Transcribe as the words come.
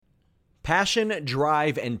Passion,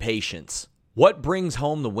 drive, and patience. What brings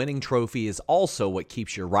home the winning trophy is also what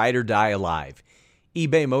keeps your ride or die alive.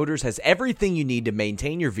 eBay Motors has everything you need to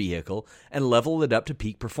maintain your vehicle and level it up to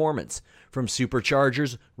peak performance. From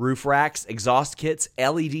superchargers, roof racks, exhaust kits,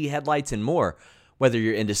 LED headlights, and more. Whether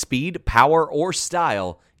you're into speed, power, or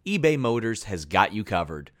style, eBay Motors has got you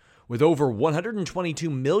covered. With over 122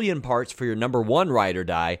 million parts for your number one ride or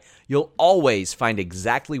die, you'll always find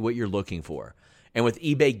exactly what you're looking for. And with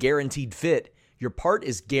eBay Guaranteed Fit, your part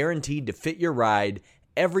is guaranteed to fit your ride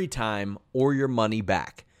every time or your money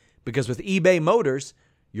back. Because with eBay Motors,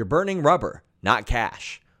 you're burning rubber, not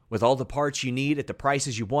cash. With all the parts you need at the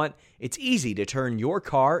prices you want, it's easy to turn your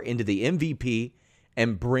car into the MVP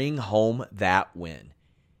and bring home that win.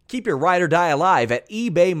 Keep your ride or die alive at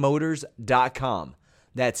ebaymotors.com.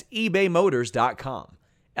 That's ebaymotors.com.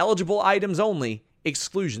 Eligible items only.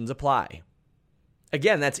 Exclusions apply.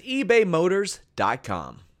 Again, that's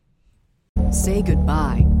ebaymotors.com. Say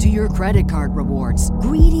goodbye to your credit card rewards.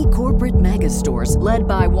 Greedy corporate mega stores, led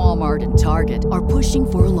by Walmart and Target, are pushing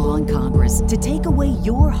for a law in Congress to take away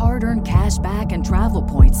your hard-earned cash back and travel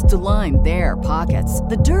points to line their pockets.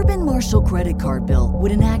 The Durbin-Marshall credit card bill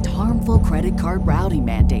would enact harmful credit card routing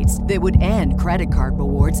mandates that would end credit card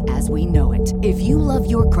rewards as we know it. If you love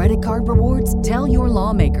your credit card rewards, tell your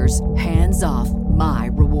lawmakers, hands off my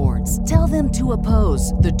rewards. Tell them to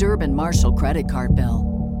oppose the Durbin-Marshall credit card bill.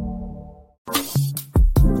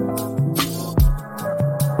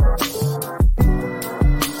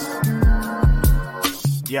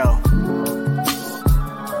 Yo,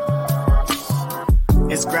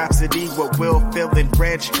 it's Grapsody with Will, Phil, and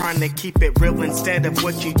Reg, trying to keep it real instead of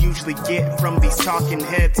what you usually get from these talking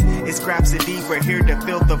heads. It's Grapsody, we're here to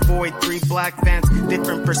fill the void. 3 black fans,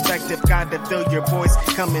 different perspective, got to fill your voice.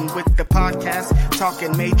 Coming with the podcast,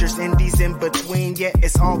 talking majors, indies in between. Yeah,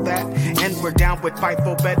 it's all that, and we're down with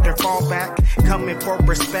Fightful, better fall back. Coming for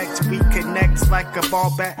respect, we connect like a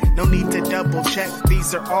ball bat. No need to double check,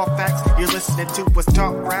 these are all facts. You're listening to us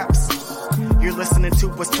talk raps. You're listening to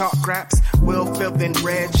us talk raps. Will, Phil, and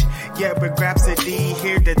Reg. Yeah, we're Grapsody,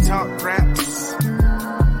 here to talk raps.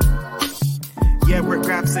 Yeah, we're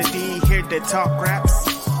Grapsody, here to talk raps.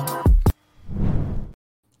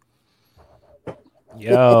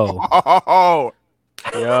 Yo.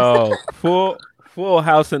 Yo. Full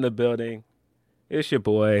house in the building. It's your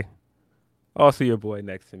boy. Also your boy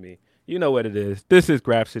next to me. You know what it is. This is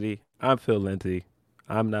Grapsody. I'm Phil Lindsay.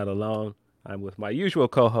 I'm not alone. I'm with my usual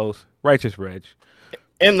co-host, Righteous Reg.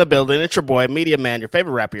 In the building, it's your boy, Media Man, your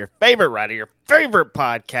favorite rapper, your favorite writer, your favorite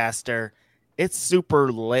podcaster. It's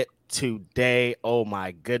super lit today. Oh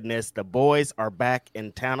my goodness. The boys are back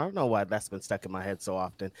in town. I don't know why that's been stuck in my head so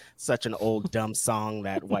often. Such an old dumb song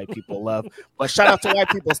that white people love. But shout out to white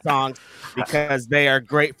people's songs because they are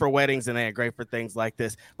great for weddings and they are great for things like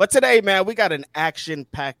this. But today, man, we got an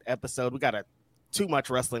action-packed episode. We got too much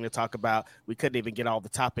wrestling to talk about. We couldn't even get all the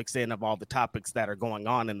topics in of all the topics that are going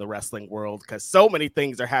on in the wrestling world because so many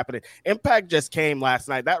things are happening. Impact just came last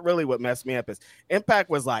night. That really what messed me up is Impact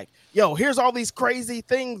was like, yo, here's all these crazy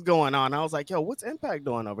things going on. I was like, yo, what's Impact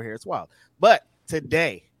doing over here? It's wild. But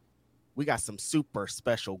today we got some super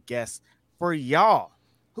special guests for y'all.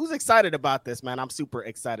 Who's excited about this, man? I'm super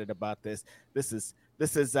excited about this. This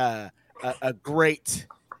is a great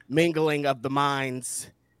mingling of the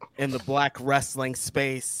minds in the black wrestling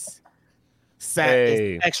space. Sat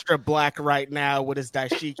is extra black right now with his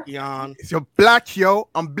dashiki on. It's your black, yo.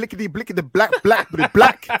 I'm blickety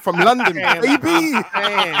black from London, baby.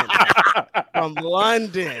 Man, from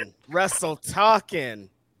London, wrestle talking.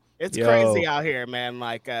 It's crazy out here, man.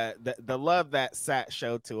 Like the love that Sat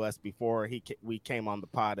showed to us before we came on the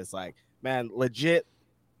pod is like, man, legit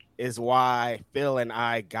is why Phil and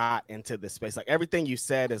I got into this space. Like everything you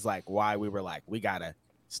said is like why we were like, we gotta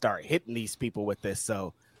start hitting these people with this.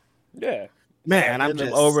 So yeah, man, I'm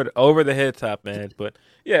just over the head top, man. But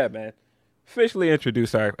yeah, man, officially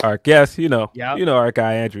introduce our guest. You know our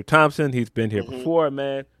guy Andrew Thompson. He's been here before,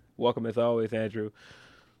 man. Welcome as always, Andrew.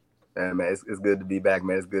 Yeah, man, it's good to be back,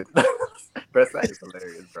 man. It's good. Bro, it's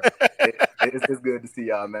hilarious, bro. It's good to see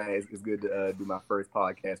y'all, man. It's good to do my first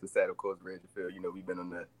podcast with Sad, of course, Reg and Phil. You know, we've been on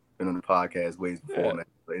the podcast ways before, man.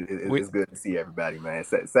 So it's good to see everybody, man.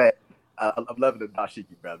 Sad. I'm loving the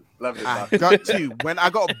dashiki, brother. Loving the dashiki. I got to. When I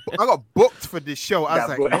got booked for this show, I was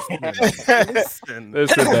like, listen,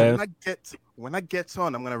 when I get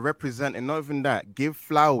on, I'm gonna represent, and not even that, give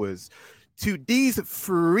flowers to these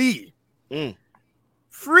three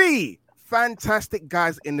fantastic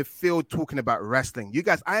guys in the field talking about wrestling. You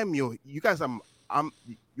guys,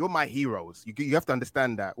 you're my heroes. You have to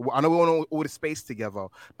understand that. I know we want all the space together,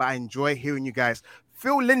 but I enjoy hearing you guys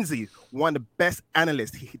Phil Lindsay, one of the best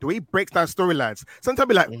analysts. The way he breaks down storylines. Sometimes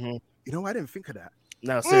be like, you know, I didn't think of that.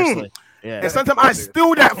 No, seriously. Yeah. And sometimes I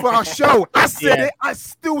steal that for our show. I said it. I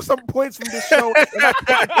steal some points from this show.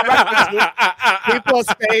 People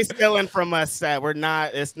stay stealing from us. We're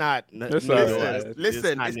not. It's not.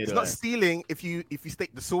 Listen. It's not stealing if you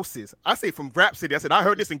state the sources. I say from Grapsody. I said I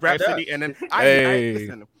heard this in Grapsody, and then I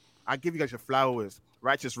listen. I give you guys your flowers.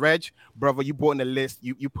 Righteous Reg, brother, you brought in the list.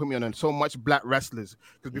 You put me on so much black wrestlers.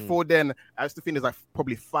 Because before then, I used to think there's like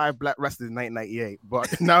probably 5 black wrestlers in 1998.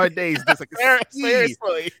 But nowadays, there's like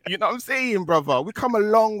seriously. You know what I'm saying, brother? We come a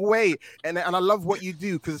long way. And I love what you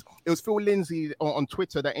do, because it was Phil Lindsay on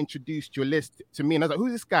Twitter that introduced your list to me. And I was like,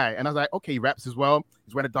 who's this guy? And I was like, okay, he raps as well.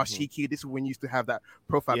 He's wearing a dashiki. This is when you used to have that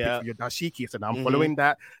profile picture of your dashiki. So now I'm following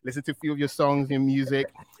that, listen to a few of your songs, your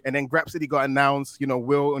music. And then Grapsody got announced, you know,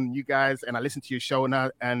 Will and you guys, and I listened to your show now.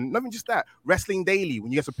 And not even just that, Wrestling Daily,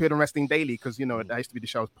 when you guys appeared on Wrestling Daily, because, you know, that used to be the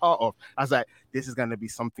show I was part of, I was like, this is going to be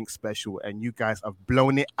something special. And you guys have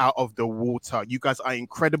blown it out of the water. You guys are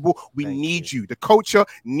incredible. We need you. The culture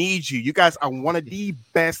needs you. You guys are one of the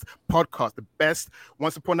best podcasts, the best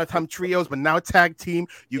Once Upon a Time trios, but now tag team.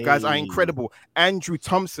 You guys are incredible. Andrew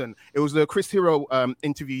Thompson, it was the Chris Hero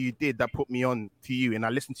interview you did that put me on to you. And I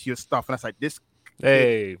listened to your stuff and I was like, this.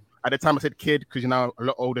 Hey. At the time, I said kid because you're now a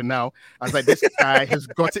lot older now. I was like, this guy has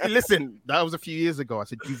got it. Listen, that was a few years ago. I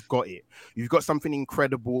said, you've got it. You've got something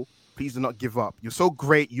incredible. Please do not give up. You're so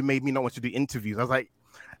great. You made me not want to do interviews. I was like,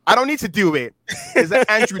 I don't need to do it. Is that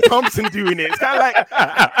Andrew Thompson doing it? It's kind of like,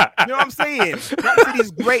 you know what I'm saying? Grapsody is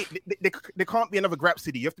great. There can't be another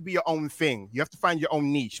Grapsody. You have to be your own thing. You have to find your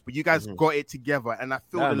own niche. But you guys got it together. And I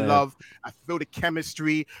feel the love. I feel the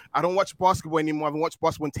chemistry. I don't watch basketball anymore. I haven't watched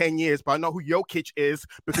basketball in 10 years. But I know who Jokic is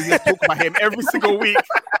because you guys talk about him every single week.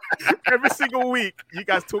 Every single week. You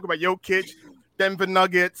guys talk about Jokic, Denver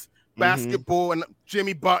Nuggets, basketball, and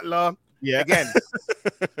Jimmy Butler. Yeah. Again,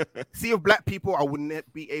 see, of black people, I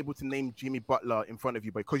wouldn't be able to name Jimmy Butler in front of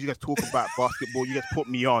you, but because you guys talk about basketball, you guys put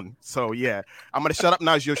me on. So yeah, I'm gonna shut up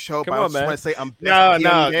now. It's your show, but I just want to say I'm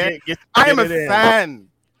I am a fan.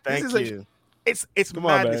 Thank you. It's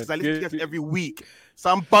madness. I listen to you guys every week,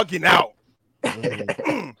 so I'm bugging out.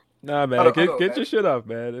 Nah, man, get your shit off,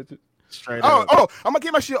 man. Straight up. I'm gonna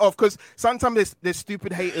get my shit off because sometimes there's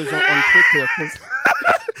stupid haters on Twitter.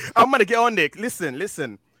 I'm gonna get on there.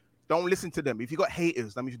 Listen. Don't listen to them. If you got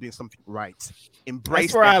haters, that means you're doing something right.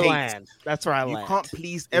 Embrace the hate. That's where I land. You can't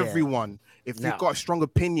please everyone. If you've got a strong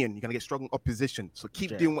opinion, you're going to get strong opposition. So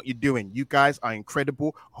keep doing what you're doing. You guys are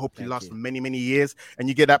incredible. I hope you last for many, many years. And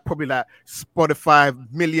you get that probably like Spotify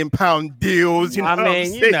 £1 million deals. You know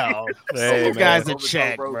you know. Hey, you guys a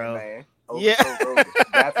check, bro. Man.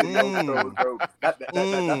 That's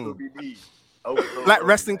what we need. Black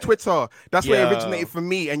Wrestling Twitter. That's where it originated for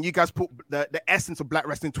me. And you guys put the essence of Black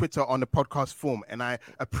Wrestling Twitter on the podcast form. And I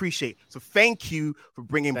appreciate. So thank you for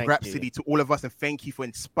bringing Grapsody to all of us. And thank you for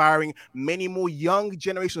inspiring many more young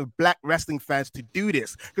generation of Black wrestling fans to do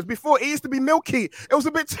this. Because before it used to be milky. It was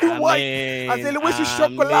a bit too white. I said, where's your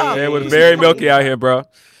chocolate? It was very milky out here, bro.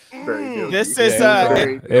 This is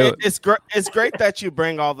it's great that you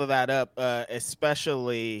bring all of that up,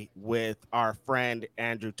 especially with our friend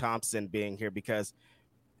Andrew Thompson being here, because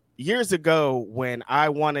years ago when I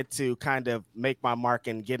wanted to kind of make my mark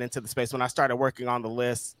and get into the space, when I started working on the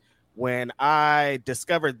list, when I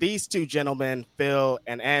discovered these two gentlemen, Phil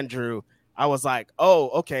and Andrew, I was like, oh,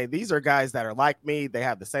 okay, these are guys that are like me. They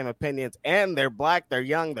have the same opinions and they're black, they're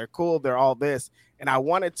young, they're cool, they're all this. And I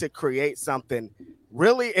wanted to create something.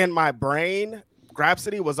 Really, in my brain,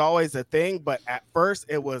 Grapsody was always a thing, but at first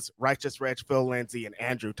it was Righteous Reg, Phil Lindsay, and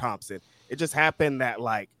Andrew Thompson. It just happened that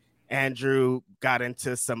like Andrew got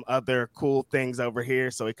into some other cool things over here,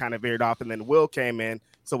 so he kind of veered off, and then Will came in,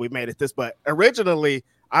 so we made it this. But originally,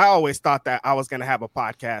 I always thought that I was going to have a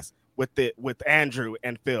podcast with Andrew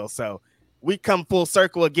and Phil. So we come full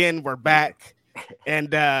circle again. We're back.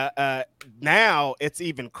 And now it's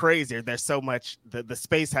even crazier. There's so much, the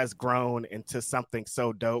space has grown into something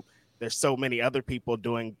so dope. There's so many other people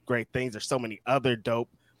doing great things. There's so many other dope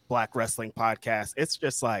Black wrestling podcasts. It's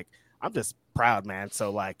just like, I'm just proud, man. So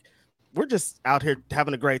like, we're just out here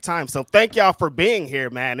having a great time. So thank y'all for being here,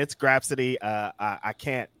 man. It's Grapsody. I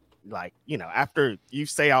can't, like, you know, after you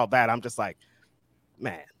say all that, I'm just like,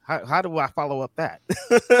 man, how do I follow up that?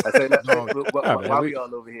 I say that while we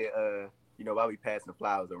all over here, you know, while we passing the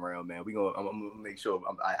flowers around, man, I'm gonna make sure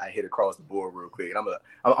I hit across the board real quick, and I'm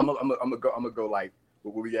gonna go like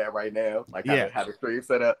where we at right now, like have a stream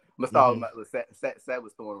set up. I'm gonna start with Seth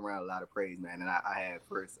was throwing around a lot of praise, man, and I had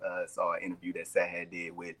first saw an interview that Seth had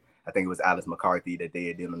did with, I think it was Alice McCarthy, that they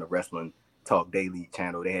had did on the wrestling Talk Daily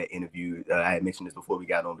channel. They had interviewed, I had mentioned this before we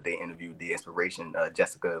got on, but they interviewed the inspiration,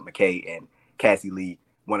 Jessica McKay and Cassie Lee.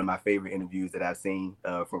 One of my favorite interviews that I've seen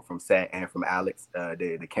from Sat and from Alex.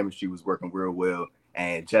 The chemistry was working real well.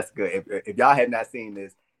 And Jessica, if y'all have not seen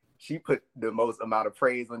this, she put the most amount of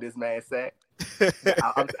praise on this man Sat.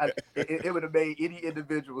 It would have made any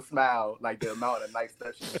individual smile, like the amount of nice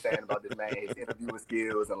stuff she was saying about this man, his interviewing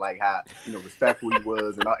skills, and like how respectful he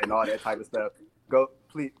was, and all that type of stuff.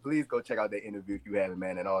 Please go check out that interview if you haven't,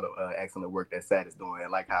 man, and all the excellent work that Sat is doing,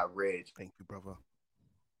 and like how Reg. Thank you, brother.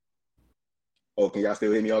 Oh, can y'all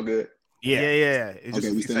still hear me all good? Yeah. It's okay,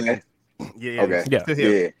 just we still here? Yeah. Okay.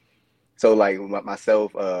 Yeah. So like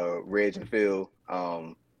myself, Reg and Phil,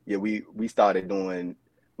 we started doing,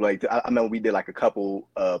 like, I remember we did like a couple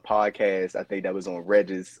podcasts. I think that was on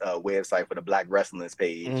Reg's website for the Black Wrestling's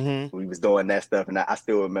page. Mm-hmm. We was doing that stuff, and I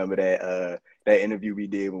still remember that interview we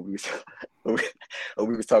did when we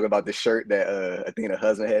was talking about the shirt that Athena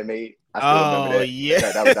husband had made. I still remember that.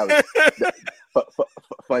 Yeah. That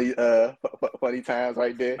was funny times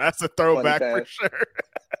right there. That's a throwback for sure.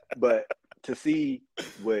 But to see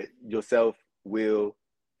what yourself, Will,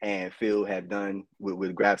 and Phil have done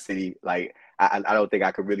with Grapsody, like, I don't think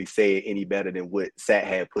I could really say it any better than what Sat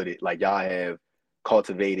had put it. Like, y'all have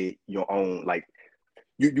cultivated your own, like,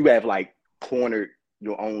 you have like cornered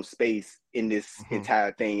your own space in this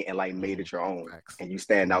entire thing and like made it your own. And you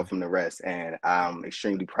stand out from the rest. And I'm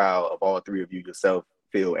extremely proud of all three of you, yourself,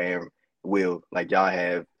 Phil, and Will. Like, y'all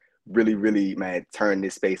have really, really, man, turned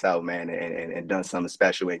this space out, man, and done something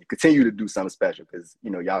special, and continue to do something special, because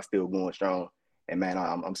y'all still going strong. And man,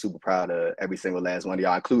 I'm super proud of every single last one of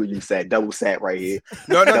y'all, including you, Sat, double Sat right here.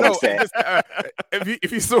 No.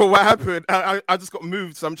 If you saw what happened, I just got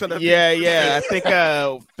moved, so I'm trying to. Yeah. I think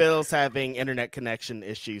Phil's having internet connection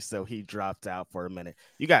issues, so he dropped out for a minute.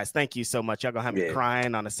 You guys, thank you so much. Y'all gonna have me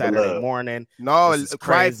crying on a Saturday morning. No,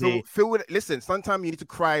 cry. Crazy. Phil, listen, sometimes you need to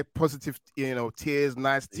cry positive, tears,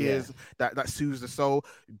 nice tears that soothes the soul,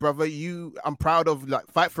 brother. I'm proud of,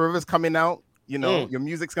 like, Fight Forever's coming out. Your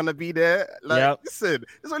music's gonna be there. Like, listen,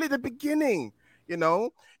 it's only the beginning.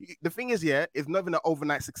 The thing is, it's not even an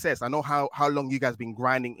overnight success. I know how long you guys been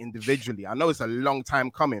grinding individually. I know it's a long time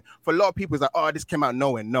coming. For a lot of people, it's like, oh, this came out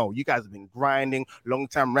nowhere. No, you guys have been grinding.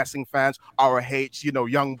 Long-time wrestling fans, ROH,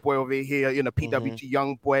 young boy over here, PWG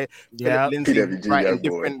young boy, Philip Lindsay, PWG writing young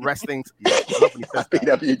different boy. wrestlings.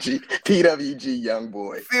 PWG young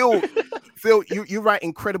boy. Phil, you write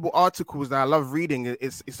incredible articles that I love reading.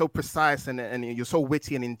 It's so precise and you're so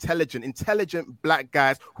witty and intelligent black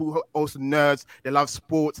guys who are also nerds. They love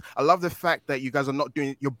sports. I love the fact that you guys are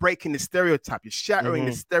you're breaking the stereotype. You're shattering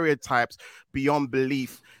the stereotypes beyond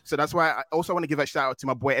belief. So that's why I also want to give a shout out to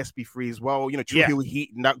my boy SB3 as well. True Hill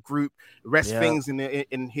Heat and that group, Rest Things in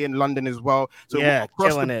here in London as well. So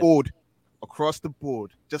across the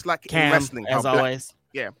board, just like Cam, in wrestling, as always.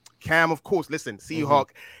 Cam, of course. Listen, Seahawk,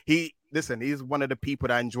 he's one of the people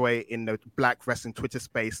that I enjoy in the Black wrestling Twitter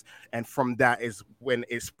space, and from that is when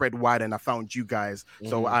it spread wide, and I found you guys.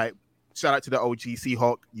 So I shout out to the OG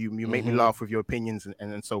Seahawk. You make me laugh with your opinions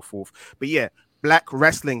and so forth. But Black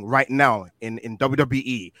wrestling right now in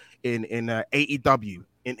WWE, in AEW,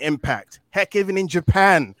 in Impact, heck, even in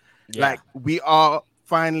Japan, like, we are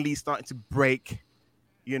finally starting to break,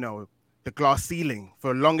 the glass ceiling.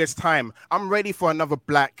 For the longest time, I'm ready for another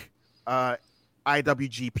Black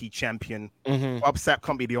IWGP champion. Bob Sapp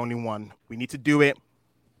can't be the only one. We need to do it.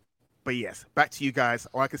 But yes, back to you guys.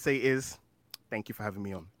 All I can say is thank you for having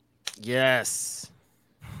me on. Yes.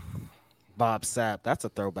 Bob Sapp. That's a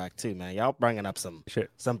throwback too, man. Y'all bringing up some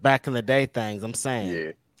back in the day things. I'm saying.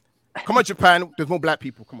 Yeah. Come on, Japan. There's more black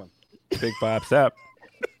people. Come on. Big Bob Sapp.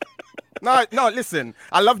 No, listen.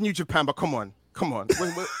 I love New Japan, but come on.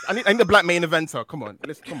 I need a black main eventer. Come on.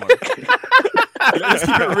 Let's keep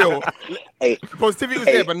it real. Hey, positivity was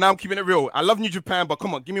there, but now I'm keeping it real. I love New Japan, but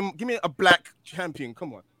come on, give me a black champion.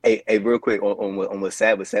 Come on. Hey, real quick on what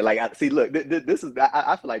Sad was saying. Like, I feel like this is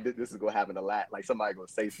gonna happen a lot. Like, somebody gonna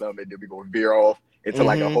say something, and then we gonna veer off into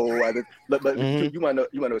like a whole other. But you wanna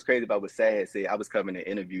know what's crazy about what Sad had said. I was covering an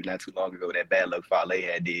interview not too long ago that Bad Luck Fale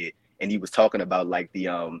had did, and he was talking about like the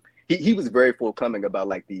he was very forthcoming about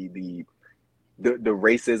like the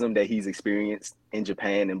racism that he's experienced in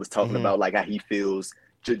Japan, and was talking about like how he feels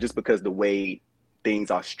just because the way things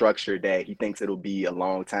are structured, that he thinks it'll be a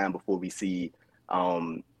long time before we see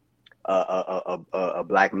a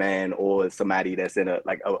black man or somebody that's in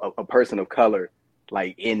a person of color,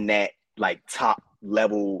 like in that like top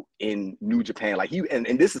level in New Japan. Like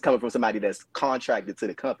and this is coming from somebody that's contracted to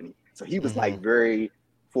the company. So he was like very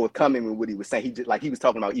forthcoming with what he was saying. He was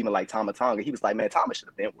talking about even like Tama Tonga. He was like, man, Tama should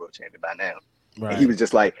have been world champion by now. Right. And he was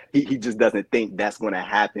just like, he just doesn't think that's going to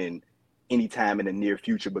happen anytime in the near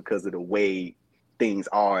future because of the way things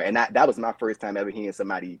are. And that was my first time ever hearing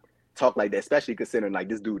somebody talk like that, especially considering like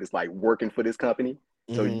this dude is like working for this company.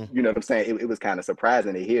 So, you know what I'm saying? It was kind of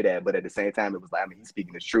surprising to hear that. But at the same time, it was like, I mean, he's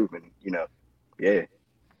speaking the truth. And, you know, yeah.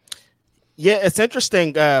 Yeah, it's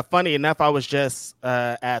interesting. Funny enough, I was just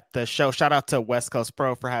at the show. Shout out to West Coast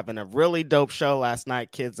Pro for having a really dope show last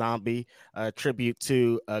night. Kid Zombie, tribute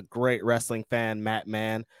to a great wrestling fan, Matt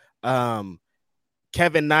Mann.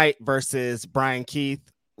 Kevin Knight versus Brian Keith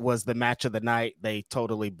was the match of the night. They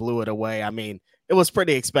totally blew it away. I mean, it was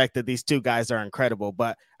pretty expected. These two guys are incredible.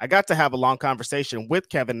 But I got to have a long conversation with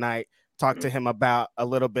Kevin Knight. Talk to him about a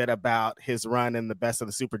little bit about his run in the Best of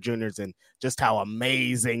the Super Juniors and just how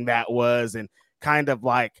amazing that was, and kind of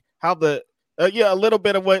like how the a little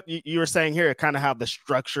bit of what you were saying here, kind of how the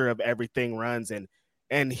structure of everything runs.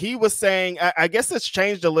 And he was saying, I guess it's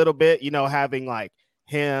changed a little bit, you know, having like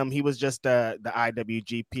him. He was just the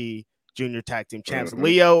IWGP Junior Tag Team Champs.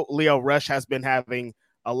 Leo Rush has been having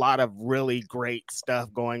a lot of really great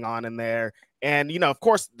stuff going on in there, and you know, of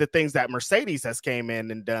course, the things that Mercedes has came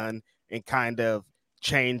in and done and kind of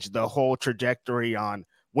changed the whole trajectory on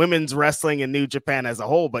women's wrestling in New Japan as a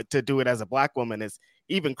whole, but to do it as a Black woman is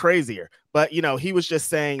even crazier. But, you know, he was just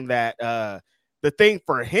saying that the thing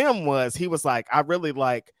for him was, he was like,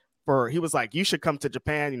 he was like, you should come to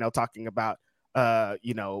Japan, you know, talking about,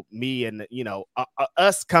 you know, me and, you know,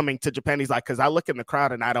 us coming to Japan. He's like, because I look in the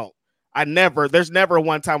crowd and there's never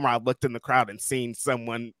one time where I looked in the crowd and seen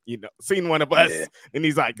someone, you know, seen one of us. Yeah. And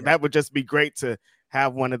he's like, that would just be great to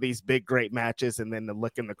have one of these big, great matches, and then to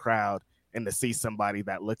look in the crowd and to see somebody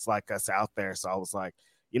that looks like us out there. So I was like,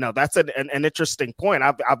 you know, that's an interesting point.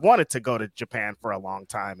 I've wanted to go to Japan for a long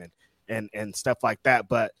time and stuff like that.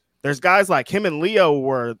 But there's guys like him and Leo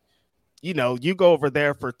where, you know, you go over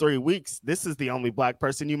there for 3 weeks. This is the only Black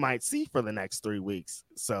person you might see for the next 3 weeks.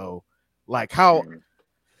 So like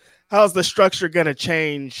how's the structure going to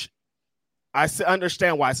change? I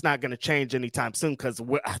understand why it's not going to change anytime soon, because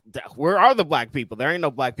where are the Black people? There ain't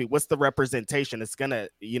no Black people. What's the representation? It's going to,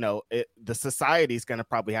 you know, the society is going to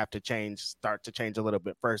probably have to start to change a little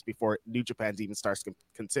bit first before New Japan even starts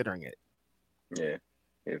considering it. Yeah,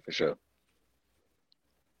 for sure.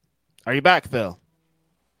 Are you back, Phil?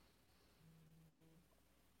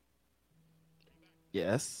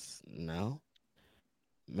 Yes. No.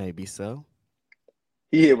 Maybe so.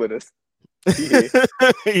 He here with us.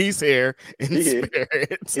 He's here in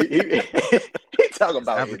spirit. He talking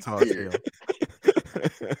about it.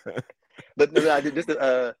 But just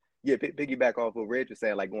to piggyback off what Reg was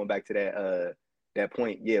saying, like going back to that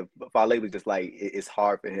point. Yeah, Fale was just like, it's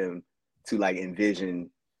hard for him to like envision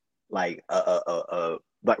like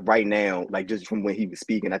like right now, like just from when he was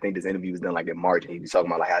speaking. I think this interview was done like in March, and he was talking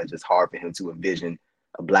about like how it's just hard for him to envision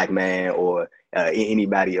a Black man or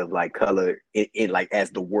anybody of like color in like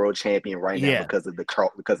as the world champion right now because of the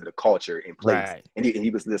culture in place. Right. And he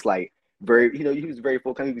was just like very, you know, he was very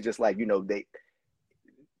full time. He was just like, you know,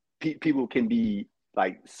 people can be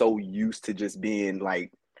like so used to just being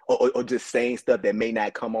like or just saying stuff that may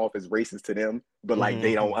not come off as racist to them, but like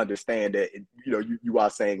they don't understand that, you know, you are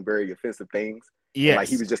saying very offensive things. Yeah, like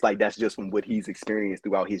he was just like, that's just from what he's experienced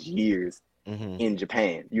throughout his years in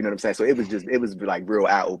Japan. You know what I'm saying? So it was like real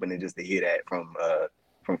eye opening just to hear that from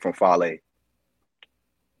Fale.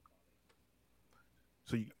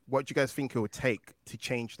 So what do you guys think it would take to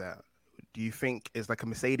change that? Do you think it's like a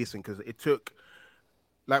Mercedes thing? Because it took,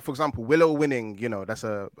 like, for example, Willow winning, you know, that's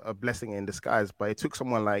a blessing in disguise, but it took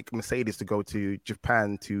someone like Mercedes to go to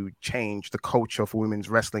Japan to change the culture for women's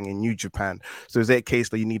wrestling in New Japan. So is it a case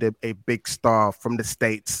that you need a big star from the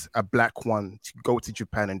States, a Black one, to go to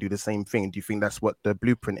Japan and do the same thing? Do you think that's what the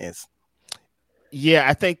blueprint is? Yeah,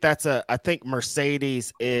 I think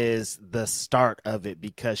Mercedes is the start of it,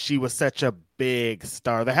 because she was such a big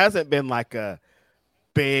star. There hasn't been like a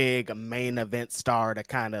big main event star to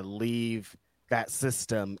kind of leave that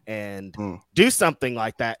system and do something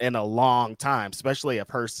like that in a long time, especially of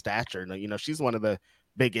her stature. You know, she's one of the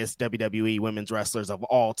biggest WWE women's wrestlers of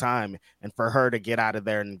all time. And for her to get out of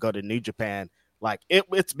there and go to New Japan, like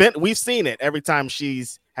we've seen it every time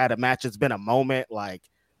she's had a match. It's been a moment. Like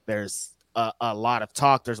there's a lot of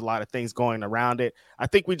talk. There's a lot of things going around it. I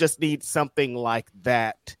think we just need something like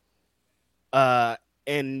that.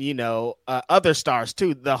 And you know, other stars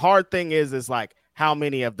too. The hard thing is like, how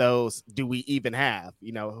many of those do we even have?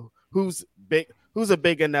 You know, who's a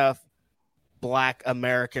big enough Black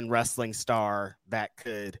American wrestling star that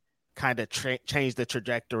could kind of change the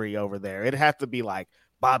trajectory over there? It'd have to be like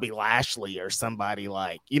Bobby Lashley or somebody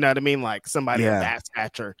like, you know what I mean? Like somebody of that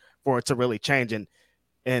stature for it to really change. And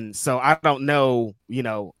And so I don't know,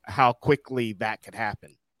 how quickly that could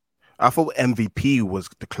happen. I thought MVP was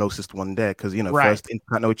the closest one there because, first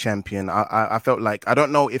Intercontinental champion. I felt like, I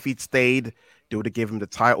don't know if he'd stayed, they would have given him the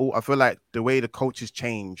title. I feel like the way the coaches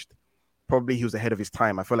changed, probably he was ahead of his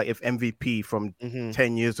time. I feel like if MVP from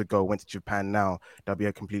 10 years ago went to Japan now, that'd be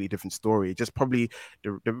a completely different story. Just probably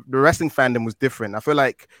the wrestling fandom was different. I feel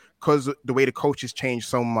like because the way the coaches changed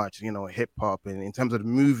so much, hip hop and in terms of the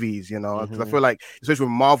movies, because I feel like, especially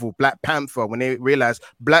with Marvel, Black Panther, when they realized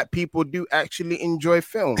black people do actually enjoy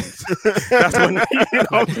films. That's when,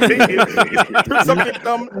 it took something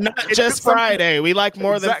dumb. Not just Friday. We like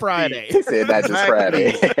more than Friday. He said not just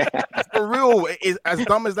Friday. For real, as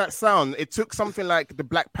dumb as that sounds, it took something like the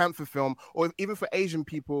Black Panther film, or even for Asian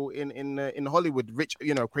people in Hollywood, rich,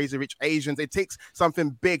 crazy rich Asians, it takes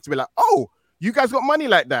something big to be like, oh, you guys got money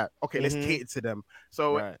like that. Okay, let's cater to them.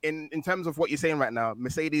 So in terms of what you're saying right now,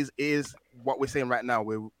 Mercedes is what we're saying right now.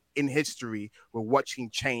 We're in history. We're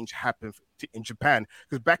watching change happen in Japan.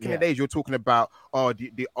 Because back in the days, you're talking about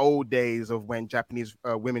the old days of when Japanese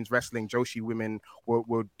women's wrestling, Joshi women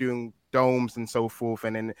were doing domes and so forth,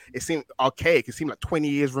 and then it seemed archaic. It seemed like 20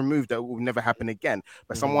 years removed, that will never happen again.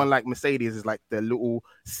 But someone like Mercedes is like the little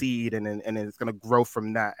seed, and then it's gonna grow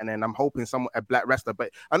from that. And then I'm hoping a black wrestler.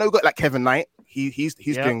 But I know we got like Kevin Knight. He's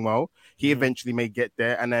doing well. He eventually may get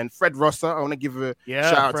there. And then Fred Rosser, I want to give a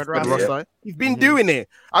shout out to Fred Rosser. He's been doing it.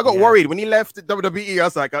 I got worried when he left WWE. I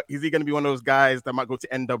was like, is he going to be one of those guys that might go to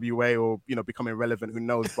NWA or become irrelevant? Who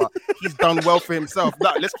knows? But he's done well for himself.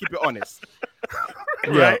 No, let's keep it honest.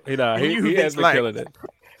 Right? He has been killing it.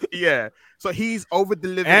 Yeah. So he's over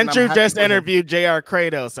delivered. Andrew just interviewed JR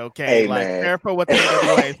Kratos. Okay, hey, careful with the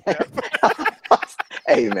NWA.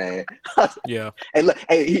 Hey man, yeah. Hey, look,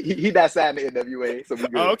 he not signed to NWA, so we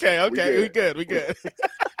good. Okay, we good.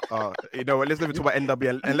 Let's never talk about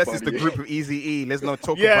NWA unless it's the group of Eazy-E. Let's not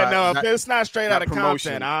talk about. Yeah, no, if it's not straight out of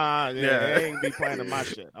promotion. Compton, they ain't be playing my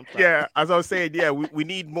shit. Yeah, as I was saying, we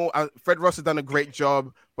need more. Fred Ross has done a great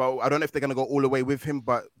job, but I don't know if they're gonna go all the way with him.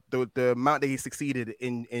 But the amount that he succeeded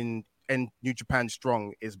in New Japan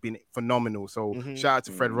Strong has been phenomenal. So shout out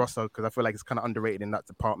to Fred Rosser, because I feel like it's kind of underrated in that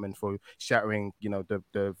department for shattering,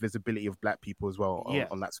 the visibility of black people as well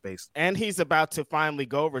on that space. And he's about to finally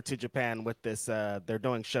go over to Japan with this. They're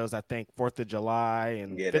doing shows, I think 4th of July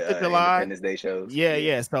and 5th of July. Independence Day shows.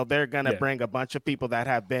 Yeah. So they're gonna bring a bunch of people that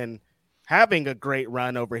have been having a great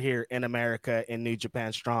run over here in America in New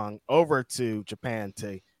Japan Strong over to Japan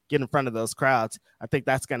to get in front of those crowds. I think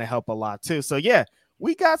that's gonna help a lot too. So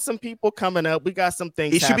we got some people coming up. We got some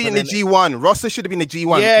things. He should be in the G1. Rosser should have been in the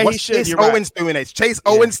G1. Yeah, What's he should. Chase Owens doing? Is Chase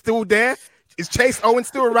Owens still there? Is Chase Owens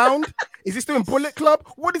still around? Is he still in Bullet Club?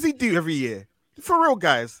 What does he do every year? For real,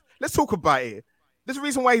 guys. Let's talk about it. There's a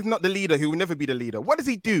reason why he's not the leader. He will never be the leader. What does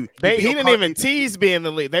he do? He didn't even tease being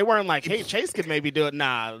the lead. They weren't like, hey, Chase could maybe do it.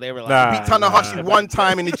 Nah, they were like, he beat Tanahashi one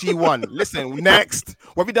time in the G1. Listen, next.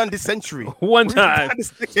 What have we done this century? One time. This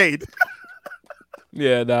decade.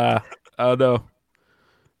 I don't know.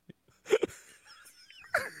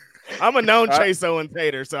 I'm a known Chase Owens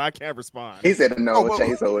hater, so I can't respond. He said a known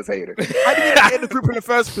Chase Owens hater. I didn't even get in the group in the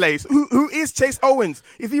first place. Who is Chase Owens?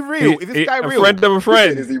 Is he real? Is this guy real? A friend of a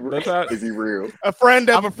friend. Is he real? A friend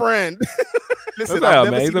of a friend. Listen,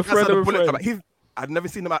 he's a friend of a friend. I've never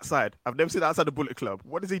seen him outside. I've never seen him outside the Bullet Club.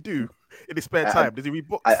 What does he do in his spare time? Does he read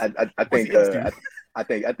books? I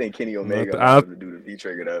think Kenny Omega wanted to do the V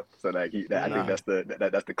trigger though. So I think that's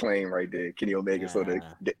the claim right there. Kenny Omega sort of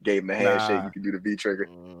gave him a handshake. You can do the V trigger.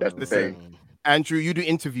 That's the thing. Andrew, you do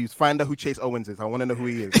interviews. Find out who Chase Owens is. I want to know who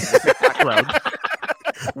he is. What's his background?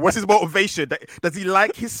 What's his motivation? Does he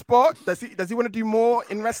like his sport? Does he want to do more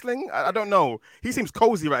in wrestling? I don't know. He seems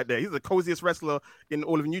cozy right there. He's the coziest wrestler in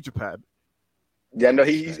all of New Japan. Yeah, no,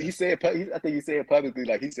 he said. I think he said publicly,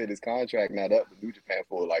 like he said his contract not up with New Japan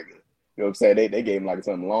for like, you know what I'm saying? They gave him like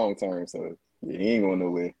something long term, so he ain't going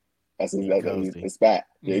nowhere. That's his spot.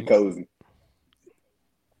 Yeah, he cozy.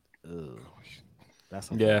 As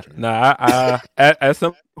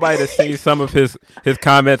somebody that's seen some of his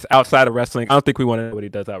comments outside of wrestling, I don't think we want to know what he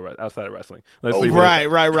does outside of wrestling. Right.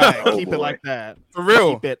 Keep it like that. For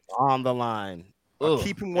real. Keep it on the line.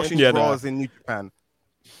 Keep him watching draws in New Japan.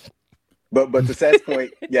 But to Seth's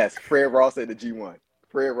point, yes, Fred Ross at the G1.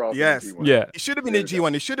 Fred Ross at the G1. Yeah. It should have been the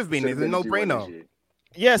G1. It should have been. It's a no-brainer.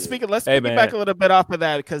 Yeah, let's get back a little bit off of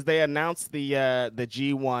that because they announced the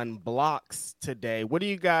G1 blocks today. What do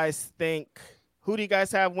you guys think? Who do you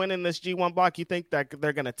guys have winning this G1 block? You think that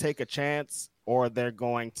they're going to take a chance or they're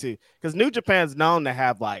going to? Because New Japan's known to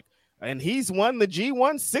have and he's won the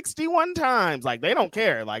G1 61 times. Like, they don't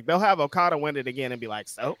care. Like, they'll have Okada win it again and be like,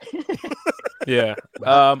 so? Yeah.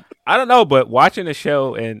 I don't know, but watching the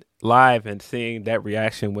show and live and seeing that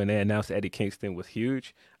reaction when they announced Eddie Kingston was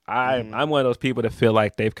huge. I'm one of those people that feel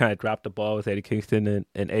like they've kind of dropped the ball with Eddie Kingston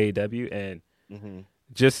in AEW, and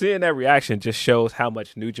just seeing that reaction just shows how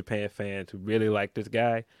much New Japan fans really like this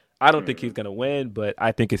guy. I don't think he's gonna win, but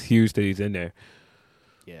I think it's huge that he's in there.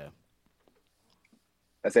 Yeah.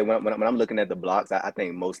 I say when I'm looking at the blocks, I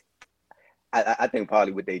think I think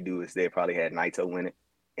probably what they do is they probably had Naito win it,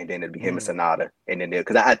 and then it'd be him and Sonata, and then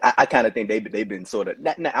because I kind of think they've been sort of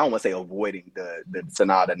I don't want to say avoiding the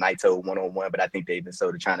Sonata Naito 1-on-1, but I think they've been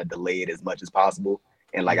sort of trying to delay it as much as possible.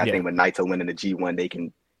 And like I think when Naito winning the G1, they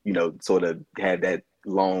can sort of have that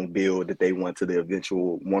long build that they want to the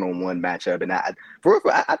eventual 1-on-1 matchup. And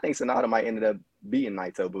I think Sonata might end up beating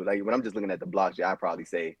Naito, but like when I'm just looking at the blocks, I probably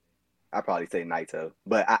say Naito.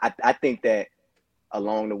 But I think that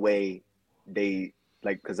along the way they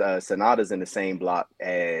because Sonata's in the same block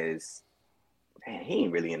as he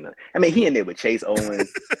ain't really in the. I mean, he in there with Chase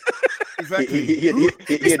Owens. Exactly. He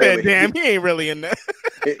ain't really in there.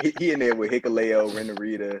 He in there with Hikuleo, Ren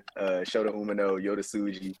Narita, Shota Umino, Yota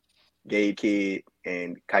Tsuji, Gabe Kidd,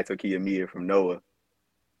 and Kaito Kiyomiya from Noah.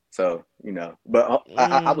 So but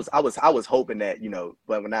I was hoping that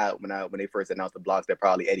but when they first announced the blocks, that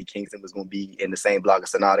probably Eddie Kingston was going to be in the same block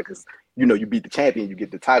as Sonata, because you beat the champion, you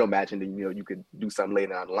get the title match, and then you could do something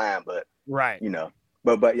later down the line. But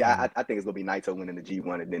but yeah, I think it's gonna be Naito winning the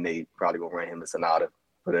G1, and then they probably gonna run him and Sonata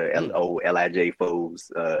for the old LIJ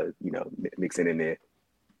foes, mixing in there.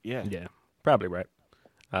 Yeah, probably right.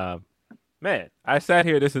 Man, I sat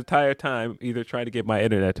here this entire time either trying to get my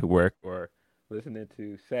internet to work or listening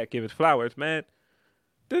to Zach give his flowers. Man,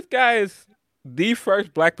 this guy is the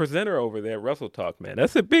first black presenter over there at Wrestle Talk, man.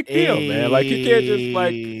 That's a big deal, man. Like, you can't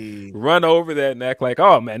just run over that and act like,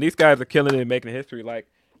 oh man, these guys are killing it and making history. Like,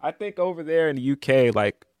 I think over there in the UK,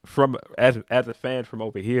 like from as a fan from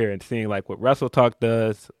over here and seeing like what Wrestle Talk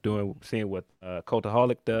does, seeing what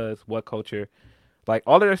Cultaholic does, What Culture, like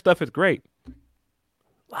all of their stuff is great.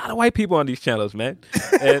 A lot of white people on these channels, man.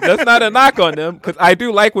 And that's not a knock on them, because I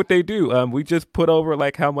do like what they do. We just put over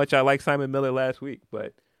like how much I like Simon Miller last week,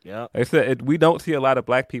 but like I said, we don't see a lot of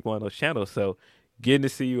black people on those channels. So getting to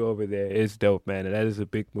see you over there is dope, man. And that is a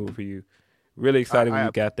big move for you. Really excited when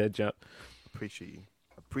you got that jump.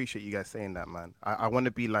 Appreciate you guys saying that, man. I want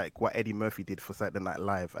to be like what Eddie Murphy did for Saturday Night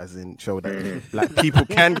Live, as in show that black people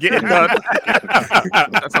can get it done.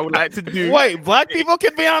 That's what I would like to do. Wait, black people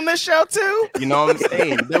can be on this show too? You know what I'm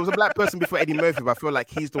saying? There was a black person before Eddie Murphy, but I feel like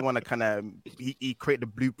he's the one that kind of he created the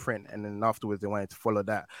blueprint, and then afterwards they wanted to follow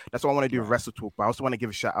that. That's what I want to do with Wrestle Talk. But I also want to give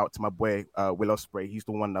a shout out to my boy Will Ospreay. He's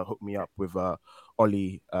the one that hooked me up with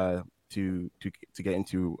Ollie to get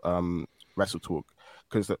into Wrestle Talk.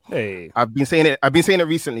 Because I've been saying it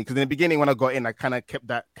recently. Because in the beginning, when I got in, I kind of kept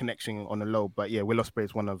that connection on the low. But yeah, Will Ospreay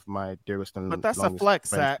is one of my dearest and. But that's a flex,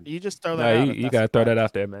 Zach. You just throw that out. You gotta throw that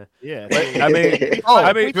out there, man. Yeah. I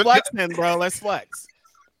mean, we flexing, bro. Let's flex.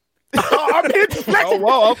 I'm here to flex. Oh,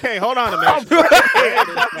 whoa. Okay, hold on a minute.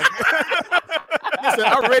 Listen,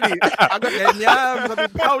 I'm ready. I got the yams. I've been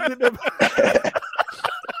pounding them.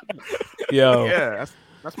 Yo. Yeah,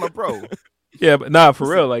 that's my bro. Yeah, but nah, for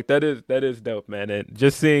real, like that is dope, man. And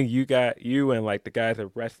just seeing you and like the guys at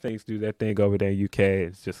Rest Things do that thing over there in UK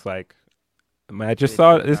is just like, man, I just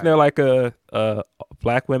saw, isn't there like a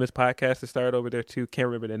black women's podcast that started over there too? Can't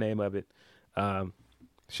remember the name of it.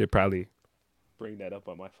 Should probably bring that up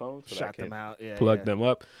on my phone so Shout them out. Yeah, plug them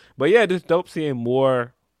up. But yeah, just dope seeing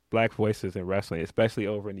more black voices in wrestling, especially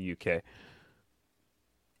over in the UK.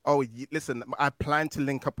 Oh, listen, I plan to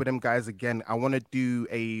link up with them guys again. I want to do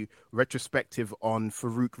a retrospective on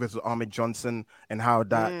Farouk versus Ahmed Johnson and how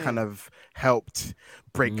that kind of helped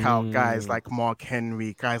break out guys like Mark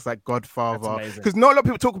Henry, guys like Godfather. Because not a lot of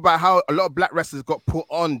people talk about how a lot of black wrestlers got put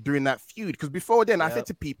on during that feud. Because before then, I said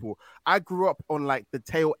to people, I grew up on like the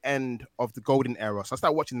tail end of the golden era. So I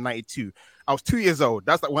started watching in 92. I was 2 years old.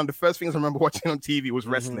 That's like one of the first things I remember watching on TV was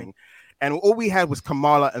wrestling. And all we had was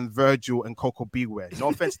Kamala and Virgil and Coco Beware. No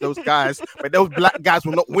offense to those guys, but those black guys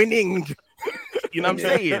were not winning. You know what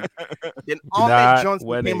I'm saying? Then Ahmed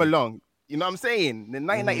Johnson came along. You know what I'm saying? In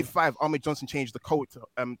 1995, Ahmed Johnson changed the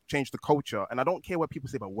culture. And I don't care what people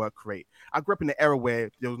say about work rate. I grew up in an era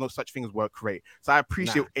where there was no such thing as work rate. So I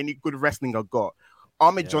appreciate any good wrestling I got.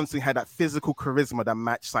 Ahmed Johnson had that physical charisma that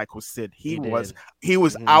matched Psycho Sid. He was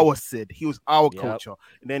our Sid. He was our culture.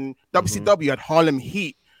 And then WCW had Harlem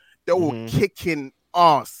Heat. They were kicking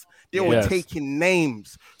ass. They were taking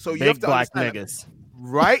names. So you have to black understand niggas.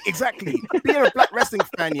 Right? Exactly. Being a black wrestling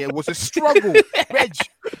fan, yeah, was a struggle. Reg,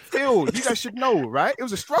 Phil, you guys should know, right? It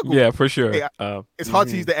was a struggle. Yeah, for sure. Hey, it's hard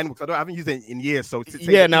to use the N because I haven't used it in years. So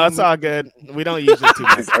no, it's all good. We don't use it too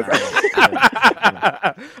much.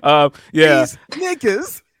 Yeah.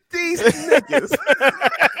 These niggas.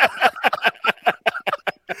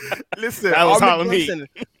 Listen, that was Halloween.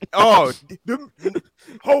 Hulk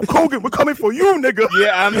Hogan, we're coming for you, nigga.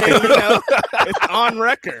 Yeah, I mean, it's on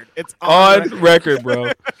record. It's on record,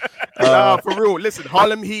 bro. For real. Listen,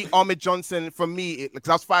 Harlem Heat, Ahmed Johnson. For me, because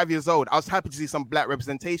I was 5 years old, I was happy to see some black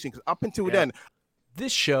representation. Because up until then,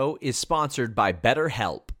 this show is sponsored by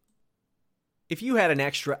BetterHelp. If you had an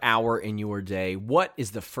extra hour in your day, what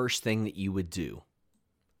is the first thing that you would do?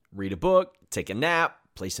 Read a book, take a nap,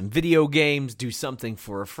 play some video games, do something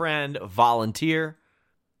for a friend, volunteer.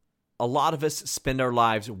 A lot of us spend our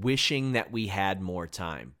lives wishing that we had more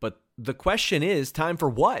time. But the question is, time for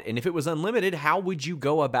what? And if it was unlimited, how would you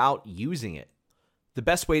go about using it? The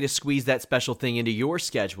best way to squeeze that special thing into your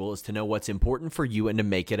schedule is to know what's important for you and to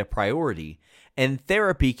make it a priority. And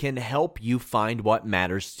therapy can help you find what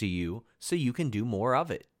matters to you so you can do more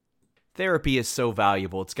of it. Therapy is so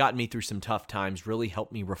valuable. It's gotten me through some tough times, really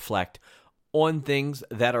helped me reflect on things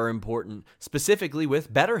that are important, specifically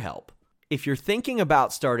with BetterHelp. If you're thinking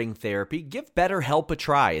about starting therapy, give BetterHelp a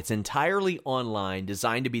try. It's entirely online,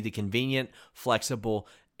 designed to be the convenient, flexible,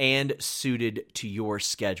 and suited to your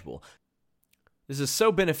schedule. This is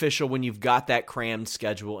so beneficial when you've got that crammed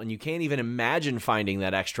schedule and you can't even imagine finding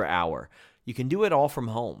that extra hour. You can do it all from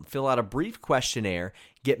home. Fill out a brief questionnaire,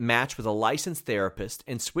 get matched with a licensed therapist,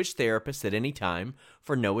 and switch therapists at any time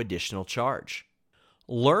for no additional charge.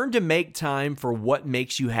 Learn to make time for what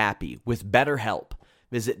makes you happy with BetterHelp.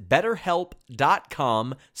 Visit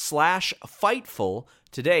betterhelp.com/Fightful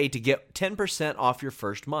today to get 10% off your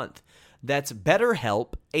first month. That's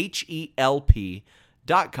BetterHelp,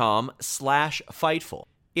 HELP.com/Fightful.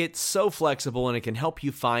 It's so flexible and it can help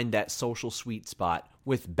you find that social sweet spot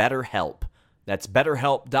with BetterHelp. That's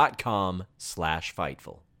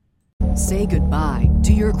betterhelp.com/Fightful. Say goodbye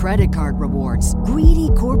to your credit card rewards. Greedy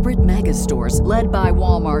corporate mega stores, led by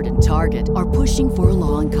Walmart and Target, are pushing for a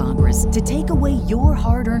law in Congress to take away your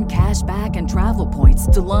hard-earned cash back and travel points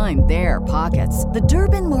to line their pockets. The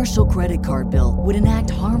Durbin-Marshall credit card bill would enact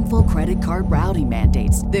harmful credit card routing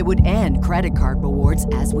mandates that would end credit card rewards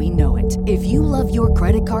as we know it. If you love your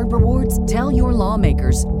credit card rewards, tell your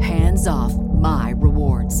lawmakers, hands off my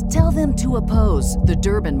rewards. Tell them to oppose the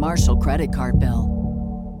Durbin-Marshall credit card bill.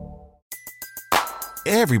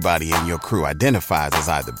 Everybody in your crew identifies as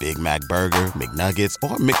either Big Mac Burger, McNuggets,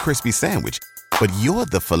 or McCrispy Sandwich. But you're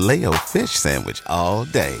the Filet-O-Fish Sandwich all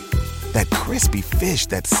day. That crispy fish,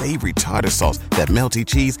 that savory tartar sauce, that melty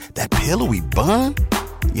cheese, that pillowy bun.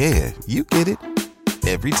 Yeah, you get it.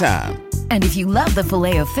 Every time. And if you love the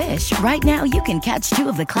Filet-O-Fish, right now you can catch two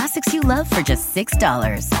of the classics you love for just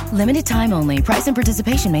 $6. Limited time only. Price and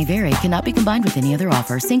participation may vary. Cannot be combined with any other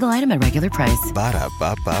offer. Single item at regular price.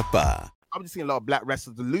 Ba-da-ba-ba-ba. I'm just seeing a lot of black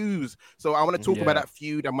wrestlers lose. So I want to talk about that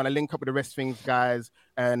feud. I'm going to link up with the rest things guys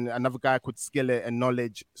and another guy called Skillet and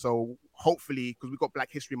Knowledge. So hopefully, because we've got Black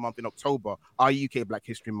History Month in October, our UK Black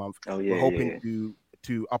History Month, we're hoping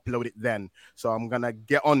to upload it then. So I'm going to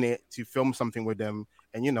get on it to film something with them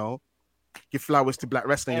and, you know, give flowers to black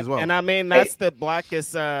wrestling as well. And I mean, that's the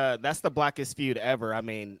blackest feud ever. I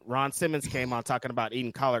mean, Ron Simmons came on talking about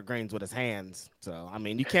eating collard greens with his hands. So, I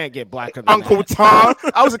mean, you can't get blacker than Uncle Tom.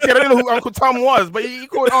 I was a kid. I didn't know who Uncle Tom was, but he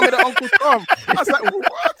called on me the Uncle Tom. I was like,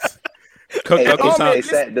 what? Uncle Tom.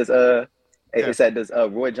 Does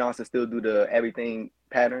Roy Johnson still do the Everything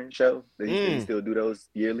Pattern show? Does he still do those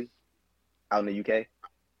yearly out in the UK?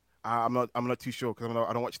 I'm not too sure because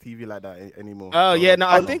I don't watch TV like that anymore. Oh yeah, no,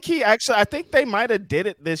 I think they might have did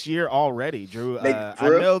it this year already, Drew. I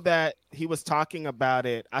know that he was talking about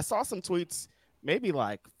it. I saw some tweets maybe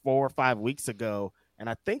like 4 or 5 weeks ago, and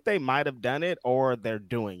I think they might have done it or they're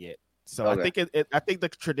doing it. So I think I think the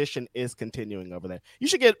tradition is continuing over there. You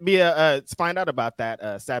should find out about that.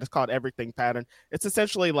 It's called Everything Pattern. It's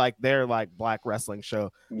essentially like their like black wrestling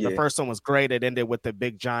show. Yeah. The first one was great. It ended with the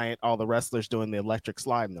big giant, all the wrestlers doing the electric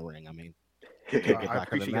slide in the ring. I mean, I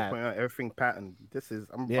appreciate you pointing out Everything Pattern.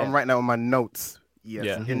 I'm writing out on my notes.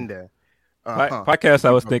 Yes, in there. Podcast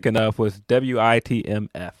I was thinking of was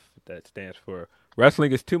WITMF. That stands for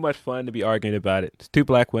Wrestling is Too Much Fun to Be Arguing About It. It's two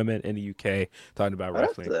black women in the UK talking about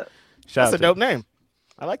wrestling. That's a dope name.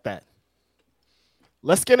 I like that.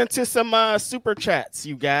 Let's get into some super chats,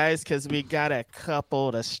 you guys, because we got a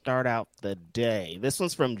couple to start out the day. This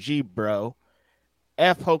one's from G Bro.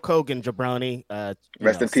 F Hulk Hogan Jabroni.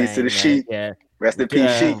 Rest in peace to the Sheik. Yeah. Rest in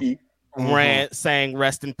peace, Sheiky. saying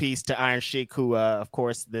rest in peace to Iron Sheik, who, of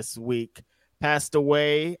course, this week passed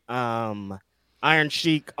away. Iron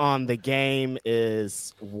Sheik on the game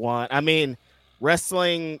is one. I mean,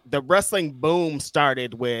 the wrestling boom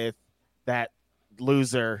started with that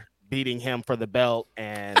loser beating him for the belt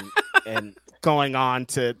and going on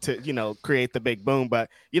to create the big boom. But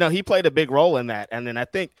he played a big role in that. And then I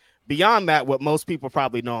think beyond that, what most people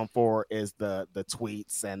probably know him for is the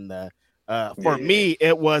tweets and the for me,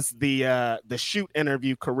 it was the shoot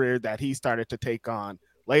interview career that he started to take on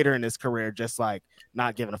later in his career, just like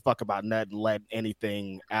not giving a fuck about nothing, letting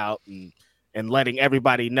anything out and letting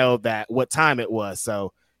everybody know that what time it was.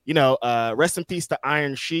 So, rest in peace to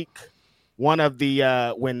Iron Sheik. One of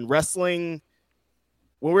the when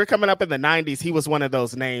we were coming up in the 90s, he was one of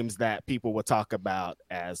those names that people would talk about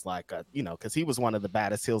as like because he was one of the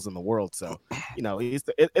baddest heels in the world. So,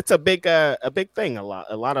 it's a big thing. A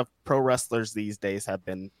lot of pro wrestlers these days have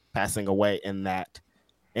been passing away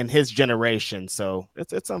in his generation. So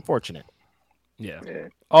it's unfortunate. Yeah.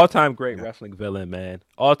 All-time great wrestling villain, man.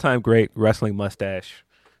 All-time great wrestling mustache.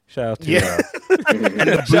 Shout out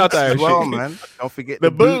to shout out as well, man. Don't forget the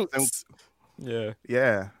boots. Yeah.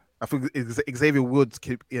 I think Xavier Woods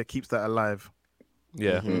keeps that alive.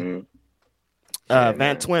 Yeah.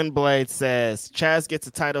 Van Twin Blade says Chaz gets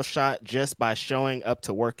a title shot just by showing up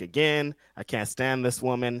to work again. I can't stand this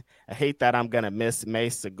woman. I hate that I'm gonna miss May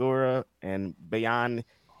Segura and Bayan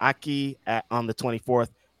Aki on the 24th.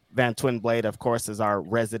 Van Twin Blade, of course, is our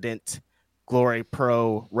resident Glory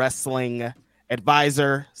Pro wrestling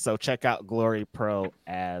advisor. So check out Glory Pro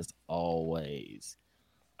as always.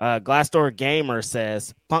 Glassdoor Gamer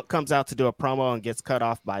says Punk comes out to do a promo and gets cut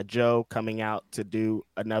off by Joe coming out to do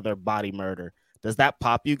another body murder. Does that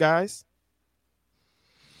pop you guys?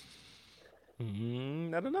 I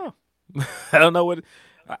don't know. I don't know what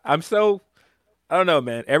I don't know,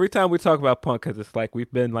 man. Every time we talk about Punk, because it's like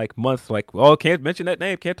we've been like months like, oh, can't mention that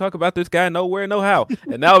name, can't talk about this guy nowhere, no how.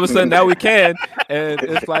 And now all of a sudden now we can. And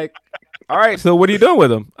it's like, all right, so what are you doing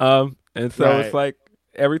with him? And so it's like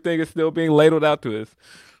everything is still being ladled out to us.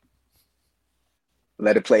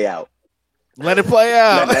 Let it play out. Let it play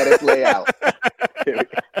out. Let it play out.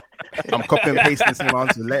 I'm copying and pasting some on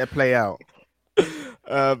to let it play out.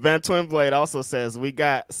 Van Twin Blade also says we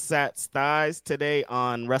got Sat's thighs today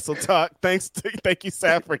on Wrestle Talk. Thank you,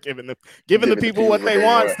 Sat, for giving the people what they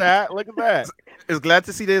want. Sat, look at that. It's glad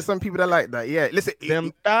to see there's some people that like that. Yeah, listen,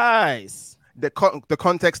 them thighs. The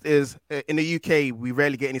context is in the UK we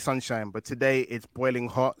rarely get any sunshine, but today it's boiling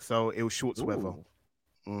hot, so it was shorts weather.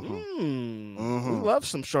 We love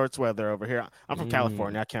some shorts weather over here. I'm from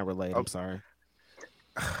California. I can't relate. I'm sorry.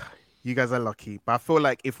 You guys are lucky, but I feel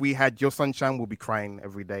like if we had your sunshine, we'll be crying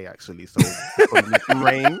every day. Actually, so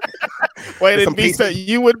rain. Wait,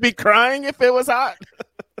 you would be crying if it was hot?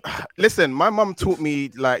 Listen, my mom taught me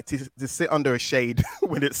like to sit under a shade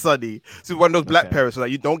when it's sunny. So one of those black parents, so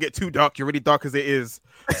like you don't get too dark. You're already dark as it is.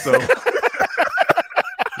 So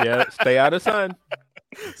yeah, stay out of the sun.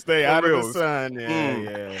 Stay out of the sun.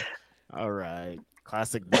 Yeah. All right.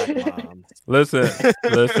 Classic black moms. Listen.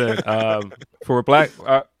 For black,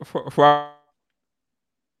 for our...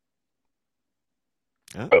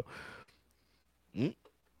 Here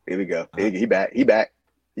we go. He back. He back.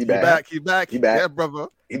 Yeah, brother.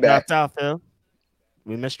 He back. Dropped out, Phil.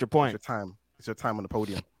 We missed your point. It's your time on the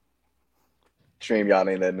podium. Stream, y'all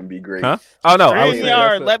ain't letting them be great. Huh? Oh no, I was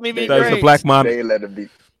saying, let me be great. That's a black mom. They ain't let them be.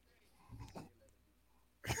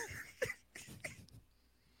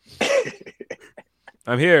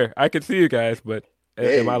 I'm here. I can see you guys, but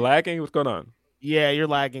am I lagging? What's going on? Yeah, you're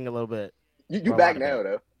lagging a little bit. You back now,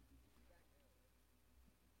 though.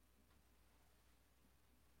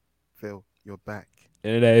 Phil, you're back.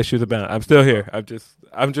 Internet issues abound. I'm still here.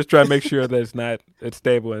 I'm just trying to make sure that it's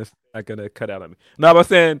stable and it's not gonna cut out on me. No, I was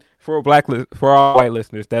saying for all white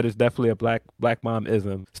listeners, that is definitely a black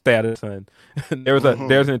mom-ism. Stay out of the sun. there's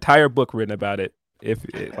an entire book written about it.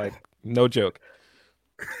 No joke.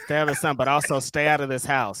 Stay out of the sun, but also stay out of this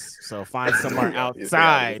house. So find somewhere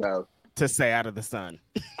outside to stay out of the sun.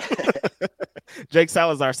 Jake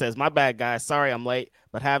Salazar says, my bad, guys. Sorry I'm late,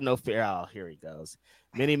 but have no fear. Oh, here he goes.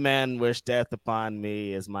 Many men wish death upon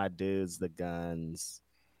me as my dudes, the guns.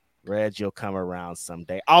 Reg, you'll come around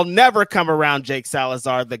someday. I'll never come around, Jake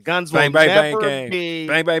Salazar. The guns will never be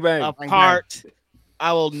a part.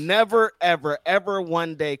 I will never, ever, ever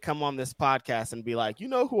one day come on this podcast and be like, you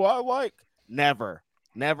know who I like? Never,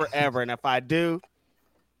 ever. And if I do,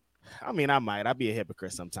 I mean, I might. I'd be a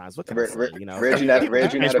hypocrite sometimes. What can I say? You know, Reggie not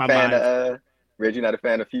a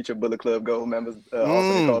fan of future Bullet Club Gold members.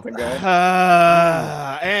 Also Carlton Gunn.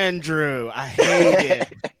 Andrew, I hate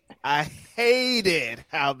it. I hated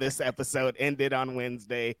how this episode ended on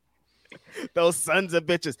Wednesday. Those sons of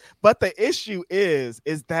bitches. But the issue is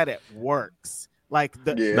that it works. Like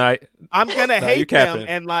I'm gonna hate them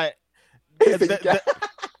and like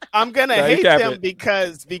I'm gonna hate them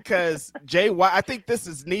because Jay White. I think this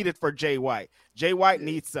is needed for Jay White. Jay White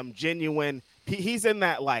needs some genuine. He's in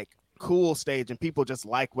that like cool stage, and people just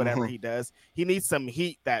like whatever he does. He needs some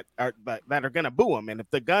heat that are gonna boo him. And if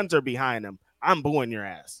the guns are behind him, I'm booing your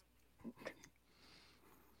ass.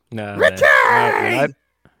 No, Ricky!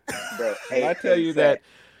 Bro, I tell you that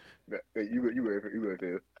you were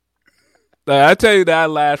too. I tell you that I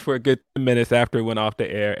laughed for a good 10 minutes after it went off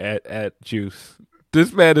the air at Juice.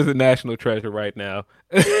 This man is a national treasure right now.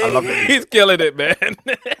 I love it. He's killing it, man.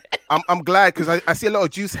 I'm glad because I see a lot of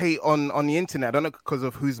Juice hate on the internet. I don't know because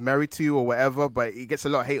of who's married to or whatever, but he gets a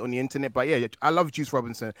lot of hate on the internet. But yeah, I love Juice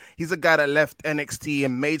Robinson. He's a guy that left NXT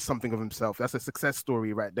and made something of himself. That's a success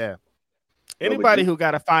story right there. Anybody who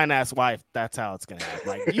got a fine ass wife, that's how it's gonna happen.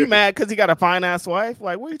 Like, you mad because he got a fine ass wife?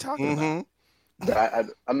 Like, what are you talking about? I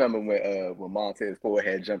remember when Montez Ford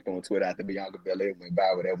had jumped on Twitter after Bianca Belair went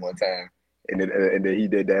viral that one time, and then he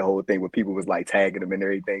did that whole thing where people was like tagging him and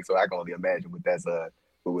everything. So I can only imagine what that's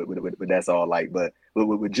all like. But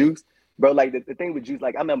with Juice, bro, like the thing with Juice,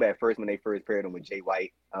 like I remember at first when they first paired him with Jay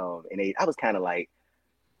White, and I was kind of like,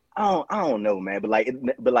 I don't know, man. But like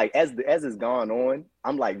as it's gone on,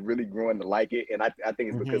 I'm like really growing to like it, and I think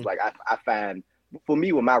it's because like I find for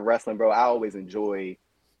me with my wrestling, bro, I always enjoy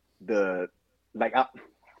the like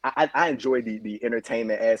I enjoy the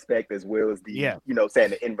entertainment aspect as well as the you know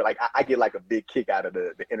saying the end, but like I get like a big kick out of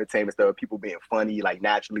the entertainment stuff, people being funny, like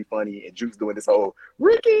naturally funny, and Juice doing this whole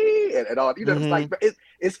Ricky and all, you know, it's like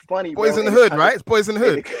it's funny. Boys bro, in the Hood, right? It's Boys in the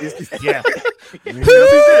Hood. Yeah.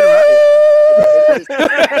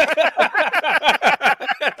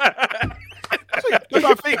 Keep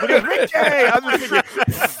my feet, Ricky. I was thinking,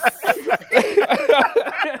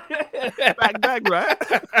 back, right?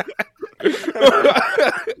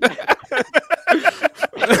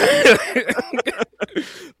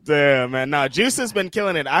 Damn, man. No, Juice has been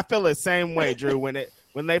killing it. I feel the same way, Drew. When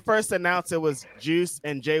they first announced it was Juice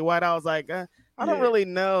and Jay White, I was like, I don't really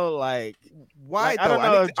know, like why. Like, I don't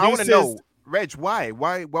know. I want to know, Reg, why?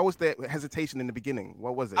 What was the hesitation in the beginning?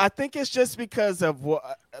 What was it? I think it's just because of what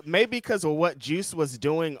Juice was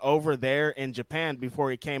doing over there in Japan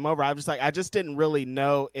before he came over. I just didn't really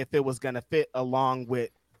know if it was going to fit along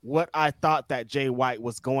with what I thought that Jay White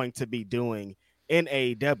was going to be doing in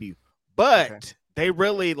AEW. But they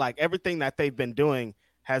really, like, everything that they've been doing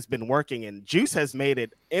has been working, and Juice has made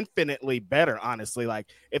it infinitely better, honestly. Like,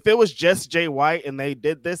 if it was just Jay White and they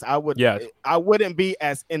did this, I wouldn't be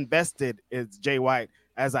as invested as Jay White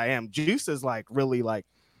as I am. Juice is like really like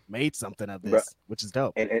made something of this, which is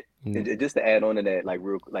dope. And just to add on to that, like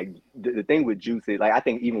real, like the thing with Juice is, like, I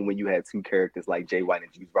think even when you have two characters like Jay White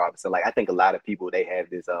and Juice Robinson, like I think a lot of people, they have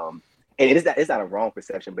this and it's not a wrong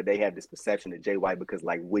perception, but they have this perception of Jay White because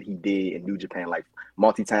like what he did in New Japan, like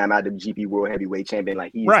multi-time IWGP World Heavyweight Champion,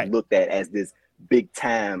 like he's looked at as this big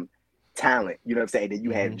time talent. You know what I'm saying? Then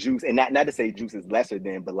you have Juice, and not to say Juice is lesser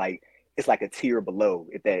than, but like it's like a tier below,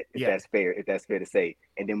 if that's fair to say.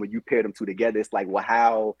 And then when you pair them two together, it's like, well,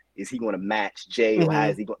 how is he going to match Jay, or how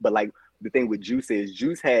is he going? But like the thing with Juice is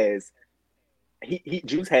Juice has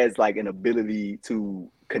like an ability to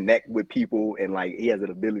connect with people, and like he has an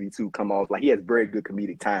ability to come off like he has very good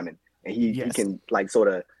comedic timing, and he can like sort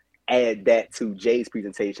of add that to Jay's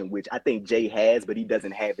presentation, which I think Jay has, but he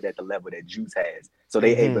doesn't have it at the level that Juice has. So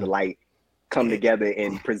they able to like come together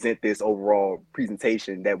and present this overall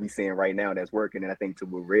presentation that we seeing right now that's working. And I think to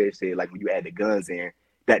what Reg said, like when you add the guns in,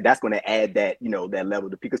 that's going to add that, you know, that level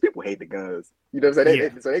to, because people hate the guns, you know what I'm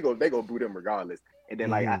saying? So they go boo them regardless. And then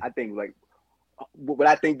like I think like what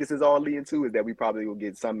I think this is all leading to is that we probably will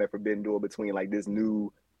get something at Forbidden Door between like this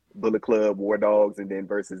new Bullet Club War Dogs and then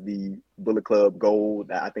versus the Bullet Club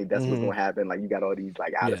Gold. I think that's what's going to happen. Like you got all these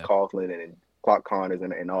like Alice Coughlin and Clark Connors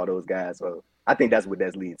and all those guys. So I think that's what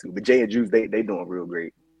that's leading to. But Jay and Juice, they doing real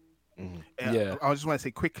great. I just want to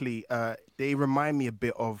say quickly, they remind me a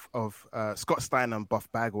bit of Scott Steiner and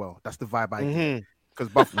Buff Bagwell. That's the vibe I get. Because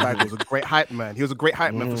Buff Bagwell was a great hype man. He was a great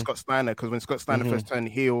hype man for Scott Steiner, because when Scott Steiner first turned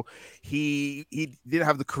heel, he didn't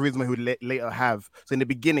have the charisma he would later have. So in the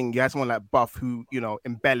beginning, you had someone like Buff who, you know,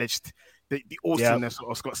 embellished the awesomeness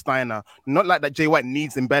of Scott Steiner. Not like that Jay White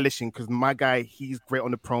needs embellishing, because my guy, he's great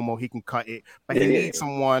on the promo, he can cut it. But he needs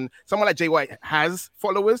someone like Jay White has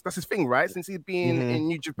followers. That's his thing, right? Since he's been in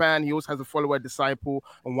New Japan, he also has a follower, disciple,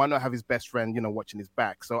 and why not have his best friend, you know, watching his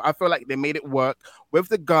back? So I feel like they made it work with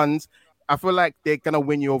the guns. I feel like they're gonna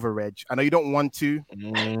win you over, Reg. I know you don't want to.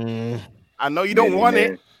 I know you don't want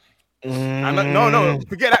it, No,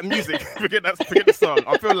 forget that music. Forget the song.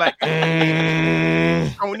 I feel like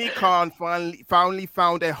Tony Khan finally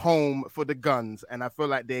found a home for the guns, and I feel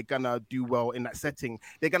like they're gonna do well in that setting.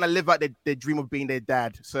 They're gonna live out their dream of being their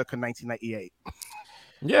dad circa 1998.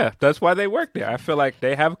 Yeah, that's why they work there. I feel like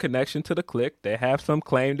they have a connection to the clique. They have some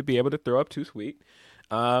claim to be able to throw up Too Sweet.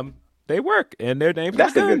 They work, and their names.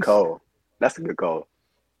 That's a good call. That's a good call.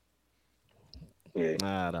 Yeah.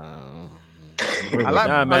 I don't.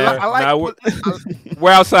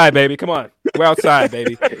 We're outside, baby. Come on. We're outside,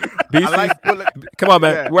 baby. Come on,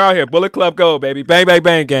 man. Yeah. We're out here. Bullet Club Go, baby. Bang, bang,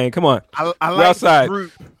 bang, gang. Come on. We're outside.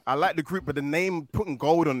 I like the group, but the name putting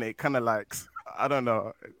gold on it kind of like, I don't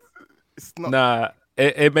know. It's not. Nah,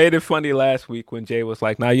 it made it funny last week when Jay was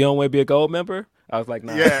like, "Nah, you don't want to be a gold member?" I was like,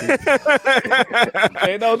 "Nah." Yeah.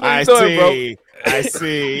 I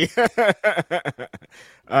see.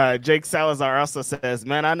 Jake Salazar also says,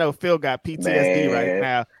 "Man, I know Phil got PTSD right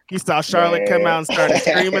now. He saw Charlotte come out and started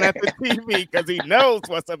screaming at the TV because he knows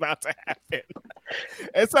what's about to happen."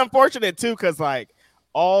 It's unfortunate too, because like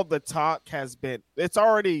all the talk has been,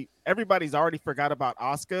 everybody's already forgot about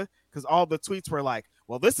Asuka because all the tweets were like,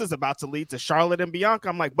 "Well, this is about to lead to Charlotte and Bianca."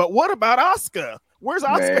 I'm like, but what about Asuka? Where's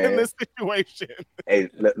Asuka in this situation? Hey,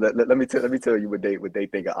 let me tell you what they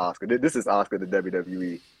think of Asuka. This is Asuka the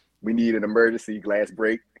WWE. We need an emergency glass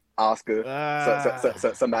break, Asuka.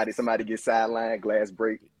 So somebody gets sidelined, glass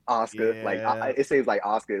break, Asuka. Yeah. Like it seems like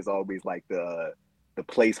Asuka is always like the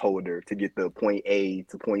placeholder to get the point A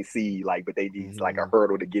to point C. Like, but they need like a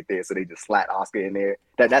hurdle to get there, so they just slap Asuka in there.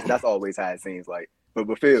 That's always how it seems like. But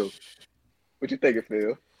Phil, what you thinking, Phil?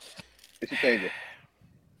 What you thinking?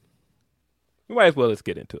 We might as well let's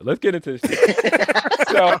get into it. Let's get into this.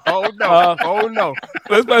 Oh no.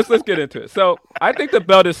 Let's get into it. So I think the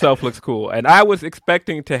belt itself looks cool, and I was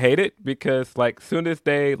expecting to hate it because like soon as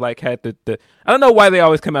they like had the I don't know why they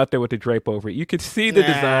always come out there with the drape over it. You could see the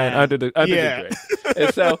design under the drape.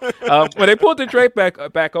 And so when they pulled the drape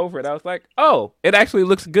back over it, I was like, oh, it actually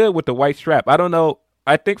looks good with the white strap. I don't know.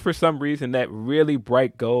 I think for some reason that really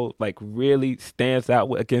bright gold like really stands out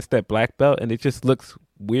against that black belt, and it just looks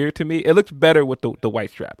weird to me. It looks better with the white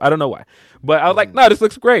strap. I don't know why, but I was like, no, this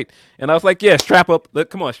looks great. And I was like, yeah, strap up.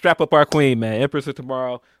 Come on, strap up our queen, man. Empress of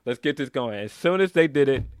Tomorrow. Let's get this going. As soon as they did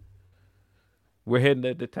it, we're hitting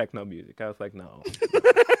the techno music. I was like, no.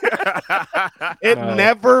 It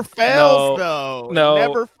never fails, though. No, it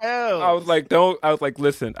never fails. I was like,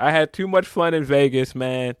 listen, I had too much fun in Vegas,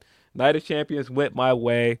 man. Night of Champions went my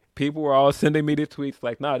way. People were all sending me the tweets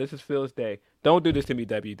like, nah, this is Phil's day. Don't do this to me,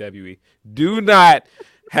 WWE. Do not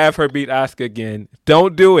have her beat Asuka again.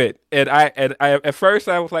 Don't do it. And I at first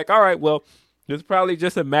I was like, all right, well, this is probably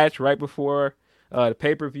just a match right before the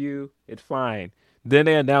pay-per-view. It's fine. Then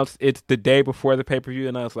they announced it's the day before the pay-per-view,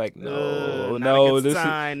 and I was like, no,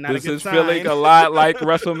 this is feeling a lot like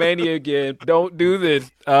WrestleMania again. Don't do this.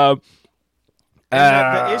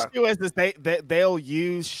 The issue is they'll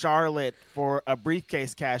use Charlotte for a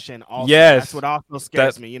briefcase cash-in also. Yes. That's what also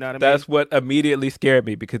scares me. You know what I mean? That's what immediately scared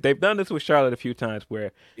me because they've done this with Charlotte a few times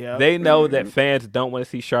where they know that fans don't want to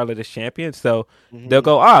see Charlotte as champion. So they'll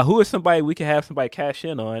go, who is somebody we can have somebody cash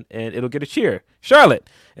in on and it'll get a cheer? Charlotte.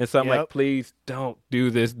 And so I'm like, please don't do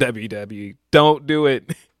this, WWE. Don't do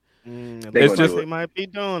it. They might be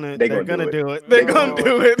doing it. They're gonna do it. They're gonna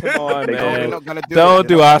do it. Come on, man. Don't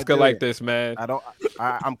do Asuka like this, man.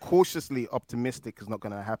 I'm cautiously optimistic it's not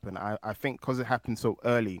gonna happen. I think because it happened so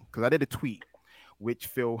early. Because I did a tweet, which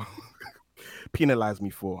Phil penalized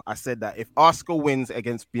me for. I said that if Asuka wins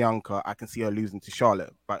against Bianca, I can see her losing to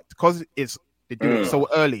Charlotte. But because they do it so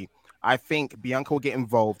early, I think Bianca will get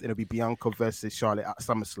involved. It'll be Bianca versus Charlotte at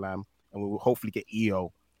SummerSlam, and we will hopefully get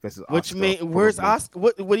EO. Which mean where's Asuka?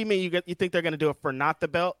 What do you mean? You think they're gonna do it for not the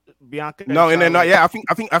belt, Bianca? No. Yeah, I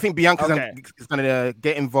think Bianca's gonna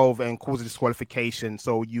get involved and cause a disqualification.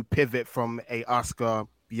 So you pivot from a Asuka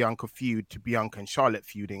Bianca feud to Bianca and Charlotte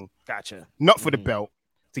feuding. Gotcha. Not for the belt,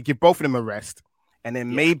 to give both of them a rest, and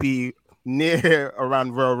then maybe near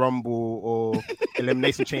around Royal Rumble or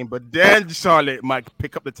Elimination Chamber, then Charlotte might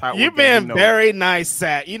pick up the title. You've been very nice,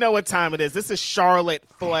 Sat. You know what time it is. This is Charlotte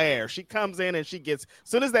Flair. She comes in and she gets, as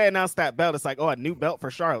soon as they announce that belt, it's like, oh, a new belt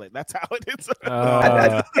for Charlotte. That's how it is.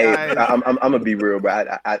 I'm gonna be real, bro.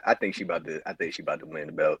 I think she about to win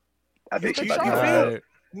the belt. I think she about to win.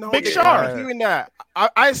 No, Big Shark doing that.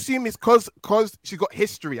 I assume it's because she got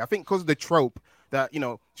history. I think because of the trope that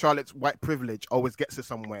Charlotte's white privilege always gets her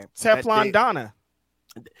somewhere. Teflon Donna.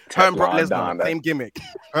 Her and Brock Lesnar, same gimmick.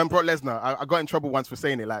 Her and Brock Lesnar. I got in trouble once for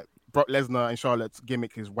saying it. Like Brock Lesnar and Charlotte's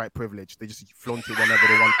gimmick is white privilege. They just flaunt it whenever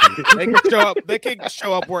they want to. They can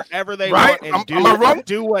show up wherever they want and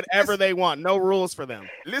do whatever they want. No rules for them.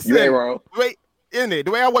 Listen, you ain't wrong. Wait, in it.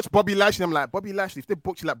 The way I watch Bobby Lashley, I'm like, Bobby Lashley, if they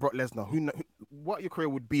booked you like Brock Lesnar, what your career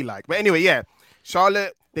would be like. But anyway, yeah,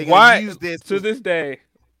 Charlotte, they're gonna use this to this day.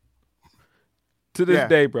 To this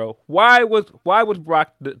day, bro. Why was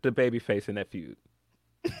Brock the baby face in that feud?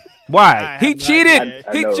 Why? He cheated.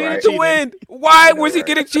 He cheated to win. Why was he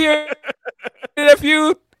getting cheered in that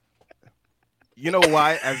feud? You know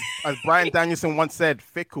why? As Bryan Danielson once said,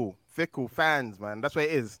 fickle fans, man. That's what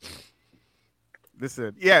it is.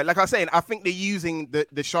 Listen, yeah, like I was saying, I think they're using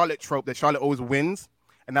the Charlotte trope that Charlotte always wins.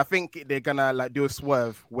 And I think they're gonna like do a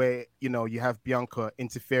swerve where, you know, you have Bianca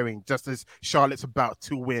interfering just as Charlotte's about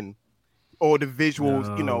to win. Or the visuals,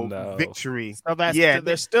 victory. So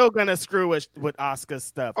they're still gonna screw with Asuka's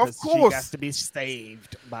stuff. Of course, she has to be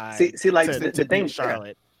saved by. See, like the thing,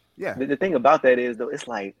 Charlotte. Yeah. The thing about that is though, it's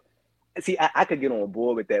like, see, I could get on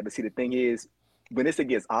board with that, but see, the thing is, when it's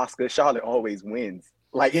against Asuka, Charlotte always wins.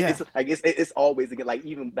 Like it's always again. Like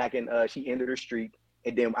even back in she ended her streak,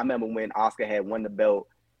 and then I remember when Asuka had won the belt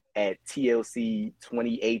at TLC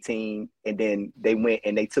 2018, and then they went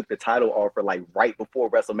and they took the title offer like right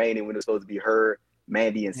before WrestleMania when it was supposed to be her,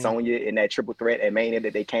 Mandy, and Sonya in that triple threat at Mania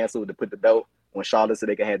that they canceled to put the belt on Charlotte so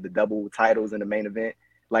they could have the double titles in the main event.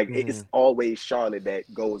 Like it's always Charlotte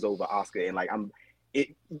that goes over Asuka, and like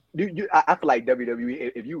I feel like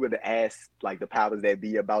WWE, if you were to ask like the powers that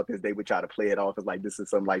be about this, they would try to play it off as like this is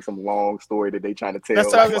some long story that they trying to tell. That's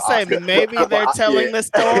what I was gonna say. Maybe they're telling the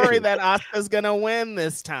story that Asuka's gonna win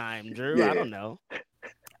this time, Drew. Yeah. I don't know.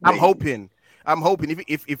 I'm hoping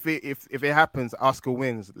if it happens, Asuka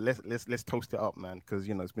wins. Let's toast it up, man, because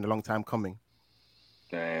it's been a long time coming.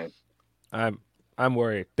 Man, I'm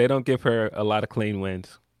worried. They don't give her a lot of clean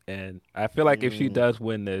wins. And I feel like if she does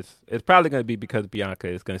win this, it's probably going to be because Bianca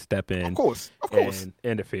is going to step in, of course, and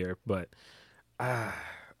interfere. But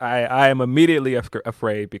I am immediately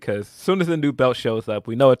afraid because as soon as the new belt shows up,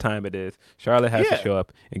 we know what time it is. Charlotte has to show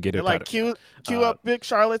up and get her title. Cue up Big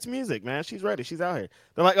Charlotte's music, man. She's ready. She's out here.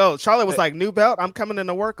 They're like, oh, Charlotte was like, new belt. I'm coming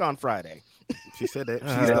into work on Friday. She said it.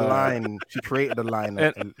 She's the line. She created the line.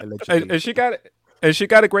 And she got it. And she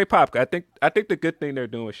got a great pop. I think the good thing they're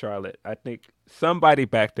doing with Charlotte, I think somebody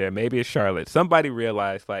back there, maybe it's Charlotte, somebody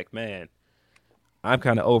realized like, man, I'm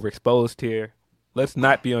kind of overexposed here. Let's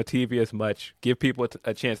not be on TV as much. Give people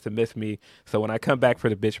a chance to miss me. So when I come back for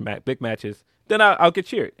the big matches, then I'll get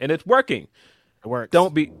cheered. And it's working. It works.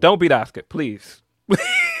 Don't beat Asuka, please.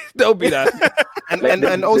 Don't beat Asuka.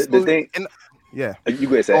 and also the thing, yeah. You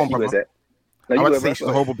go ahead. I would say she's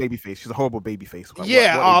a horrible babyface. She's a horrible babyface.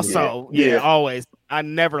 Always. I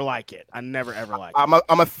never like it. I never ever like it.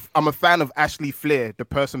 I'm a fan of Ashley Flair, the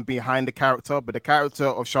person behind the character, but the character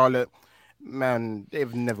of Charlotte, man,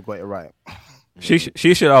 they've never got it right. She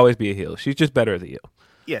should always be a heel. She's just better as a heel.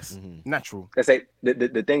 Yes, natural. I say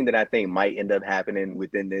the thing that I think might end up happening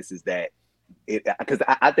within this is that because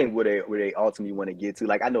I think where they ultimately want to get to,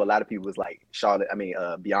 like I know a lot of people was like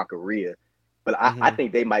Bianca Rhea. But I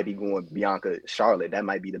think they might be going Bianca Charlotte. That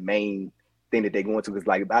might be the main thing that they're going to. Because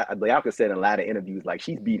like Bianca said in a lot of interviews, like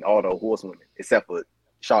she's beaten all the horsewomen except for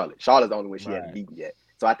Charlotte. Charlotte's the only one she hasn't beaten yet.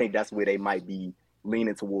 So I think that's where they might be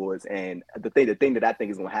leaning towards. And the thing that I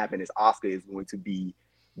think is going to happen is Asuka is going to be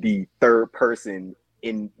the third person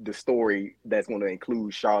in the story that's going to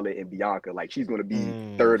include Charlotte and Bianca. Like she's going to be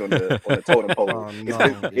third on the totem pole. Oh,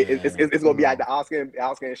 no. It's going to be either Asuka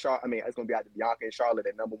and Charlotte. I mean, it's going to be either Bianca and Charlotte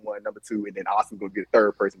at number 1, number 2, and then Asuka's going to be the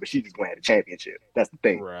third person, but she's just going to have the championship. That's the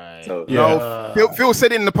thing. Right. So, Phil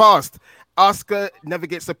said it in the past. Asuka never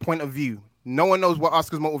gets a point of view. No one knows what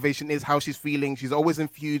Asuka's motivation is, how she's feeling. She's always in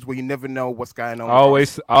feuds where you never know what's going on.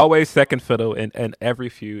 Always second fiddle in every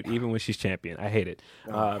feud, even when she's champion. I hate it.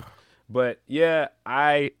 But yeah,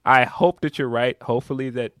 I hope that you're right. Hopefully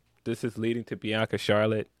that this is leading to Bianca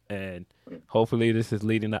Charlotte, and hopefully this is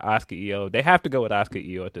leading to Asuka Io. They have to go with Asuka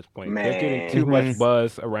Io at this point. Man. They're getting too much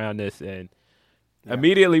buzz around this, and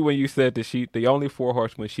immediately when you said that the only 4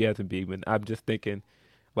 horsemen she hasn't beaten, I'm just thinking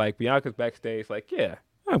like Bianca's backstage, like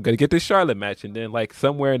I'm gonna get this Charlotte match, and then like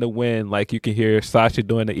somewhere in the wind, like you can hear Sasha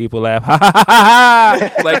doing the evil laugh, ha ha ha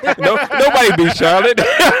ha. Like nobody beats Charlotte.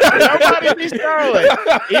 Nobody beats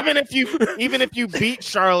Charlotte. Even if you beat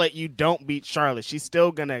Charlotte, you don't beat Charlotte. She's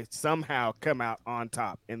still gonna somehow come out on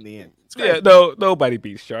top in the end. Yeah, nobody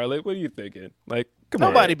beats Charlotte. What are you thinking? Like,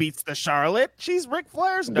 nobody beats the Charlotte. She's Ric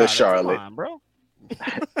Flair's daughter. The Charlotte, come on, bro.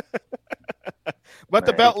 But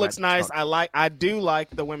the belt looks nice. I do like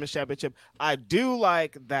the women's championship. I do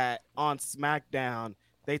like that on SmackDown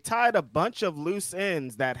they tied a bunch of loose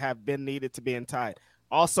ends that have been needed to be untied.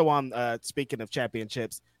 Also on speaking of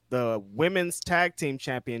championships, the women's tag team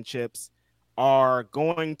championships are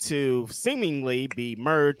going to seemingly be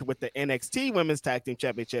merged with the NXT Women's Tag Team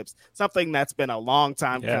Championships, something that's been a long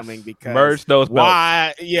time coming because merge those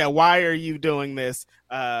belts. Why are you doing this?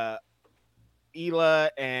 Ela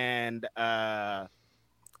and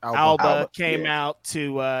Alba came out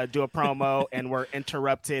to do a promo and were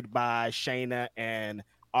interrupted by Shayna and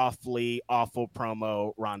awful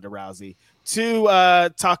promo Ronda Rousey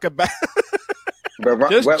to talk about.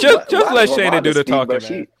 just let Shayna do the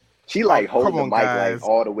talking. She like hold the mic like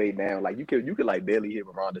all the way down. Like you could like barely hear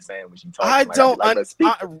what Ronda's saying when she talks.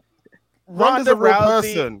 Ronda's a real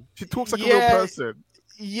person. She talks like a real person.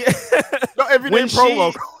 Yeah, not everyday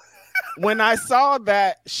promo. When I saw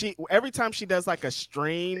that, every time she does like a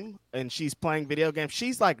stream and she's playing video games,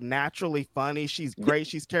 she's like naturally funny. She's great.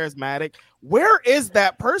 She's charismatic. Where is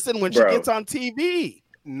that person when she gets on TV?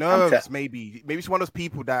 Nerves, maybe she's one of those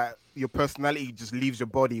people that your personality just leaves your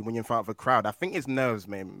body when you're in front of a crowd. I think it's nerves,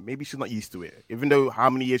 man. Maybe she's not used to it, even though how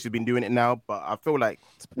many years she's been doing it now. But I feel like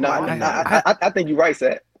I think you're right,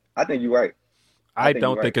 Seth. I think you're right. I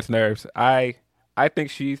don't think it's nerves. I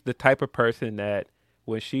think she's the type of person that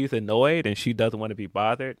when she's annoyed and she doesn't want to be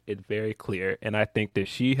bothered, it's very clear. And I think that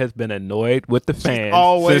she has been annoyed with the fans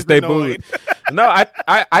since they booed. No,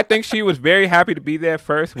 I think she was very happy to be there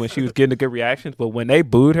first when she was getting the good reactions. But when they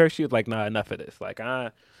booed her, she was like, nah, enough of this. Like,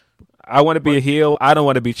 I want to be a heel. I don't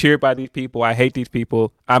want to be cheered by these people. I hate these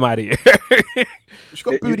people. I'm out of here. She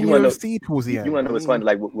got booed in UFC towards the end. You want to know what's funny?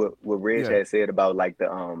 Like what Reg had said about like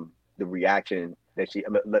the reaction that she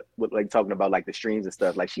like talking about like the streams and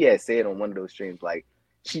stuff. Like she had said on one of those streams, like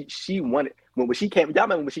she wanted when she came. Y'all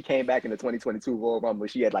remember when she came back in the 2022 Royal Rumble?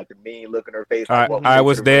 She had like the mean look in her face. Like, I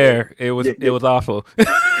was there. It was awful.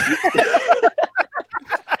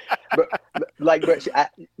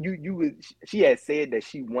 She had said that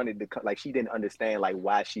she wanted to, like, she didn't understand like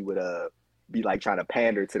why she would be like trying to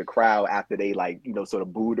pander to the crowd after they like sort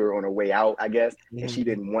of booed her on her way out, I guess, and she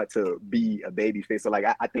didn't want to be a baby face. So like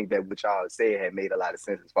I think that what y'all said had made a lot of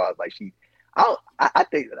sense as far as like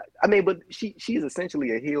but she's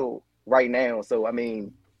essentially a heel right now. So I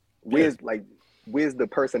mean, where's the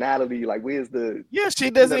personality? Like where's the she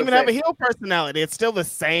doesn't even have a heel personality. It's still the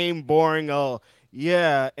same boring and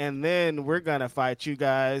then we're gonna fight you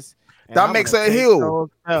guys. That makes her a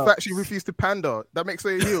heel. The fact she refused to pander, that makes her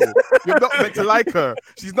a heel. You're not meant to like her.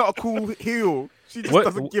 She's not a cool heel. She just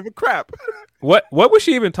doesn't give a crap. What was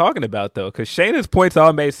she even talking about, though? Because Shayna's points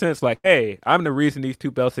all made sense. Like, hey, I'm the reason these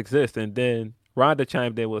two belts exist. And then Ronda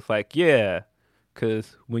chimed in with like, yeah,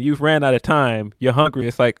 because when you've ran out of time, you're hungry.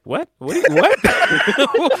 It's like, what? What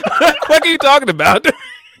are you talking about?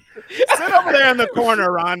 Sit over there in the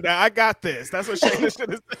corner, Ronda. I got this. That's what Shayna should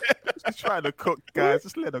have said. She's trying to cook, guys.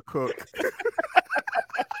 Just let her cook.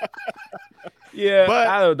 Yeah, but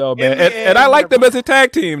I don't know, man. And I like them as a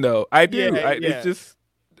tag team, though. I do. It's just...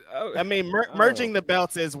 I mean, merging the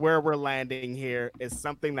belts is where we're landing here. Is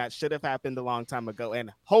something that should have happened a long time ago.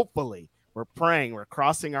 And hopefully, we're praying, we're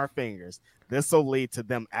crossing our fingers, this will lead to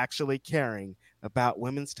them actually caring about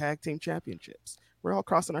women's tag team championships. We're all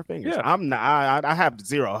crossing our fingers. Yeah. I have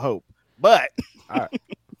zero hope, but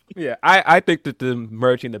yeah, I think that the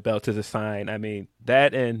merging the belts is a sign. I mean,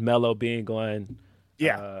 that and Melo being on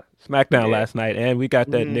SmackDown last night, and we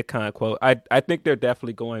got that Nick Khan quote. I think they're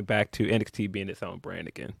definitely going back to NXT being its own brand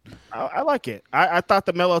again. I like it. I thought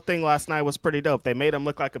the Melo thing last night was pretty dope. They made him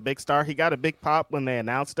look like a big star. He got a big pop when they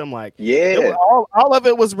announced him. Like, all of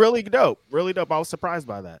it was really dope. Really dope. I was surprised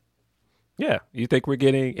by that. Yeah, you think we're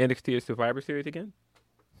getting NXT or Survivor Series again?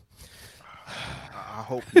 I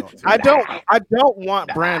hope not. I don't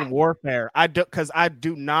want brand warfare. Because I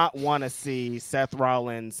do not want to see Seth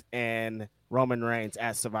Rollins and Roman Reigns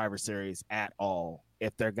at Survivor Series at all.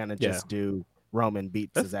 If they're gonna just do Roman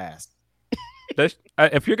beats his ass.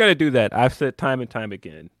 If you're gonna do that, I've said time and time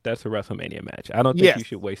again, that's a WrestleMania match. I don't think you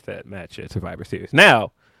should waste that match at Survivor Series.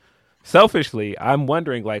 Now, selfishly, I'm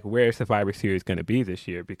wondering like where Survivor Series is going to be this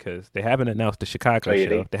year because they haven't announced the Chicago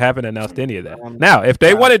show. They haven't announced any of that. Now, if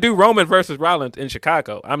they want to do Roman versus Rollins in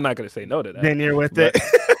Chicago, I'm not going to say no to that. Then you're with it.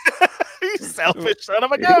 You selfish son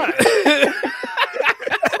of a gun.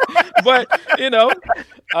 But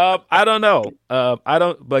I don't know.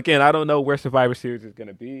 But again, I don't know where Survivor Series is going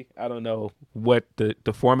to be. I don't know what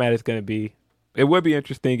the format is going to be. It would be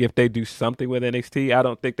interesting if they do something with NXT. I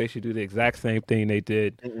don't think they should do the exact same thing they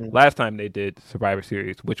did last time they did Survivor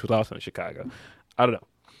Series, which was also in Chicago. I don't know.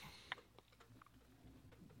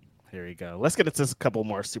 Here we go. Let's get into a couple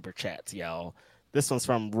more super chats, y'all. This one's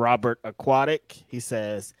from Robert Aquatic. He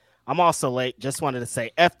says, I'm also late. Just wanted to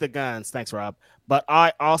say F the guns. Thanks, Rob. But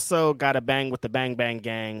I also got a bang with the Bang Bang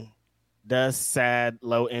Gang. Does sad,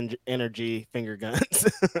 low energy finger guns.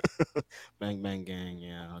 Bang Bang Gang.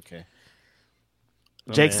 Yeah, okay.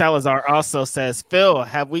 Jake Salazar also says, Phil,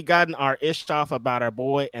 have we gotten our ish off about our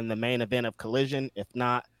boy and the main event of Collision? If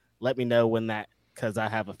not, let me know when that, because I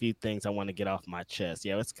have a few things I want to get off my chest.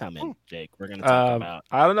 Yeah, it's coming, Jake. We're going to talk about.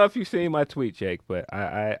 I don't know if you've seen my tweet, Jake, but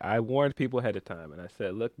I warned people ahead of time. And I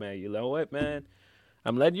said, look, man, you know what, man?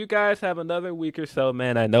 I'm letting you guys have another week or so,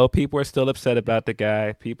 man. I know people are still upset about the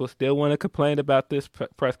guy. People still want to complain about this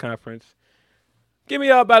press conference. Give me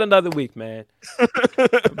about another week, man.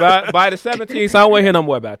 by the 17th, I don't want to hear no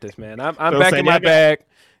more about this, man. I'm back in my bag.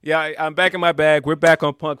 Yeah, I'm back in my bag. We're back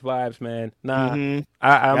on Punk vibes, man. Nah,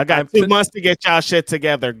 I got 2 months to get y'all shit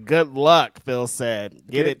together. Good luck, Phil said.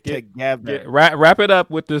 Get it together. Wrap it up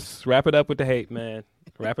with this. Wrap it up with the hate, man.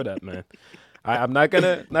 Wrap it up, man. I'm not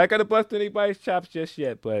gonna bust anybody's chops just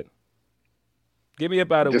yet, but give me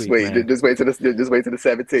about a week. Man. Just wait till the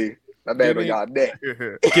 17th. My bad on y'all neck.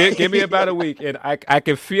 Give me about a week, and I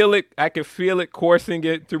can feel it. I can feel it coursing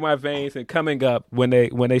it through my veins and coming up when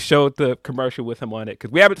they showed the commercial with him on it,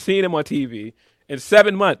 because we haven't seen him on TV in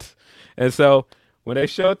 7 months, and so when they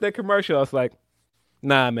showed that commercial, I was like,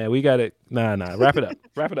 nah, man, we got it. Nah, wrap it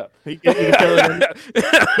up. You can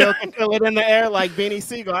feel it in the air like Beanie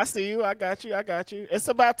Siegel. I see you. I got you. It's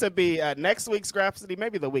about to be next week's Grapsody,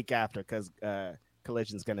 maybe the week after, because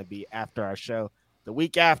Collision's going to be after our show. The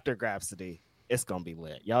week after Grapsody, it's gonna be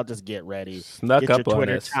lit. Y'all just get ready. Snuck get up your on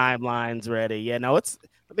Twitter us. timelines ready. Yeah, no,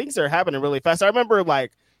 things are happening really fast. I remember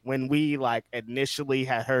like when we like initially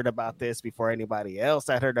had heard about this before anybody else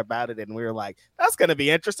had heard about it, and we were like, "That's gonna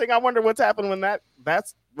be interesting." I wonder what's happening when that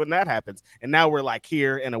happens. And now we're like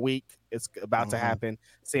here in a week. It's about to happen.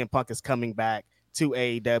 CM Punk is coming back to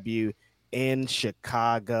AEW in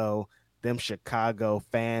Chicago. Them Chicago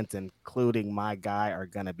fans, including my guy, are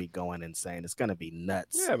going to be going insane. It's going to be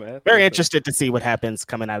nuts. Yeah, man. Very interested to see what happens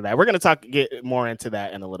coming out of that. We're going to get more into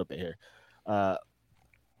that in a little bit here.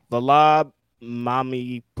 Valab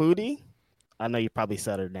Mami Pudi. I know you probably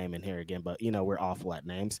said her name in here again, but, we're awful at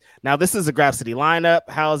names. Now, this is a Grapsody lineup.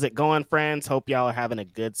 How's it going, friends? Hope y'all are having a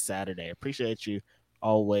good Saturday. Appreciate you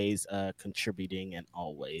always contributing and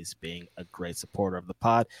always being a great supporter of the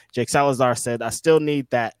pod. Jake Salazar said, I still need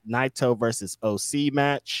that Naito versus OC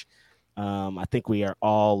match. I think we are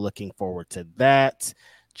all looking forward to that.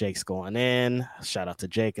 Jake's going in. Shout out to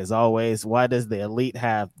Jake as always. Why does the Elite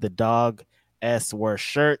have the dog S worst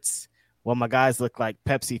shirts? Well, my guys look like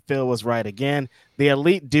Pepsi Phil was right again. The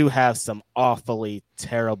Elite do have some awfully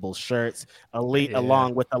terrible shirts. Elite,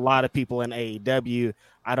 along with a lot of people in AEW.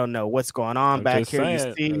 I don't know what's going on back here.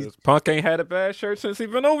 Saying, you see, Punk ain't had a bad shirt since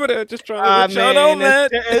he's been over there. Just trying to let y'all know, man.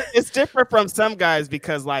 It's different from some guys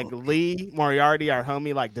because, like, Lee Moriarty, our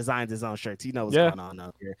homie, like designs his own shirts. He knows what's going on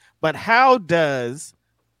out here. But how does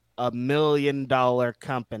 $1 million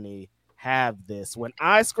company have this? When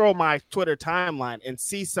I scroll my Twitter timeline and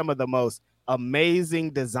see some of the most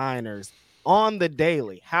amazing designers on the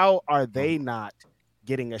daily, how are they not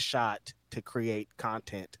getting a shot to create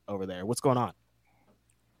content over there? What's going on?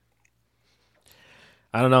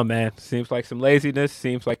 I don't know, man. Seems like some laziness.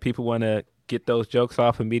 Seems like people want to get those jokes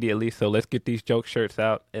off immediately. So let's get these joke shirts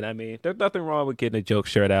out. And I mean, there's nothing wrong with getting a joke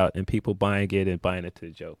shirt out and people buying it and buying into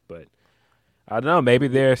the joke. But I don't know. Maybe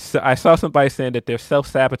I saw somebody saying that they're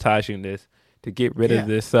self-sabotaging this to get rid of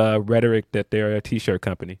this rhetoric that they're a T-shirt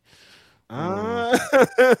company. I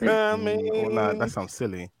mean, that sounds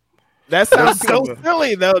silly. That sounds so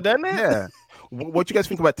silly, though, doesn't it? Yeah. What do you guys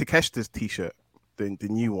think about Takeshita's T-shirt? The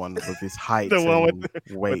new one with his height, the one with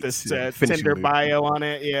weight, with the Tinder bio on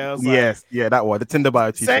it. Yeah, that one, the Tinder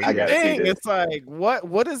bio T-shirt. Same thing. It's like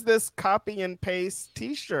what is this copy and paste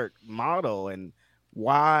T-shirt model, and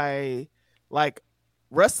why? Like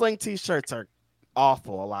wrestling T-shirts are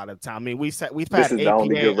awful a lot of the time. I mean, we've had this is the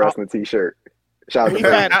only good wrestling T-shirt.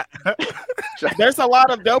 There's a lot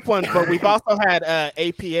of dope ones, but we've also had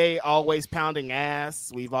APA always pounding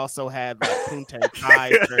ass. We've also had like Punta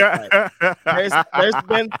Thai. There's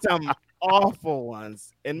been some awful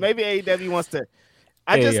ones, and maybe AEW wants to.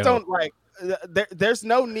 Don't like. There's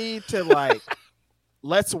no need to like.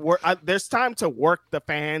 Let's work. There's time to work the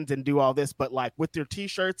fans and do all this, but like with your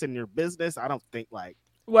T-shirts and your business, I don't think like.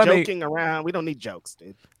 Joking around. We don't need jokes,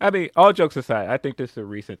 dude. I mean, all jokes aside, I think this is a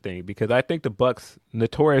recent thing because I think the Bucks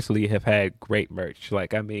notoriously have had great merch.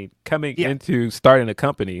 Like, I mean, coming into starting a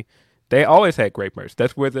company, they always had great merch.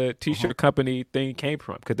 That's where the T-shirt company thing came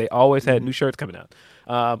from because they always had new shirts coming out.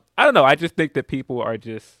 I don't know. I just think that people are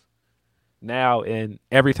just now, and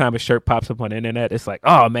every time a shirt pops up on the internet, it's like,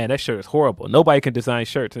 oh man, that shirt is horrible. Nobody can design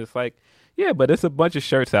shirts. And it's like, yeah, but it's a bunch of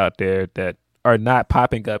shirts out there that are not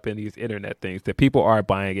popping up in these internet things that people are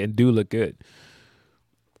buying and do look good.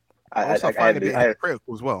 I also find it a bit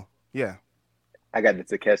hypocritical as well. Yeah. I got the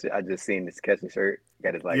Takeshi. I just seen this Takeshi shirt.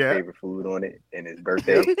 Got his favorite food on it and his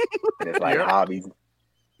birthday and his hobbies.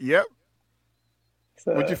 Yep.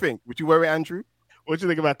 So, what'd you think? Would you wear it, Andrew? What'd you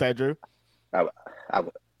think about that, Drew? I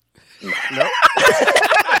would. No.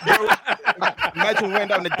 Imagine wearing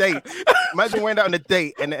that on a date. Imagine wearing that on a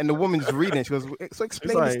date, and the woman's reading. She goes, "So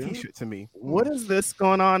explain this T-shirt to me. What is this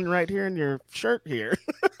going on right here in your shirt here?"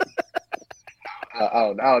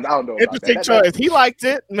 I don't know. Interesting choice. He liked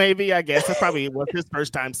it. Maybe, I guess. That probably was his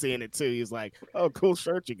first time seeing it too. He's like, "Oh, cool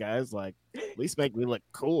shirt, you guys. Like, at least make me look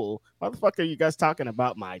cool." What the fuck are you guys talking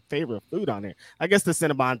about my favorite food on here? I guess the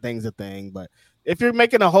Cinnabon thing's a thing, but if you're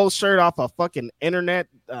making a whole shirt off of fucking internet,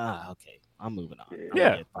 okay, I'm moving on.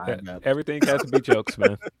 Yeah, everything has to be jokes,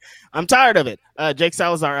 man. I'm tired of it. Jake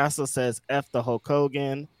Salazar also says, "F the Hulk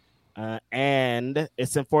Hogan," and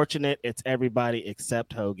it's unfortunate. It's everybody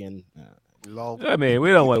except Hogan. I mean, we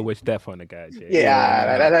don't want to wish death on the guy, Jay.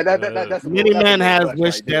 Yeah, that's many men has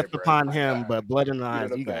wished death upon him, but blood in the eyes,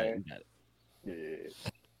 you got it.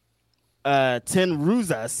 Yeah. Tin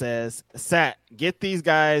Ruza says, Sat, get these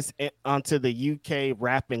guys onto the UK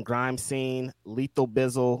rap and grime scene. Lethal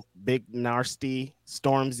Bizzle, Big Nasty,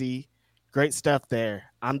 Stormzy. Great stuff there.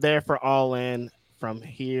 I'm there for All In from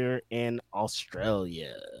here in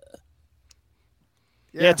Australia.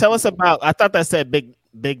 Yeah, tell us about, I thought that said Big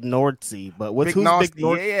Nordsea, but who's Big Nasty?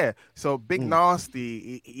 Yeah. So Big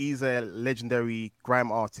Nasty, he's a legendary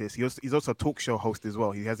grime artist. He's also a talk show host as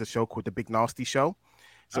well. He has a show called The Big Nasty Show.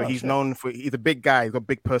 So he's known for, he's a big guy, he's got a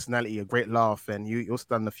big personality, a great laugh, and he also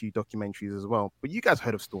done a few documentaries as well. But you guys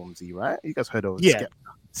heard of Stormzy, right? You guys heard of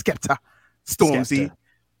Skepta, Stormzy,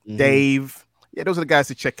 Dave. Yeah, those are the guys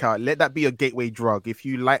to check out. Let that be a gateway drug. If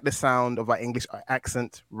you like the sound of our English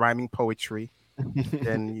accent, rhyming poetry,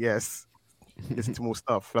 then yes. Listen to more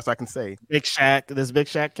stuff. That's what I can say. Big Shaq. Does Big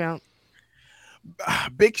Shaq count?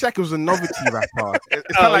 Big Shaq was a novelty rapper.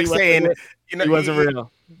 It's kind of like saying, he wasn't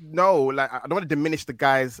real. No, like I don't want to diminish the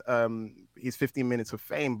guy's his 15 minutes of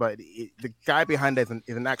fame, but the guy behind that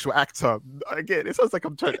is an actual actor. Again, it sounds like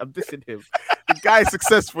I'm dissing him. The guy is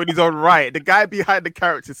successful in his own right. The guy behind the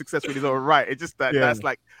character is successful in his own right. It's just that's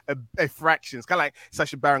like a fraction. It's kind of like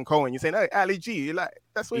Sacha Baron Cohen. You're saying, "Hey, Ali G," you're like,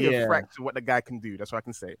 that's really a fraction of what the guy can do. That's what I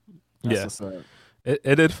can say.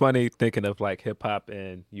 It is funny thinking of like hip hop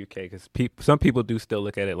in UK because some people do still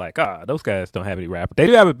look at it like, those guys don't have any rap. They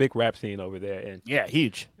do have a big rap scene over there, and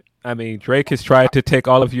huge. I mean, Drake has tried to take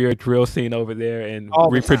all of your drill scene over there and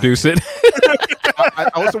reproduce it.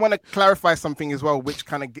 I also want to clarify something as well, which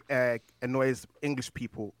kind of annoys English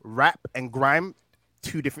people. Rap and grime,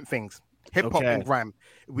 two different things. Hip hop and grime,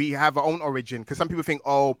 we have our own origin because some people think,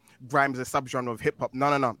 grime is a subgenre of hip hop.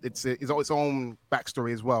 No, it's its own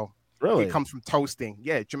backstory as well. Really, it comes from toasting.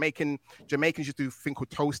 Yeah, Jamaicans used to do a thing called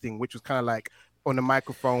toasting, which was kind of like on the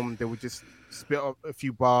microphone they would just spit up a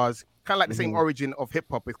few bars, kind of like the same origin of hip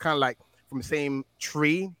hop. It's kind of like from the same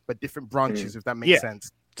tree but different branches, if that makes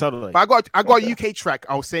sense. Totally. But I got a UK track.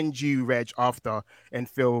 I'll send you, Reg, after, and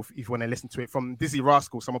Phil, if you want to listen to it, from Dizzy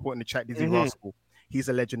Rascal. Someone put in the chat, Dizzy Rascal. He's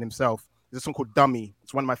a legend himself. There's a song called Dummy.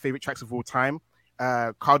 It's one of my favorite tracks of all time.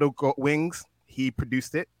 Cardo Got Wings. He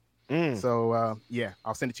produced it. So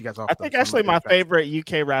I'll send it to you guys after. I think actually my favorite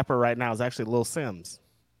UK rapper right now is actually Lil Sims.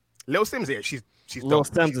 Lil Sims, yeah, she's Lil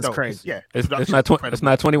Sims is crazy. Yeah, it's not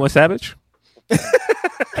 21 Savage.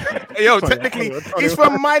 Yo, technically, he's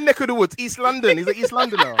from my neck of the woods, East London. He's an East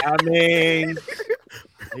Londoner. I mean,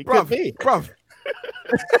 he could be. Bruv.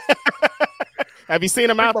 Have you seen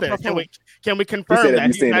him out there? Can we confirm that?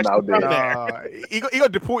 He's seen him out there. He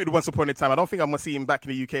got deported once upon a time. I don't think I'm gonna see him back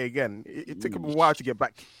in the UK again. It took him a while to get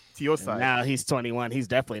back to your side. Now he's 21. He's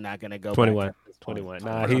definitely not gonna go 21. back. 21.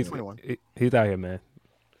 Nah, he's out here, man.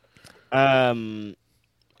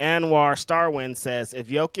 Anwar Starwind says, if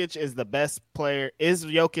Jokic is the best player, is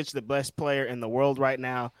Jokic the best player in the world right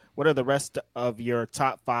now? What are the rest of your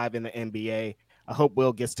top 5 in the NBA? I hope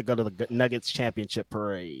Will gets to go to the Nuggets championship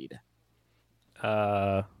parade.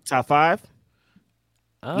 Top 5?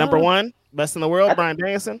 Number 1, best in the world, Brian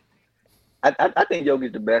Danielson. I think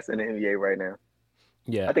Jokic's the best in the NBA right now.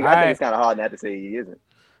 Yeah, I think it's kind of hard not to say he isn't.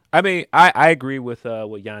 I mean, I agree with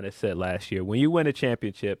what Giannis said last year. When you win a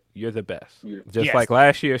championship, you're the best. Just like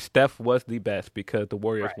last year, Steph was the best because the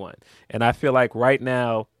Warriors won. And I feel like right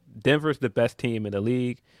now, Denver's the best team in the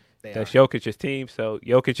league. That's Jokic's team, so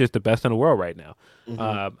Jokic is the best in the world right now.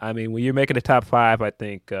 I mean, when you're making the top 5, I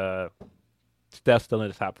think Steph's still in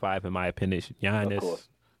the top 5 in my opinion. Giannis,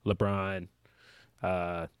 LeBron.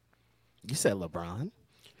 You said LeBron.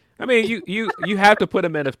 I mean, you have to put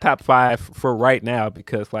him in the top 5 for right now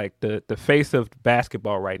because like the face of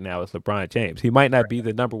basketball right now is LeBron James. He might not be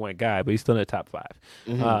the number 1 guy, but he's still in the top 5.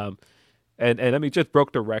 Mm-hmm. And I mean, just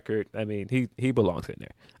broke the record. I mean, he belongs in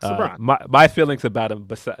there. My feelings about him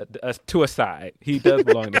to a side, he does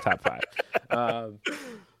belong in the top 5.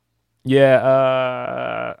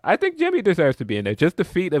 I think Jimmy deserves to be in there. Just the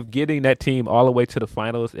feat of getting that team all the way to the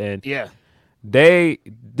finals, and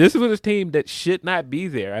this was a team that should not be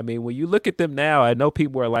there. I mean, when you look at them now, I know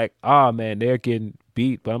people are like, "Oh man, they're getting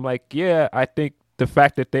beat," but I'm like, yeah, I think the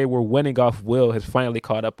fact that they were winning off will has finally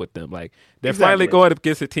caught up with them. Like they're finally going up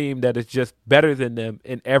against a team that is just better than them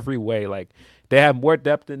in every way. Like they have more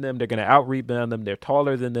depth than them. They're going to out-rebound them. They're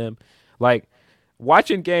taller than them. Like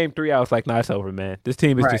watching game 3, I was like, nah, it's over, man. This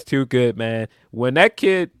team is just too good, man. When that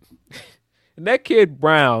kid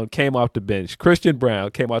Brown came off the bench, Christian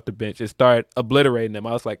Brown came off the bench and started obliterating them,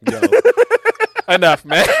 I was like, yo, enough,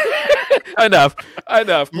 man. Enough.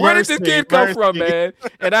 Where did this kid come from, man?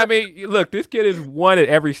 And I mean, look, this kid has won at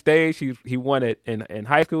every stage. He won it in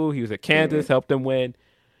high school. He was at Kansas, helped them win.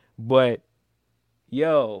 But,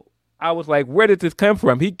 yo, I was like, where did this come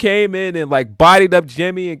from? He came in and, like, bodied up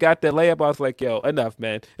Jimmy and got that layup. I was like, yo, enough,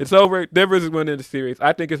 man. It's over. Denver's winning the series.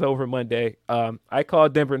 I think it's over Monday. I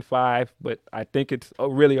called Denver in 5, but I think it's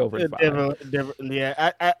really over in 5. Denver,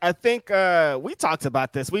 I think we talked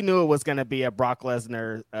about this. We knew it was going to be a Brock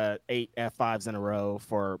Lesnar 8 F5s in a row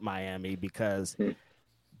for Miami because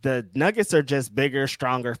the Nuggets are just bigger,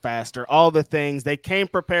 stronger, faster, all the things. They came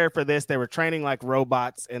prepared for this. They were training like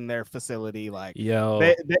robots in their facility. Like,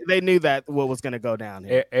 they knew that what was going to go down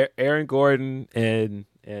here. Aaron Gordon and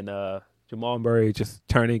Jamal Murray just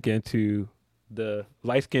turning into the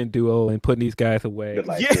light-skinned duo and putting these guys away.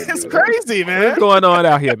 It's crazy, man. What's going on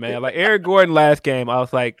out here, man? Like, Aaron Gordon last game, I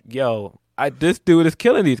was like, yo, this dude is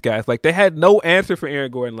killing these guys. Like, they had no answer for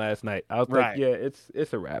Aaron Gordon last night. I was like, yeah,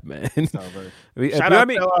 it's a wrap, man. It's over. Shout out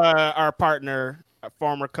to our partner, our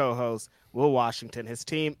former co-host, Will Washington. His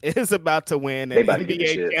team is about to win an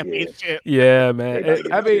NBA championship. Yeah,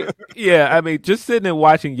 man. I mean, just sitting and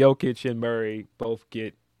watching Jokic and Murray both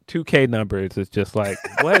get 2K numbers is just like,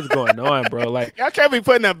 what is going on, bro? Like, y'all can't be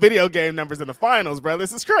putting up video game numbers in the finals, bro.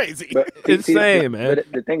 This is crazy. It's insane, man.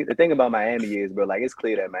 But the thing about Miami is, bro, like, it's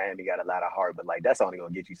clear that Miami got a lot of heart, but like that's only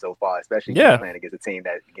gonna get you so far, especially when you're playing against a team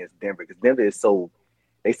that against Denver, because Denver is so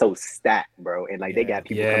stacked, bro, and like they got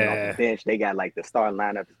people coming off the bench. They got like the starting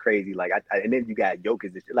lineup is crazy. Like, and then you got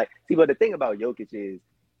Jokic. Like, see, but the thing about Jokic is,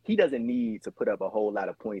 he doesn't need to put up a whole lot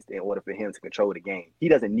of points in order for him to control the game. He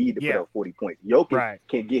doesn't need to put up 40 points. Jokic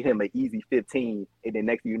can get him an easy 15, and then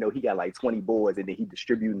next thing you know, he got like 20 boards, and then he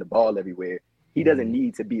distributing the ball everywhere. He doesn't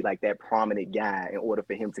need to be like that prominent guy in order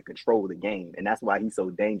for him to control the game, and that's why he's so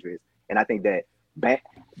dangerous. And I think that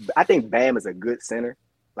Bam is a good center.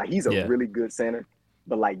 Like, he's a really good center.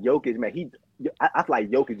 But like Jokic, man, I feel like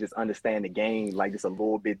Jokic just understand the game like just a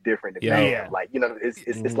little bit different than Bam. Like, you know,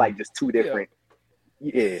 it's like just two different.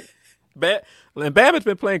 Yeah. Bam has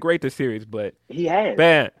been playing great this series, but he has.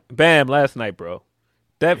 Bam last night, bro.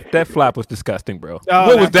 That flop was disgusting, bro. Oh,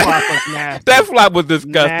 what was that? That flop was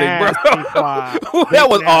disgusting, bro. That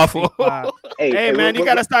was awful. Hey, man, you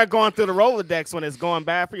got to start going through the Rolodex when it's going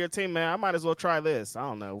bad for your team, man. I might as well try this. I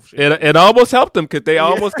don't know. It almost helped them because they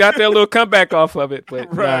almost got their little comeback off of it, but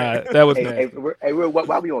that was nasty. Hey,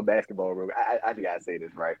 while we on basketball, bro, I got to say this,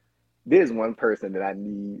 right? There's one person that I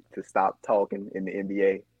need to stop talking in the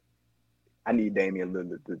NBA. I need Damian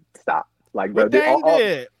Lillard to stop. Like, bro,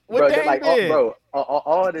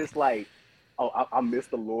 all this like, oh, I miss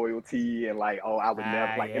the loyalty and like, oh, I would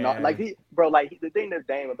never like, and all, like he, bro, like the thing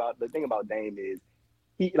about Dame is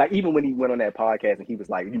he, like, even when he went on that podcast and he was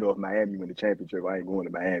like, you know, if Miami win the championship, I ain't going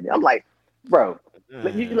to Miami. I'm like, bro,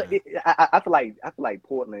 I feel like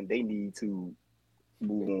Portland, they need to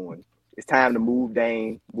move on. It's time to move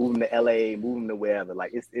Dame, move him to LA, move him to wherever.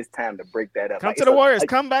 Like, it's time to break that up. Come to the Warriors.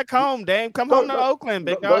 Come back home, Dame. Come home to Oakland,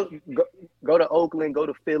 big dog. Go to Oakland. Go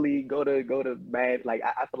to Philly. Go to man. Like,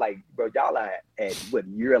 I feel like, bro, y'all are at what,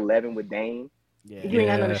 year 11 with Dame. Yeah. You ain't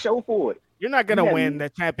got nothing to show for it. You're not gonna win the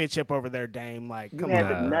championship over there, Dame. Like, come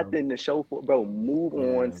on. Nothing to show for it, bro. Move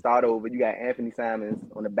on. Start over. You got Anthony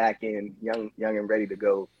Simons on the back end, young and ready to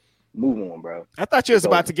go. Move on, bro. I thought you was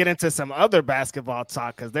about to get into some other basketball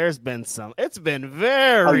talk because there's been some. It's been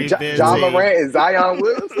very busy. John Morant and Zion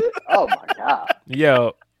Williamson. Oh my god.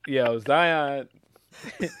 Yo, Zion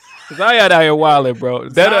out here wilding, bro.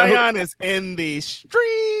 Zion is in the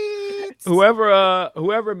streets.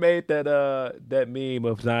 Whoever made that meme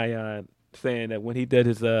of Zion saying that when he did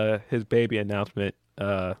his baby announcement,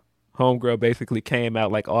 Homegirl basically came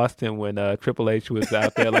out like Austin when Triple H was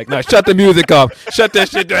out there like, no, shut the music off. Shut that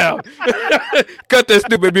shit down. Cut that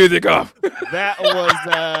stupid music off. That was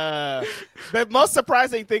the most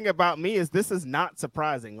surprising thing about me is this is not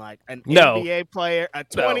surprising. Like an NBA player, a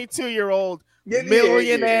 22-year-old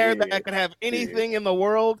millionaire that could have anything in the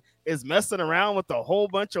world is messing around with a whole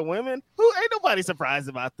bunch of women. Who ain't nobody surprised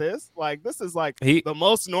about this? Like this is like the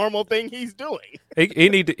most normal thing he's doing. He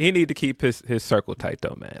need to keep his circle tight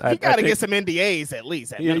though, man. He got to get some NDAs at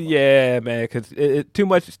least. Yeah, man, because too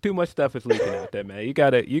much stuff is leaking out there, man. You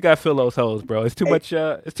gotta fill those holes, bro. It's too much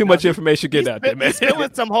information getting out there, man. He's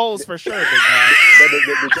filling some holes for sure, big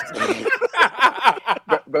guy.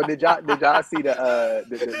 Bro, did y'all see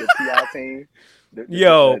the PR team?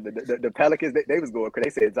 The Pelicans, they was going because they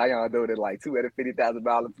said Zion donated like $250,000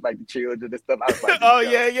 to like the children and stuff. I was like,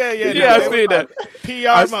 yeah. I seen that.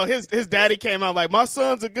 PR, his daddy came out like, my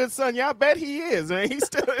son's a good son. Yeah, I bet he is, man. He's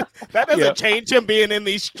still that doesn't change him being in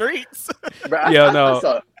these streets. Bro,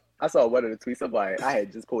 I saw one of the tweets. Somebody, I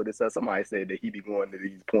had just pulled this up. Somebody said that he be going to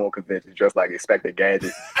these porn conventions dressed like Inspector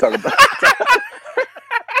Gadget. Talking about.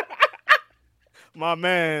 My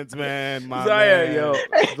man's man. Zion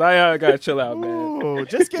gotta chill out, man. Ooh,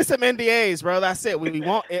 just get some NDAs, bro. That's it. We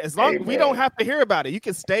want as long as we don't have to hear about it. You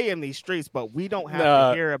can stay in these streets, but we don't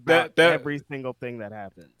have to hear about every single thing that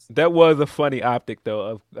happens. That was a funny optic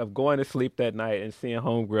though of going to sleep that night and seeing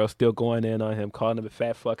Homegirl still going in on him, calling him a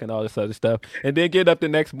fat fuck and all this other stuff, and then get up the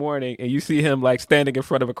next morning and you see him like standing in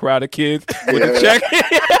front of a crowd of kids with a check.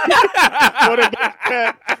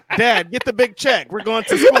 Dad, get the big check. We're going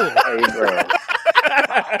to school. Hey, bro.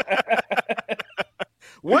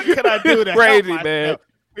 What can I do to crazy, help man?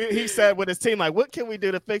 He said with his team, like, what can we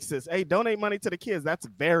do to fix this? Hey, donate money to the kids. That's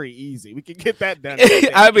very easy. We can get that done.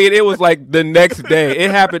 I mean, it was like the next day.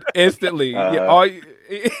 It happened instantly. It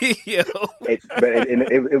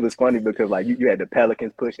was funny because like you had the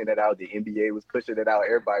Pelicans pushing it out, the NBA was pushing it out.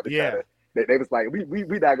 Everybody was they was like, we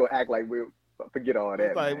not gonna act like we'll forget all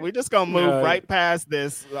that. Like man. we're just gonna move right past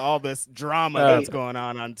all this drama that's going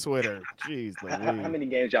on Twitter. Jeez, how many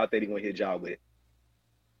games y'all think he gonna hit y'all with?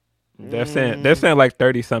 They're saying like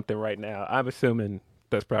 30 something right now. I'm assuming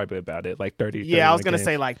that's probably about it, like 30. Yeah, I was gonna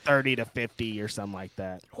say like 30 to 50 or something like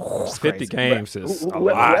that. 50 games is a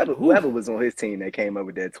lot. Whoever was on his team that came up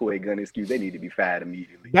with that toy gun excuse, they need to be fired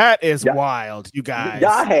immediately. That is wild, you guys.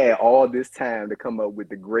 Y'all had all this time to come up with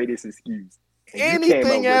the greatest excuse.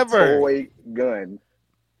 Anything ever. Toy gun.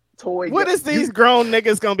 What is these grown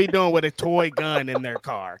niggas gonna be doing with a toy gun in their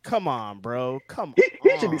car? Come on, bro.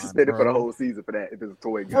 He should be suspended for the whole season for that if it's a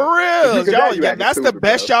toy gun. For real. Y'all, that's the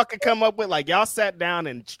best y'all could come up with. Like y'all sat down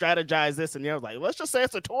and strategized this and y'all was like, let's just say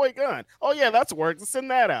it's a toy gun. Oh yeah, that's worked. Let's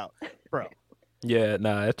send that out. Bro. Yeah,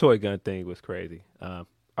 nah, that toy gun thing was crazy.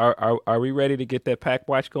 Are we ready to get that pack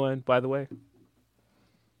watch going, by the way?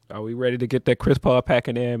 Are we ready to get that Chris Paul pack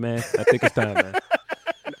in there, man? I think it's time, man.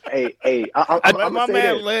 Hey, let my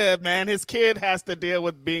man live, man. His kid has to deal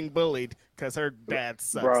with being bullied because her dad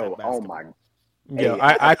sucks. Bro, oh my. Yeah,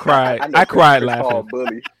 I cried. I cried laughing.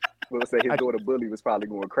 Bully. We'll say his daughter Bully was probably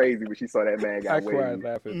going crazy when she saw that man got waved. I cried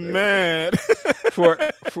laughing. Man.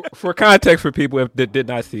 For context for people that did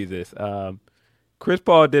not see this, Chris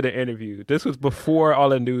Paul did an interview. This was before all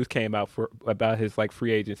the news came out about his like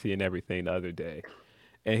free agency and everything the other day.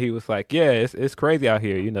 And he was like, yeah, it's crazy out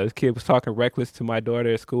here. You know, this kid was talking reckless to my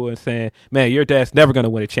daughter at school and saying, man, your dad's never going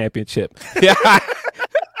to win a championship. Yeah.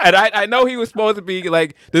 And I know he was supposed to be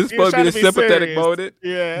like, this is supposed to be the sympathetic mode.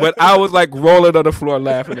 Yeah. But I was like rolling on the floor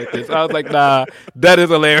laughing at this. I was like, nah, that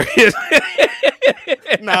is hilarious.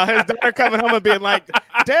 Nah, his daughter coming home and being like,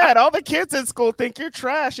 Dad, all the kids in school think you're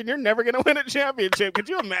trash and you're never going to win a championship. Could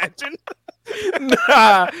you imagine?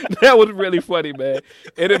 Nah, that was really funny, man.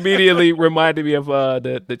 It immediately reminded me of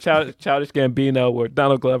the Childish Gambino or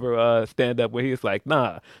Donald Glover stand up where he's like,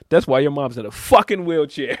 nah, that's why your mom's in a fucking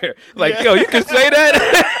wheelchair. Like, yo, you can say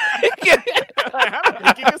that? I don't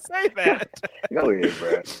think you can say that. Go ahead,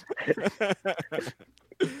 bro.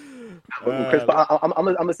 Chris Paul, I'm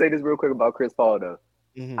gonna say this real quick about Chris Paul though.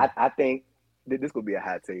 Mm-hmm. I think this could be a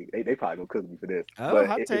hot take. They probably gonna cook me for this. Oh, but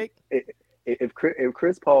hot take. If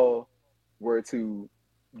Chris Paul were to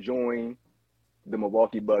join the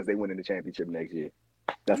Milwaukee Bucks, they win in the championship next year.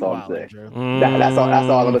 That's all I'm saying. That's all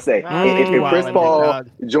I'm gonna say. If Chris Paul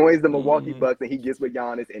joins the Milwaukee Bucks and he gets with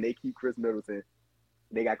Giannis and they keep Chris Middleton,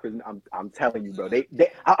 they got Chris. I'm telling you, bro.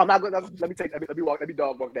 I'm not gonna let me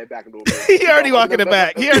dog walk that back a little bit. He already walking it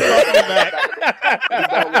back. He already walking it back.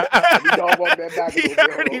 Let me dog walk that back. He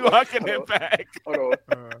already walking it back. Hold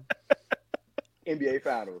on. NBA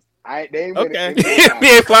Finals. They ain't Okay.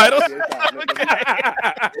 NBA Finals.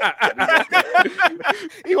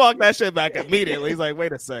 He walked that shit back immediately. He's like,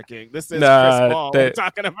 wait a second. This is Nah, Chris Paul we're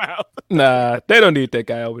talking about. Nah, they don't need that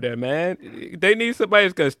guy over there, man. They need somebody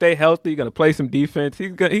who's gonna stay healthy, gonna play some defense.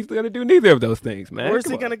 He's gonna do neither of those things, man. Where's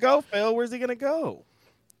he gonna go, Phil? Where's he gonna go?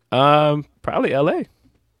 Probably LA.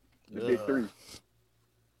 The big three.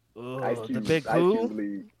 Ice Cube, the big Ice who? Cube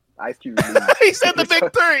league. Ice Cube league. He said the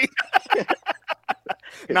big three.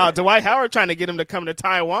 No, Dwight Howard trying to get him to come to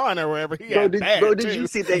Taiwan or wherever he Bro, at. did you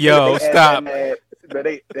see Stop.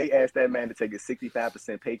 They asked that man to take a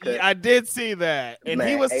 65% pay cut. Yeah, I did see that, and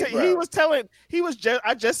Man,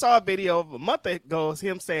 I just saw a video of a month ago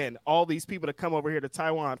him saying all these people to come over here to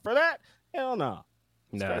Taiwan for that. Hell no.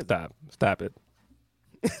 Nah, stop it.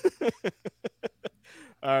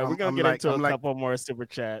 All right, we're gonna get into a couple more super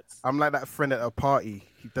chats. I'm like that friend at a party.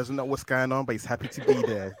 He doesn't know what's going on, but he's happy to be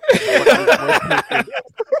there.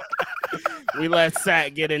 We let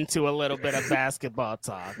Sat get into a little bit of basketball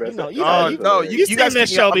talk. You seen guys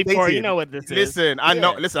this show before. You know what this is. Listen, I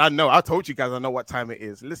know. Listen, I know. I told you guys I know what time it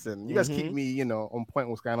is. Listen, you guys keep me, on point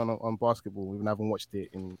what's going on basketball. Even I haven't watched it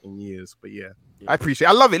in years, but yeah, I appreciate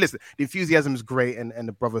it. I love it. Listen, the enthusiasm is great and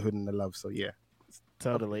the brotherhood and the love. So yeah.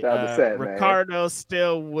 Totally. Sad, Ricardo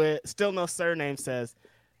still no surname says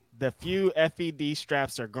the few FED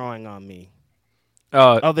straps are growing on me.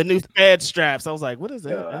 The new Fed straps. I was like, what is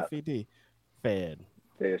that? FED. Fed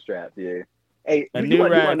straps, yeah. Hey, you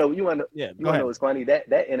want to know what's funny?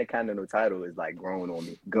 That Intercontinental title is like growing on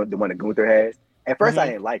me. The one that Gunther has. At first, I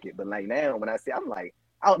didn't like it, but like now, when I see, I'm like,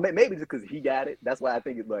 maybe just because he got it. That's why I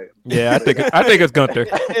think it's like. Yeah, I think it's Gunther.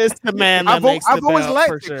 It's the man. I've always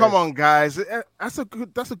liked it. Sure. Come on, guys. That's a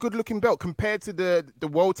good looking belt compared to the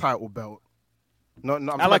world title belt. No,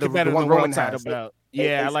 I like it better than the world title belt.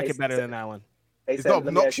 Yeah, I like it better than that one. It's not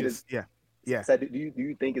obnoxious. Yeah. So do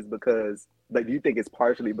you think it's because? Like, do you think it's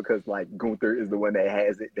partially because like Gunther is the one that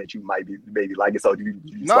has it that you might be maybe like it? So do you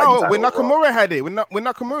no, when Nakamura had it, when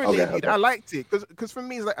Nakamura debuted, I liked it because for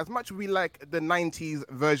me, it's like as much as we like the '90s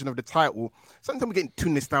version of the title, sometimes we're getting too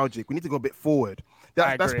nostalgic. We need to go a bit forward.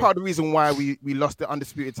 That's part of the reason why we lost the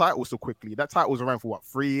undisputed title so quickly. That title was around for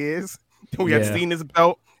 3 years. We had Cena's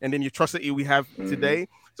belt, and then the atrocity we have today.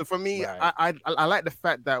 So for me, I like the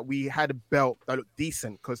fact that we had a belt that looked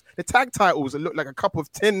decent because the tag titles look like a couple of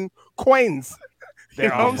tin coins.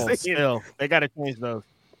 They're awful still. They got to change those.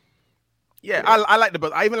 Yeah, I like the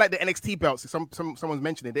belt. I even like the NXT belts. Someone's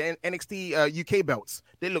mentioned it. The NXT UK belts,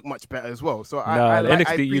 they look much better as well. So the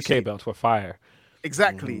NXT UK belts were fire.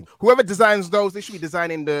 Exactly. Whoever designs those, they should be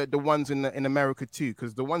designing the ones in America too,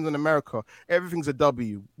 because the ones in America, everything's a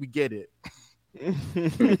W. We get it.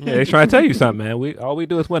 They're trying to tell you something, man. All we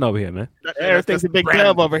do is win over here, man. Everything's a big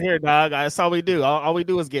dub over here, dog. That's all we do. All we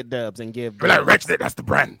do is get dubs and give. That's the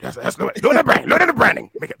brand. That's look at the brand. Look at the branding.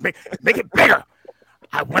 Make it bigger.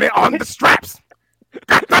 I want it on the straps.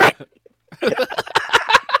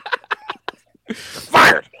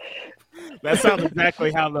 Fired. That sounds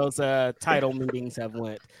exactly how those title meetings have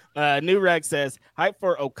went. New Reg says hype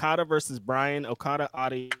for Okada versus Bryan. Okada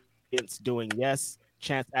audience doing yes.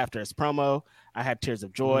 Chance after his promo. I had tears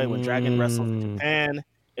of joy when Dragon wrestled in Japan.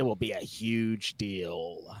 It will be a huge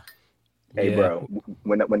deal. Hey, bro,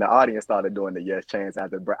 when the audience started doing the yes chance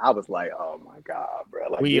after, bro, I was like, oh my god, bro,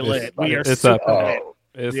 like we lit. We are it's up, man.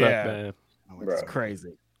 It's up, man. It's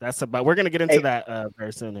crazy. That's about. We're gonna get into that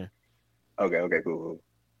very soon. Here. Okay, cool.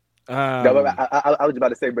 I was about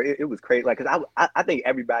to say, but it was crazy. Like, cause I think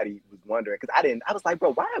everybody was wondering, cause I was like,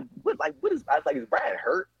 bro, why? What is? I was like, is Bryan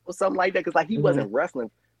hurt or something like that? Cause like he wasn't wrestling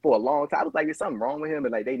for a long time. I was like, there's something wrong with him,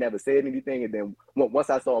 and like they never said anything. And then once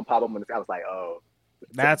I saw him pop up on the screen, I was like, oh,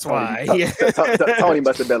 that's why. Tony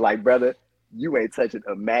must have been like, brother, you ain't touching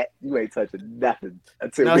a mat. You ain't touching nothing.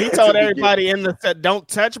 No, he told everybody in the set, don't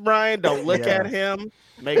touch Bryan. Don't look at him.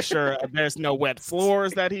 Make sure there's no wet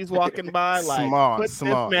floors that he's walking by. Like, put this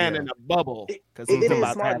man in a bubble. Because he's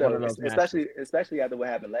about to have one of those especially after what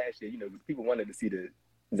happened last year. You know, people wanted to see the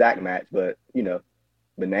Zach match, but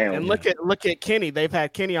but now. And look at Kenny. They've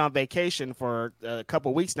had Kenny on vacation for a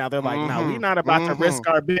couple weeks now. They're like, no, we're not about to risk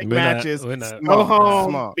our big matches. Go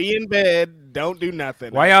home, be in bed, don't do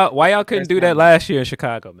nothing. Why y'all couldn't do that last year in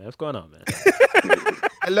Chicago, man? What's going on, man?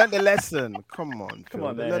 I learned the lesson. Come on,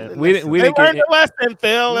 man. We didn't learn the lesson,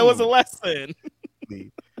 Phil. It was a lesson.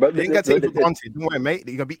 But you ain't got to take for granted. Don't worry, mate.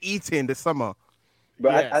 You're gonna be eating this summer.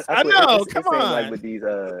 But yes. I know. Come on. Like with these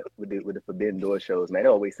with the Forbidden Door shows, man, it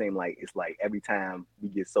always seems like it's like every time we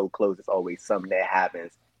get so close, it's always something that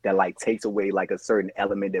happens that like takes away like a certain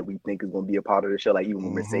element that we think is going to be a part of the show. Like even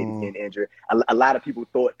when Mercedes getting injured, a lot of people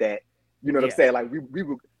thought that, you know what I'm saying? Like we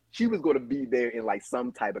were she was going to be there in like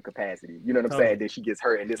some type of capacity. You know what I'm saying? Then she gets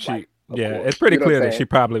hurt, and it's like, it's pretty clear that she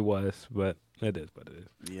probably was, but it is what it is.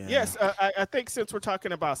 Yeah. Yes, I think since we're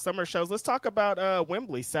talking about summer shows, let's talk about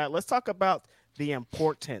Wembley. Let's talk about the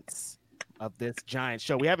importance of this giant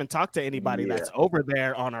show. We haven't talked to anybody that's over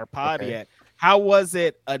there on our pod yet. How was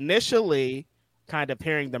it initially, kind of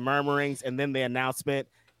hearing the murmurings and then the announcement,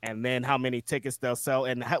 and then how many tickets they'll sell,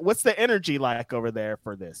 and what's the energy like over there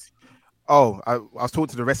for this? Oh, I was talking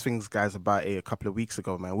to the wrestling guys about it a couple of weeks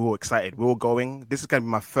ago, man. We were excited. We were going. This is going to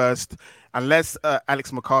be my first, unless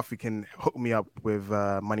Alex McCarthy can hook me up with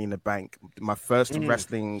Money in the Bank, my first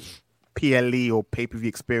wrestling PLE or pay-per-view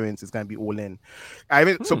experience is going to be All In.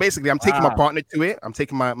 So basically, I'm taking my partner to it. I'm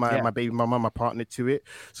taking my baby mama, my partner to it.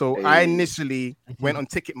 So I initially went on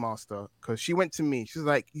Ticketmaster because she went to me. She's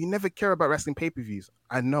like, "You never care about wrestling pay-per-views."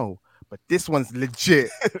 I know, but this one's legit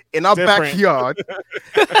in our backyard.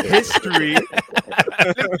 History.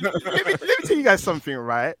 let me tell you guys something,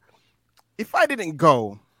 right? If I didn't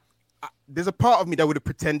go, there's a part of me that would have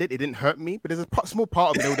pretended it didn't hurt me, but there's a small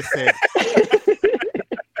part of me that would have said,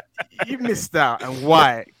 "You missed out." And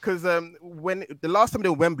why? Because when the last time they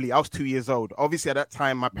were Wembley, I was 2 years old. Obviously, at that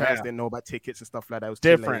time, my parents didn't know about tickets and stuff like that. It was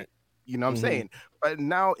different. You know what I'm saying? But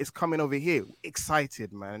now it's coming over here.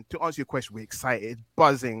 Excited, man. To answer your question, we're excited,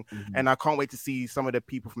 buzzing, and I can't wait to see some of the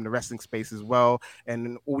people from the wrestling space as well,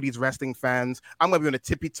 and all these wrestling fans. I'm gonna be on a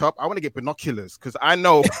tippy top. I want to get binoculars because I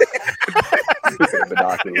know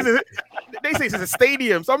they say it's a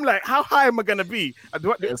stadium, so I'm like, how high am I gonna be? Am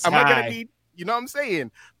I gonna be? You know what I'm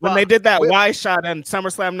saying? When they did that wide shot in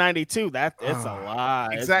SummerSlam '92, it's a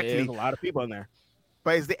lot. Exactly, there's a lot of people in there.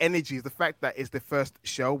 But it's the energy, it's the fact that it's the first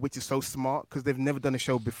show, which is so smart because they've never done a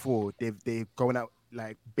show before. They're going out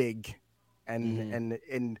like big, and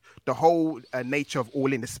the whole nature of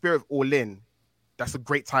All In, the spirit of All In. That's a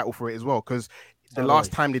great title for it as well because the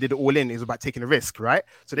last time they did it All In is about taking a risk, right?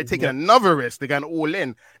 So they're taking another risk. They're going All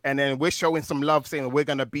In, and then we're showing some love, saying that we're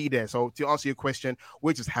gonna be there. So to answer your question,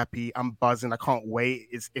 we're just happy. I'm buzzing. I can't wait.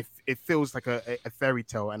 It feels like a fairy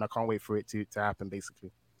tale, and I can't wait for it to happen.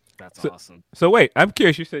 Basically. That's awesome. So wait, I'm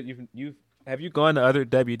curious. You said have you gone to other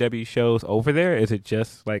WWE shows over there? Is it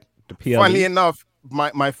just like the PLE? Funny enough,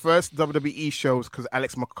 my first WWE shows, because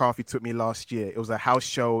Alex McCarthy took me last year. It was a house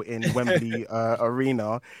show in Wembley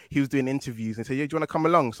Arena. He was doing interviews and said, "Yeah, do you want to come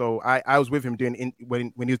along?" So I was with him doing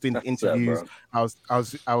when he was doing the interviews. I was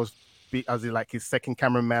like his second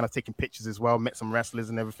cameraman. I was taking pictures as well. Met some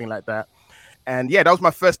wrestlers and everything like that. And yeah, that was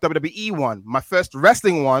my first WWE one. My first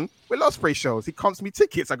wrestling one with Ospreay shows. He comps me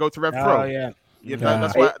tickets. I go to Rev Pro.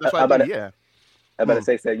 That's why I do. Yeah. I better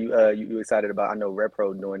say, you excited about? I know Rev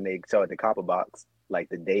Pro doing they show at the Copper Box like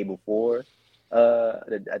the day before. I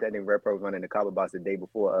think Rev Pro was running the Copper Box the day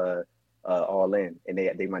before All In, and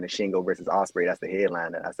they run the Shingo versus Ospreay. That's the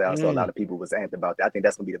headliner. I saw a lot of people was amped about that. I think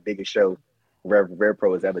that's gonna be the biggest show Rev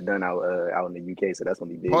Pro has ever done out in the UK. So that's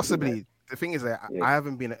gonna be big. Possibly. The thing is that I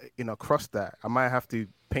haven't been across that. I might have to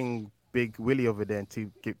ping Big Willie over there to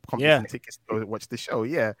get some tickets to watch the show.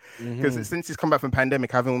 Yeah, because since he's come back from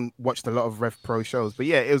pandemic, I haven't watched a lot of Rev Pro shows. But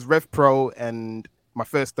yeah, it was Rev Pro and my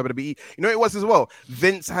first WWE. You know, it was as well.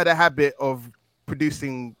 Vince had a habit of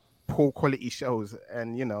producing poor quality shows,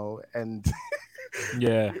 and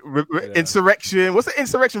Insurrection. What's the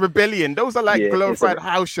Insurrection? Rebellion. Those are like glorified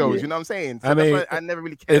house shows. You know what I'm saying? So that's why I never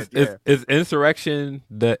really cared. Is Insurrection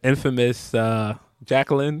the infamous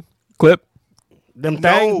Jacqueline clip? Things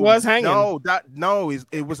was hanging.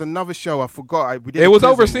 It was another show. I forgot. It was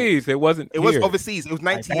overseas. It wasn't. It was overseas. It was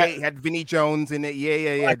 98. It had Vinnie Jones in it.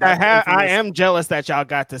 Yeah. Like I am jealous that y'all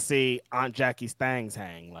got to see Aunt Jackie's things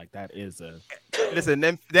hang. Like that is a. Listen,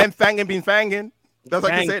 them fanging been fanging. That's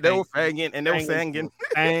like I said. They were fanging and they were singing.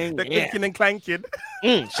 They're clinking and clanking.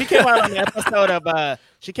 She came out on the episode of.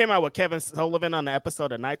 She came out with Kevin Sullivan on the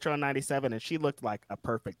episode of Nitro '97, and she looked like a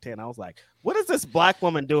perfect 10. I was like, "What is this black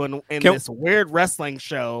woman doing in this weird wrestling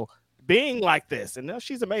show, being like this?" And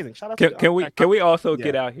she's amazing. Shout out to Can we also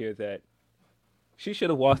get out here that she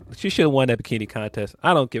should have won that bikini contest?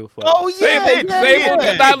 I don't give a fuck. Oh yeah, Sable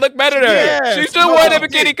did not look better than her. She should have won that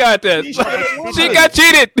bikini contest. She got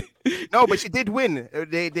cheated. No, but she did win.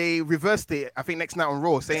 They reversed it. I think next night on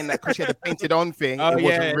Raw, saying that because she had a painted on thing, it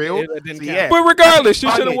wasn't real. But regardless, she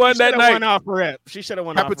should have won that night. She should have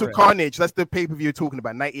won. Capital Carnage. That's the pay per view talking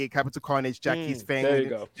about. 98 Capital Carnage. Jackie's thing. There you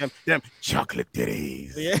go. Them chocolate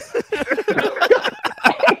titties. Yeah.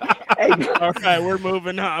 All right, we're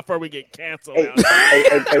moving on before we get canceled. Hey,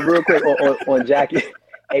 real quick on Jackie.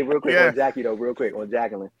 Hey, real quick on Jackie though. Real quick on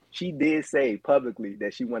Jacqueline. She did say publicly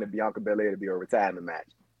that she wanted Bianca Belair to be her retirement match.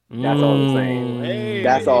 That's all I'm saying.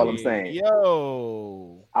 That's all I'm saying.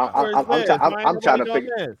 Yo. I'm trying to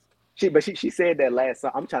figure. She said that last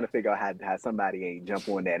song. I'm trying to figure out how somebody ain't jump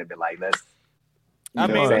on that and be like, let's. I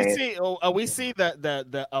mean, we see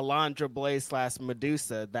the Alondra Blaze /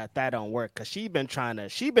 Medusa that don't work because she been trying to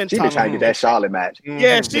get that Charlotte match. Mm-hmm.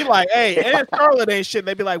 Yeah, she like, hey, and Charlotte ain't shit.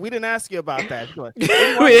 They be like, we didn't ask you about that. She's like, what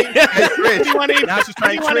do you want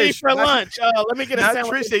to eat for lunch? Let me get a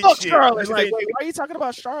sandwich. Fuck Charlotte. Like, wait, why are you talking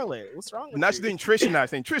about Charlotte? What's wrong with you? Now she's doing Trish now.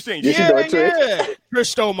 Saying Trish ain't shit. Yeah. Trish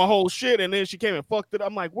stole my whole shit and then she came and fucked it.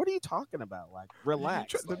 I'm like, what are you talking about? Like,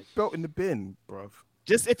 relax. The belt in the bin, bro.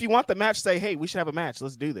 Just if you want the match, say, hey, we should have a match.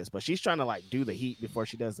 Let's do this. But she's trying to like do the heat before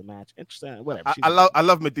she does the match. Interesting. Whatever. I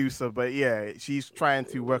love Medusa, but yeah, she's trying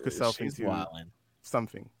to work herself into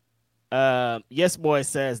something. Yes Boy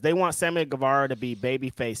says they want Sammy Guevara to be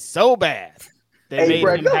babyface so bad they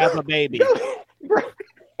made him have a baby.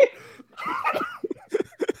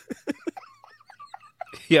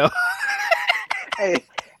 Yo.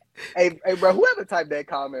 Hey, bro, whoever typed that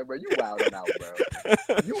comment, bro, you wilding out, bro.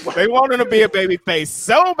 They want him to be a baby face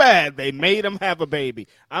so bad they made him have a baby.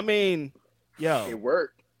 I mean, yo. It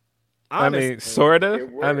worked. Honestly, I mean, sort of.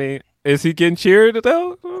 I mean, is he getting cheered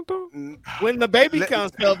though? When the baby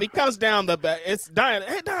comes, Phil, he comes down it's dying.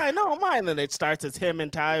 Hey, dying, no, mine. And it starts as him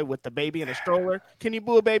and Ty with the baby in a stroller. Can you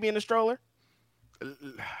boo a baby in a stroller?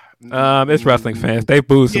 It's wrestling fans. They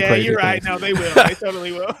boo some crazy. Yeah, you're right. things. No, they will. They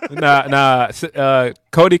totally will. Nah.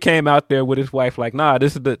 Cody came out there with his wife, like, nah,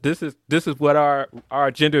 this is what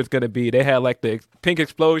our gender is gonna be. They had like the pink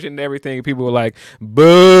explosion and everything. And people were like,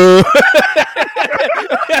 boo.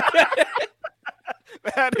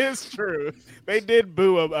 That is true. They did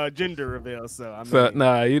boo a gender reveal. So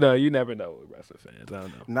you never know with wrestling fans. I don't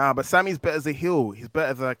know. Nah, but Sammy's better as a heel. He's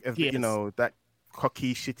better as that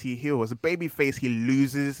cocky, shitty heel. As a babyface, he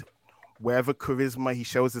loses wherever charisma he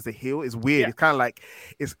shows as a heel. Is weird. It's kind of like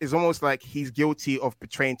it's almost like he's guilty of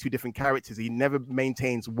portraying two different characters. He never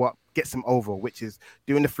maintains what gets him over, which is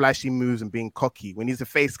doing the flashy moves and being cocky. When he's a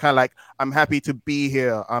face, kind of like, I'm happy to be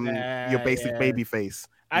here. I'm your basic babyface.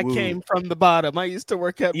 I came from the bottom. I used to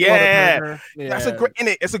work at That's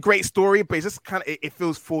it's a great story, but it's just kind of it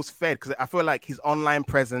feels force fed because I feel like his online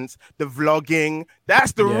presence, the vlogging,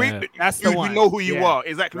 that's the one. We know who you are.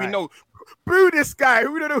 Exactly. Right. We know. Boo this guy.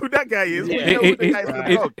 We don't know who that guy is.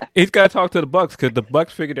 He's got to talk to the Bucks because the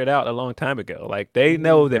Bucks figured it out a long time ago. Like they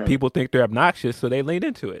know that people think they're obnoxious, so they lean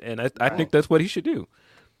into it, and I think that's what he should do.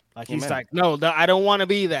 Like he's like, no, I don't want to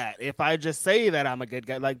be that. If I just say that I'm a good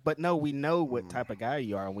guy, like, but no, we know what type of guy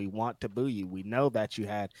you are, and we want to boo you. We know that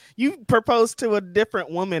you proposed to a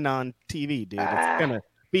different woman on TV, dude. It's gonna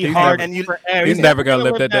be hard, and he's never gonna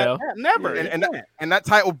live that down. Never. And that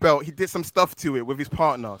title belt, he did some stuff to it with his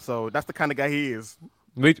partner, so that's the kind of guy he is.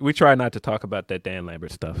 We try not to talk about that Dan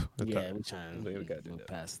Lambert stuff. We try to move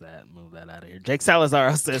past that, move that out of here. Jake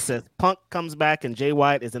Salazar says Punk comes back and Jay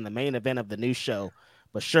White is in the main event of the new show.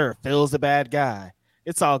 But sure, Phil's a bad guy.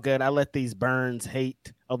 It's all good. I let these bums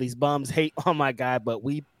hate on my guy, but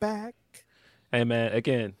we back. Hey man,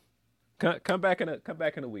 again, come back in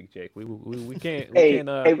a week, Jake. We can't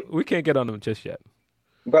get on them just yet.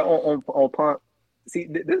 But on Punk, see,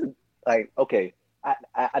 this is like, okay,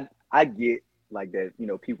 I get like that. You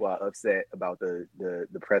know, people are upset about the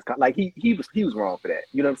press con. Like he was wrong for that.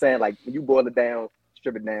 You know what I'm saying? Like when you boil it down,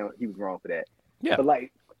 strip it down, he was wrong for that. Yeah. But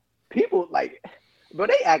like people like. But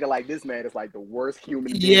they acting like this man is like the worst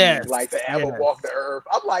human being like to ever walk the earth.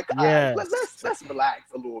 I'm like, let's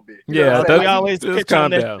relax a little bit. You know they always pitch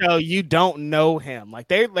on this show. You don't know him. Like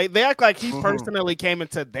they act like he personally came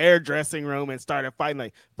into their dressing room and started fighting.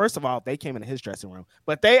 Like, first of all, they came into his dressing room,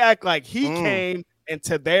 but they act like he came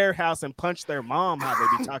into their house and punched their mom. How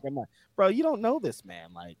they be talking about, bro? You don't know this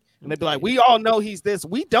man. Like. And they'd be like, we all know he's this.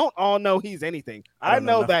 We don't all know he's anything. I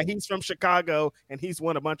know that he's from Chicago and he's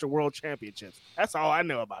won a bunch of world championships. That's all I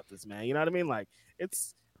know about this man. You know what I mean? Like,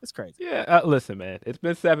 it's crazy. Yeah, listen, man. It's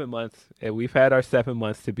been 7 months, and we've had our 7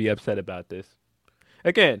 months to be upset about this.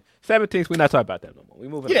 Again, 17th, we're not talking about that no more. We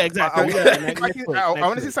moving on. Yeah, exactly. I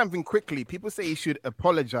want to say something quickly. People say he should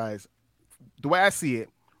apologize. The way I see it,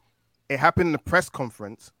 it happened in the press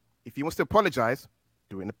conference. If he wants to apologize,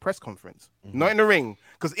 do it in the press conference, not in the ring.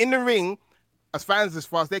 Because in the ring, as far as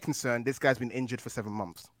they're concerned, this guy's been injured for 7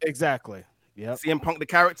 months. Exactly. Yeah. CM Punk, the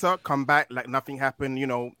character, come back like nothing happened. You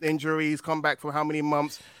know, injuries, come back for how many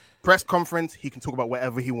months? Press conference, he can talk about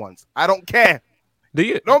whatever he wants. I don't care.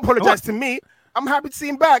 Don't apologize to me. I'm happy to see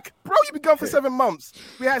him back. Bro, you've been gone for 7 months.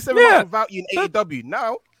 We had 7 months without you in AEW.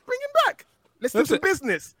 Now, bring him back. Let's do some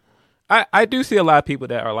business. I do see a lot of people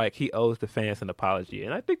that are like, he owes the fans an apology.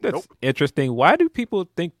 And I think that's interesting. Why do people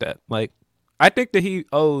think that? Like, I think that he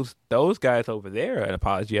owes those guys over there an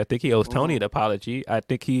apology. I think he owes Tony an apology. I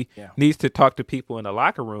think he needs to talk to people in the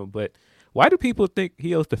locker room. But why do people think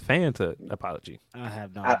he owes the fans an apology? I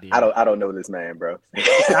have no idea. I don't know this man, bro.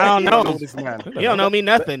 I don't know this man. You don't know me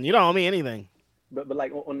nothing. You don't owe me anything. But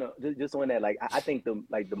like just on that, like I think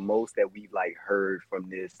the most that we've like heard from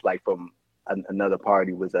this, like from another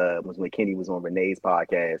party was when Kenny was on Renee's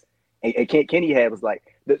podcast, and Kenny was like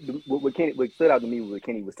what stood out to me was what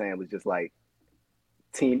Kenny was saying was just like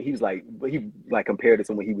team. He was like compared it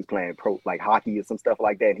to when he was playing pro like hockey or some stuff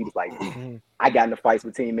like that. And he was like, I got into fights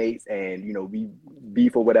with teammates, and we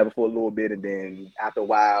beef or whatever for a little bit, and then after a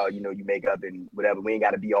while, you make up and whatever. We ain't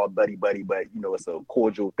got to be all buddy, but it's a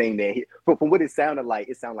cordial thing. There, from what it sounded like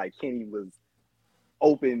Kenny was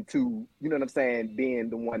open to, you know what I'm saying, being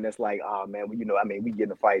the one that's like, oh man, we get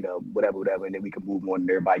in a fight, whatever, and then we can move on and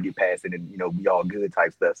everybody get past it, and we all good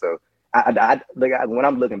type stuff. So when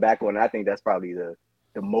I'm looking back on it, I think that's probably the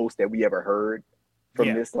most that we ever heard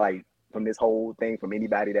from this whole thing from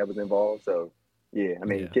anybody that was involved. So yeah,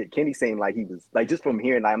 Kenny seemed like he was like, just from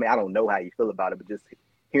hearing, I don't know how you feel about it, but just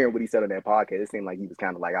hearing what he said on that podcast, it seemed like he was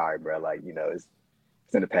kind of like, all right, bro, like it's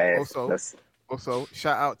in the past. Also,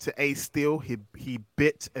 shout out to A Steel. He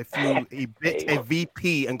bit a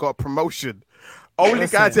VP and got a promotion. Only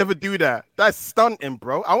guys ever do that. That's stunting,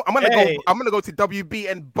 bro. I'm gonna go to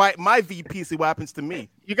WB and bite my VP. See what happens to me.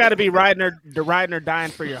 You got to be riding or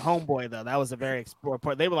dying for your homeboy, though. That was a very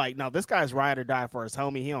important. They were like, no, this guy's ride or die for his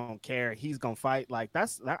homie. He don't care. He's gonna fight. Like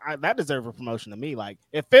that deserves a promotion to me. Like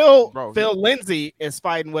if Phil Lindsay is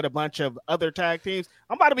fighting with a bunch of other tag teams,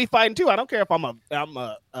 I'm about to be fighting too. I don't care if I'm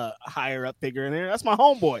a higher up figure in there. That's my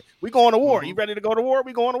homeboy. We going to war. You ready to go to war?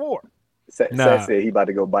 We going to war. Seth said he about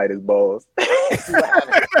to go bite his balls.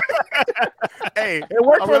 Hey, it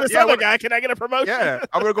worked for this other guy. Can I get a promotion? Yeah,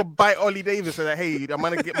 I'm gonna go bite Ollie Davis and hey, I'm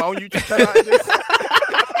gonna get my own YouTube channel out of this.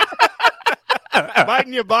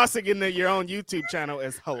 Biting your boss again your own YouTube channel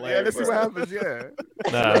is hilarious. Yeah, let's see what happens. Yeah.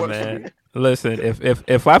 Nah, man. Listen,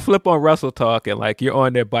 if I flip on Russell Talk and like you're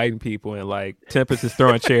on there biting people and like Tempest is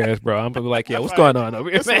throwing chairs, bro, I'm gonna be like, yeah, what's going on over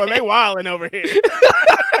here? Man? They wilding over here.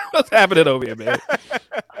 What's happening over here, man?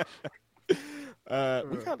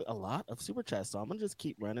 We got a lot of super chats, so I'm gonna just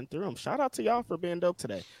keep running through them. Shout out to y'all for being dope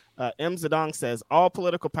today. M. Zedong says all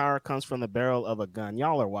political power comes from the barrel of a gun.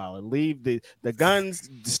 Y'all are wild. Leave the guns.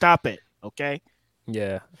 Stop it, okay?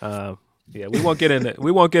 Yeah, yeah. We won't get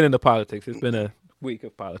into politics. It's been a week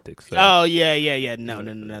of politics. So. Oh yeah.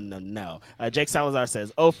 No. Jake Salazar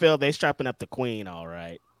says, "Oh Phil, they strapping up the queen. All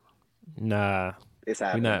right." Nah, it's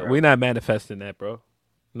happening. We're not manifesting that, bro.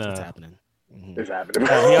 Nah, it's happening. It's happening.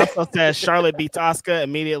 He also says Charlotte beats Asuka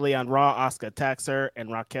immediately on Raw. Asuka attacks her,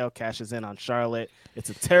 and Raquel cashes in on Charlotte. It's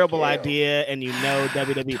a terrible idea, and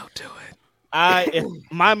WWE. Don't do it. If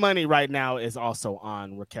my money right now is also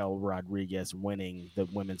on Raquel Rodriguez winning the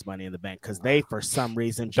women's Money in the Bank because they, for some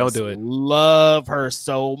reason, just love her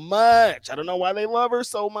so much. I don't know why they love her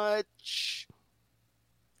so much.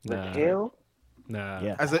 Raquel? Nah.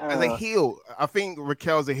 Yeah. As a heel, I think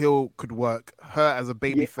Raquel as a heel could work. Her as a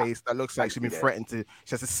baby face that looks like she's been threatened to. She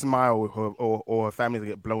has to smile with her, or her family to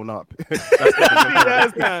get blown up.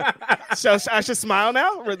 So I should smile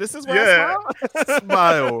now. This is where I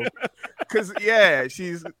smile. Because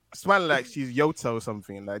she's smiling like she's Yoto or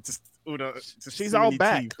something. Like she's all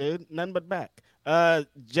back, dude. None but back.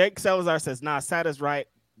 Jake Salazar says, "Nah, Sad is right.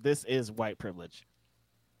 This is white privilege."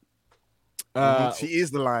 She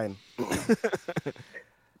is the line.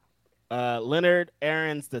 Leonard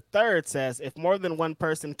Aarons III says, if more than one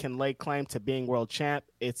person can lay claim to being world champ,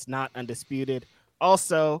 it's not undisputed.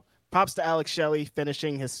 Also, props to Alex Shelley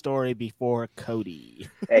finishing his story before Cody.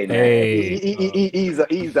 Hey, man.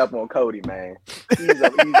 Ease up on Cody, man. Ease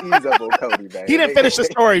up on Cody, man. He didn't finish the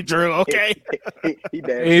story, Drew, okay?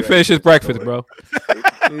 He finished his breakfast, bro.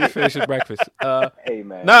 He finished his breakfast. Hey,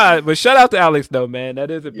 man. Nah, but shout out to Alex, though, man.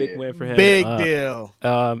 That is a big win for him. Big deal.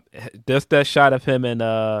 Just that shot of him and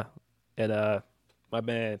my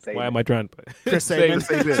man, why am I drawing? Chris Sabin.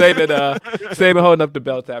 Sabin holding up the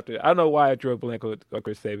belts after. I don't know why I drew a blank on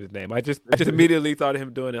Chris Sabin's name. I just immediately thought of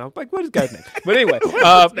him doing it. I was like, what is this guy's name? But anyway,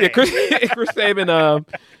 Chris Sabin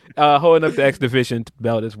holding up the X Division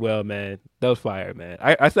belt as well, man. That was fire, man.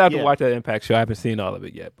 I still have to watch that Impact show. I haven't seen all of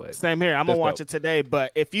it yet, but same here. I'm gonna watch it today.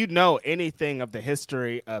 But if you know anything of the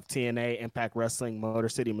history of TNA, Impact Wrestling, Motor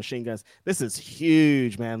City Machine Guns, this is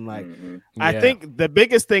huge, man. Like, I think the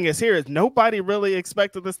biggest thing is nobody really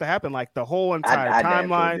expected this to happen. Like the whole entire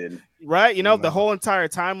timeline, right? The whole entire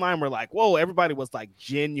timeline. We're like, whoa! Everybody was like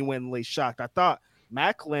genuinely shocked. I thought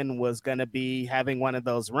Macklin was gonna be having one of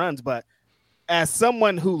those runs, but as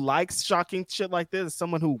someone who likes shocking shit like this,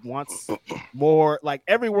 someone who wants more, like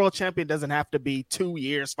every world champion doesn't have to be 2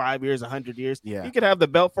 years, 5 years, 100 years. Yeah. You could have the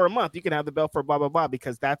belt for a month. You can have the belt for blah, blah, blah,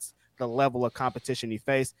 because that's the level of competition you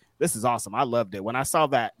face. This is awesome. I loved it. When I saw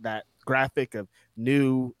that graphic of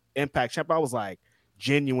new Impact champ, I was like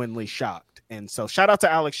genuinely shocked. And so shout out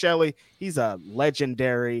to Alex Shelley. He's a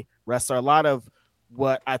legendary wrestler. A lot of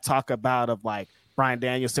what I talk about of like Bryan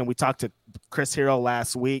Danielson, we talked to Chris Hero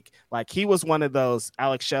last week. Like he was one of those,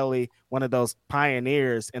 Alex Shelley, one of those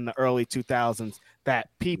pioneers in the early 2000s that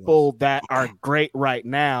people that are great right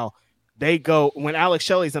now, they go, when Alex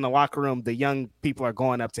Shelley's in the locker room, the young people are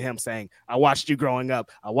going up to him saying, I watched you growing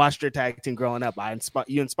up. I watched your tag team growing up.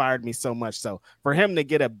 You inspired me so much. So for him to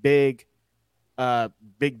get a big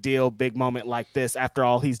deal, big moment like this after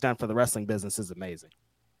all he's done for the wrestling business is amazing.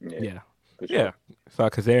 Yeah. Yeah. Saw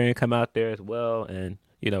Kazarian come out there as well and,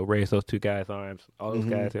 raise those two guys' arms. All those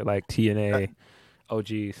guys are like TNA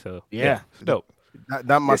OGs. So, yeah. It's dope.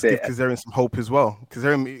 That must give Kazarian some hope as well.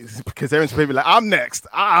 Kazarian's maybe like, I'm next.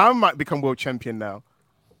 I might become world champion now.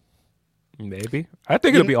 Maybe. I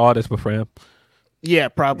think it'll be all this for him. Yeah,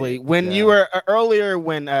 probably. When you were earlier,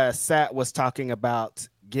 when Sat was talking about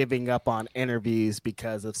giving up on interviews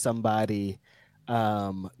because of somebody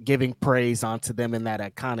giving praise onto them in that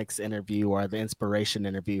Iconics interview or the Inspiration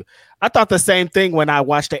interview, I thought the same thing when I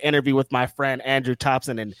watched the interview with my friend Andrew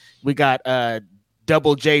Thompson, and we got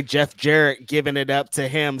Double J Jeff Jarrett giving it up to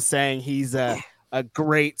him, saying he's a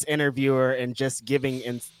great interviewer and just giving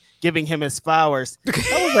him his flowers.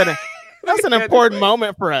 That was an important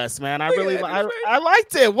moment for us, man. I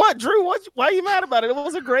liked it. What, Drew? Why are you mad about it? It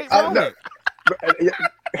was a great moment.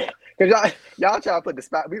 Because y'all try to put the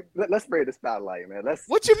spot. Let's spread the spotlight, man.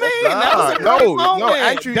 What you mean? That was a great moment. No,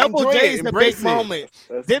 Andrew, Double J's the big it. moment.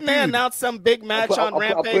 Didn't they announce some big match on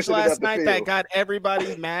Rampage last night that got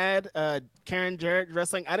everybody mad? Karen Jarrett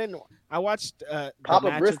wrestling. I watched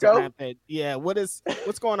Papa Briscoe. Rampage. Yeah. What's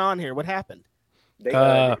going on here? What happened? You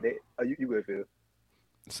good, Phil?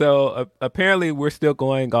 So apparently we're still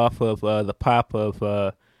going off of the pop of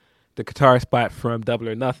the guitar spot from Double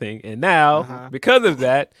or Nothing, and now because of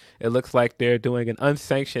that, it looks like they're doing an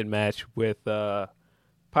unsanctioned match with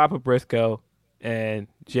Papa Briscoe and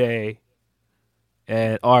Jay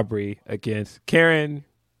and Aubrey against Karen,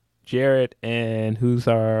 Jarrett, and who's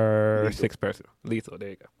our sixth person? Lethal. There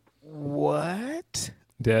you go. What?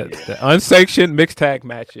 The unsanctioned mixed tag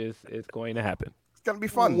matches is going to happen. It's gonna be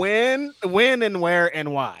fun. When and where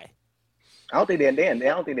and why? I don't think they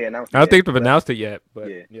announced it. I don't think they've announced it yet, but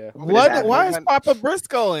yeah. Why is Papa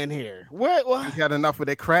Briscoe in here? What? He's had enough of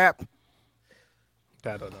their crap.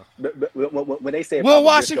 I don't know. But when they say Will Papa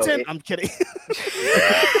Washington, Briscoe, I'm kidding.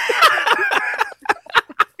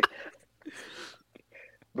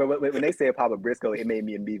 But when they say Papa Briscoe, it made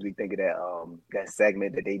me immediately think of that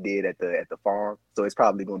segment that they did at the farm. So it's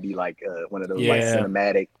probably going to be like one of those like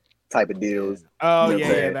cinematic type of deals. Oh,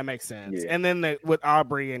 yeah, that makes sense. Yeah. And then with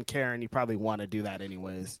Aubrey and Karen, you probably want to do that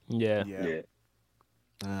anyways. Yeah.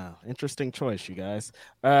 Interesting choice, you guys.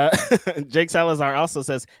 Jake Salazar also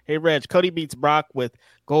says, hey, Reg, Cody beats Brock with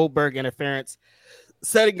Goldberg interference,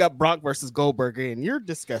 setting up Brock versus Goldberg, and you're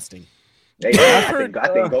disgusting. Hey, I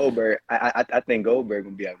think Goldberg. I think Goldberg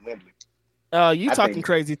will be at Wembley. Oh, you talking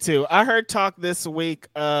crazy too. I heard talk this week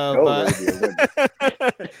of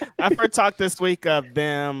I've heard talk this week of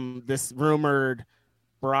them, this rumored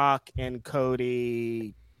Brock and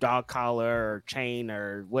Cody dog collar or chain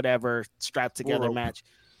or whatever strapped together match.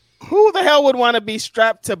 Who the hell would want to be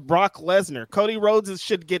strapped to Brock Lesnar? Cody Rhodes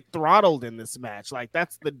should get throttled in this match. Like,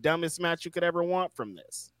 that's the dumbest match you could ever want from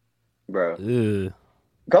this. Bro.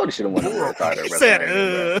 Cody should have won the world title.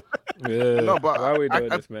 No, but why are we doing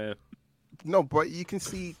this, man? No, but you can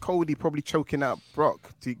see Cody probably choking out Brock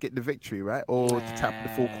to get the victory, right? Or to tap the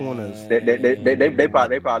four corners. They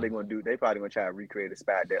probably gonna try to recreate a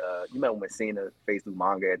spot that you remember when Cena faced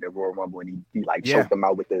Umaga at the Royal Rumble and he like choked him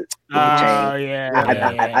out with the chain.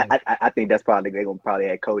 I think that's probably they're gonna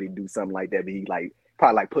have Cody do something like that, but he like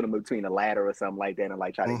probably like put him between a ladder or something like that and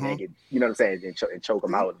like try to yank it, you know what I'm saying, and choke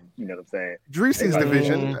him out, you know what I'm saying. Drew's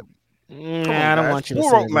division. I don't want you to bull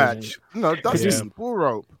rope match. No, that's just bull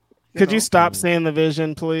rope. Could you stop saying the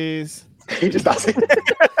vision, please? He just stopped saying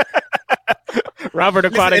Robert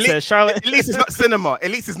Aquatic says Charlotte. At least it's not cinema. At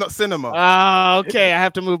least it's not cinema. Okay, I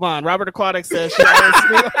have to move on. Robert Aquatic says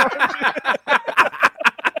Charlotte.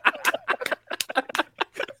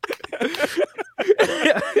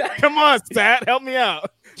 Come on, Stat, help me out.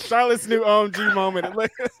 Charlotte's new OMG moment.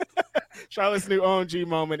 Charlotte's new OMG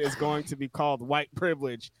moment is going to be called white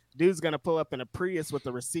privilege. dude's gonna pull up in a Prius with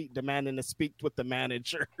a receipt demanding to speak with the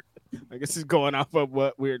manager. I guess is going off of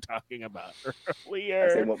what we were talking about earlier.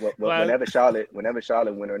 I say, whenever Charlotte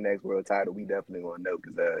win her next world title, we definitely gonna know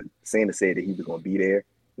because Cena said that he was gonna be there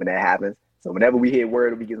when that happens. So whenever we hear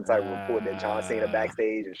word, we get some type of report that John Cena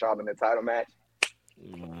backstage and Charlotte in the title match.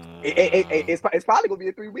 It's probably gonna be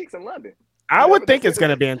in 3 weeks in London. I would think it's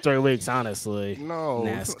gonna be in 3 weeks, honestly. No,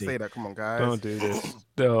 nasty. Don't say that. Come on, guys. Don't do this.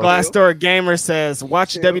 Glassdoor Gamer says,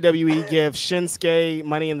 watch WWE give Shinsuke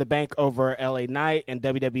Money in the Bank over LA Knight, and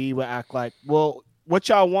WWE will act like, well, what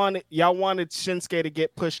y'all wanted Shinsuke to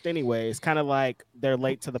get pushed anyway. It's kind of like they're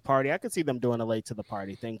late to the party. I could see them doing a late to the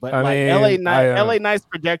party thing, but LA Knight's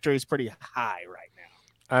trajectory is pretty high right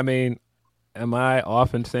now. I mean, am I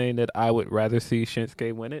often saying that I would rather see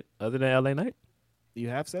Shinsuke win it other than LA Knight? You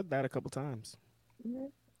have said that a couple times.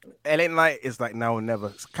 LA Knight is like now or never.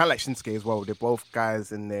 It's kind of like Shinsuke as well. They're both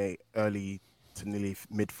guys in their early to nearly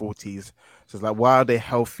mid-40s. So it's like, while they're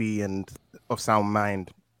healthy and of sound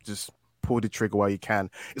mind, just pull the trigger while you can.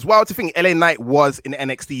 It's wild to think LA Knight was in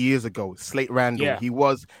NXT years ago. Slate Randall. Yeah. He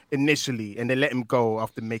was initially, and they let him go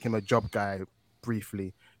after making him a job guy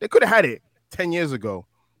briefly. They could have had it 10 years ago.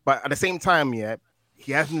 But at the same time,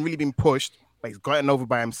 he hasn't really been pushed, but he's gotten over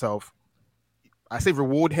by himself. I say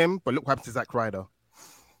reward him, but look what happened to Zack Ryder.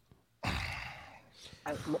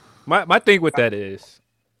 My thing with that is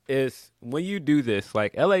when you do this,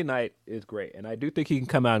 like LA Knight is great, and I do think he can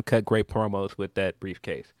come out and cut great promos with that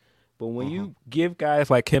briefcase. But when you give guys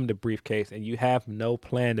like him the briefcase and you have no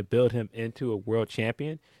plan to build him into a world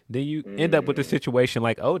champion, then you end up with a situation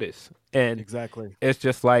like Otis. And exactly, it's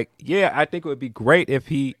just like, yeah, I think it would be great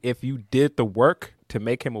if you did the work to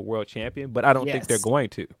make him a world champion, but I don't think they're going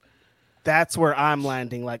to. That's where I'm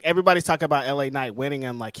landing. Like, everybody's talking about LA Knight winning.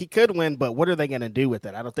 I'm like, he could win, but what are they going to do with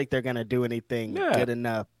it? I don't think they're going to do anything good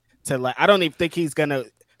enough to, like, I don't even think he's going to,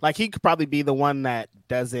 like, he could probably be the one that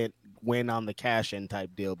doesn't win on the cash-in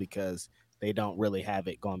type deal because they don't really have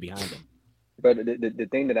it going behind him. But the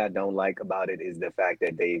thing that I don't like about it is the fact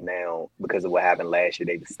that they now, because of what happened last year,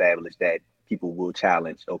 they've established that people will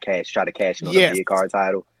challenge or try to cash in on the mid-card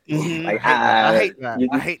title. Mm-hmm. Like, I hate that.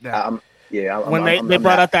 I hate that. When they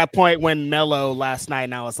brought up that point when Melo last night,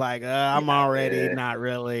 and I was like, I'm already not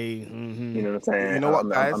really. Mm-hmm. You know what I'm saying? You know what,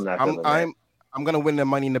 guys? I'm gonna win the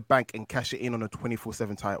Money in the Bank and cash it in on a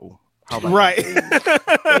 24/7 title. How about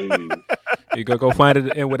that? You gonna go find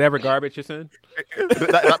it in whatever garbage it's in?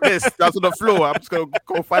 That's on the floor. I'm just gonna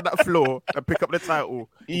go find that floor and pick up the title.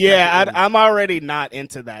 Yeah, I'm already not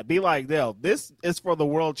into that. Be like, this is for the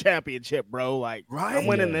world championship, bro. Like, I'm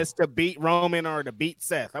winning this to beat Roman or to beat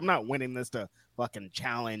Seth. I'm not winning this to fucking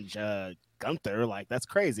challenge Gunther. Like, that's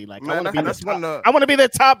crazy. Like, man, I want to be the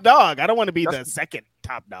top dog. I don't want to be the second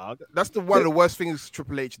top dog. That's one of the worst things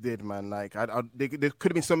Triple H did, man. Like, there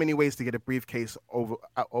could have been so many ways to get a briefcase out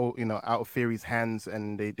of Theory's hands,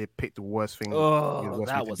 and they picked the worst thing. Oh,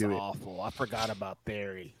 that was awful. I forgot about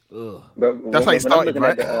Theory. Ugh. That's how he started,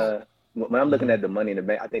 right? When I'm looking at the Money in the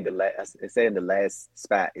Bank, I think it's saying the last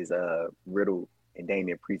spot is Riddle and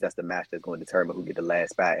Damian Priest. That's the match that's going to determine who get the last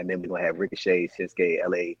spot, and then we're going to have Ricochet, Shinsuke,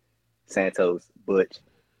 LA, Santos, Butch,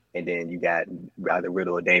 and then you got either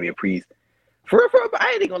Riddle or Damian Priest.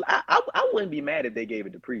 I ain't gonna. I wouldn't be mad if they gave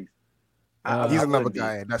it to Priest. He's another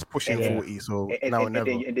guy that's pushing 40, so now and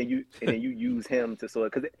never. And then you use him to sort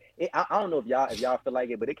of, because I don't know if y'all feel like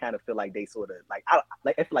it, but it kind of feel like they sort of I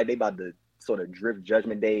feel like they about to sort of drift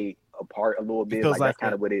Judgment Day apart a little bit. Like that's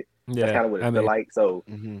kind of what it. That's kind of what it feel like. So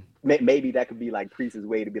maybe that could be like Priest's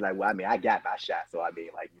way to be like, well, I mean, I got my shot, so I mean,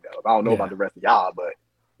 like, I don't know about the rest of y'all, but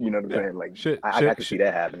you know what I'm saying? Like, I can see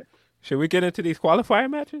that happening. Should we get into these qualifier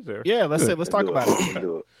matches? Or? Yeah, let's talk about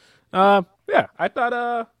it. Yeah, I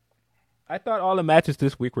thought all the matches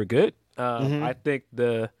this week were good. I think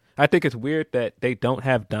it's weird that they don't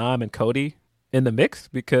have Dom and Cody in the mix,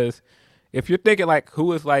 because if you're thinking like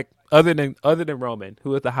who is like other than Roman,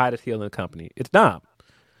 who is the hottest heel in the company, it's Dom.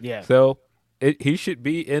 Yeah. So he should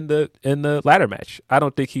be in the ladder match. I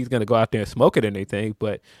don't think he's going to go out there and smoke it or anything,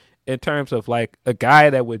 but in terms of like a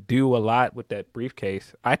guy that would do a lot with that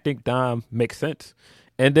briefcase, I think Dom makes sense.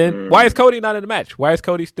 And then why is Cody not in the match? Why is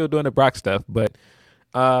Cody still doing the Brock stuff? But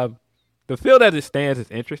the field as it stands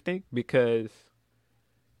is interesting because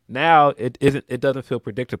now it doesn't feel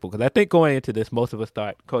predictable. Because I think going into this, most of us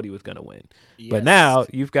thought Cody was going to win. Yes. But now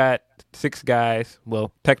you've got 6 guys,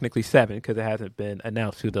 well, technically 7 because it hasn't been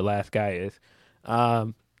announced who the last guy is.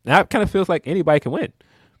 Now it kind of feels like anybody can win.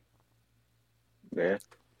 Yeah.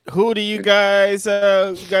 Who do you guys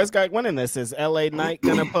got winning this? Is LA Knight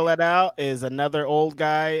gonna pull it out? Is another old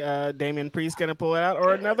guy, Damian Priest, gonna pull it out,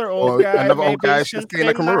 or another old guy? Another old guy,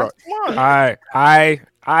 Shinsuke Nakamura.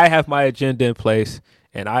 I have my agenda in place,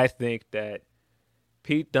 and I think that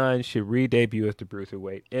Pete Dunne should re-debut as the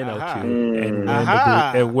Bruiserweight in 02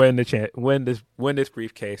 and win this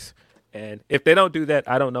briefcase. And if they don't do that,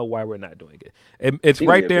 I don't know why we're not doing it. It's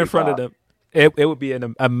right there in front of them. It would be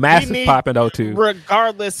a massive pop in 02.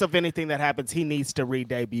 Regardless of anything that happens, he needs to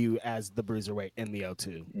re-debut as the Bruiserweight in the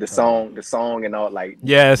 02. The song and all, like.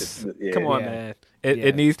 Yes. Come on, man.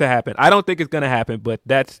 It needs to happen. I don't think it's going to happen, but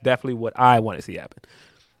that's definitely what I want to see happen.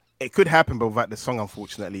 It could happen, but without the song,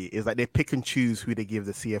 unfortunately, is like they pick and choose who they give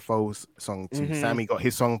the CFO's song to. Mm-hmm. Sammy got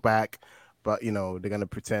his song back, but they're gonna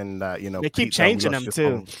pretend that they keep changing them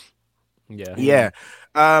too. Yeah.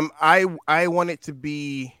 I want it to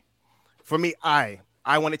be, for me. I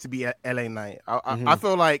want it to be a LA Knight. I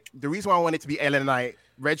feel like the reason why I want it to be LA Knight.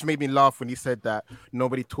 Reg made me laugh when he said that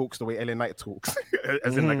nobody talks the way LA Knight talks,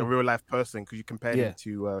 as in like a real life person, because you compared him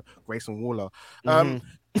to Grayson Waller.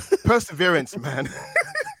 Perseverance, man.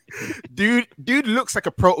 Dude looks like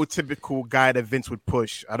a prototypical guy that Vince would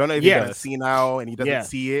push. I don't know if he doesn't see now and he doesn't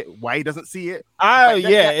see it. Why he doesn't see it?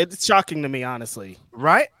 It's shocking to me, honestly.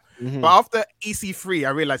 Right? Mm-hmm. But after EC3,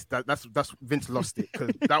 I realized that's Vince lost it,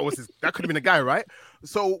 because that could have been a guy, right?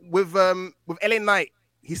 So with LA Knight,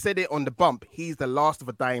 he said it on the bump. He's the last of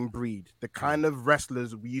a dying breed. The kind of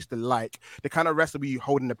wrestlers we used to like, the kind of wrestler we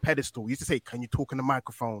hold in the pedestal. We used to say, can you talk on the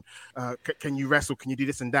microphone? Can you wrestle? Can you do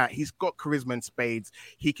this and that? He's got charisma in spades.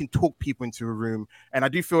 He can talk people into a room. And I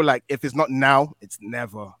do feel like if it's not now, it's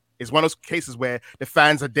never. It's one of those cases where the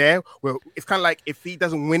fans are there. Where it's kind of like if he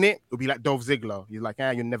doesn't win it, it'll be like Dolph Ziggler. You're like,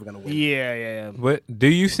 you're never going to win. Yeah. But do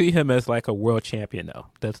you see him as like a world champion, though?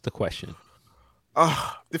 That's the question.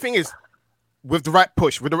 The thing is, with the right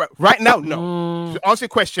push, right now, no. To answer your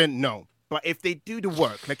question, no. But if they do the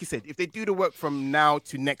work, like you said, if they do the work from now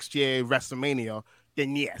to next year, WrestleMania,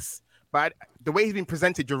 then yes. But the way he's been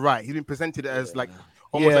presented, you're right. He's been presented as like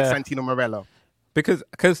almost like Santino Marella. Because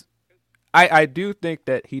I do think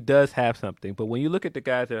that he does have something. But when you look at the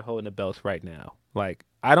guys that are holding the belts right now, like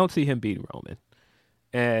I don't see him beating Roman,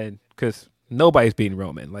 and because nobody's beating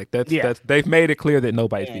Roman. Like that's they've made it clear that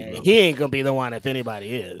nobody's beating Roman. He ain't gonna be the one if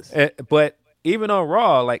anybody is. But even on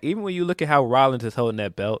Raw, like even when you look at how Rollins is holding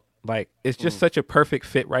that belt, like it's just such a perfect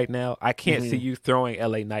fit right now. I can't see you throwing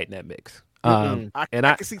LA Knight in that mix. I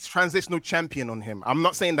can see transitional champion on him. I'm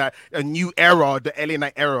not saying that a new era, the LA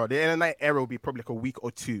Knight era. The LA Knight era will be probably like a week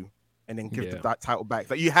or two, and then give that title back.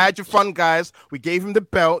 Like, you had your fun, guys. We gave him the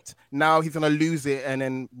belt. Now he's gonna lose it and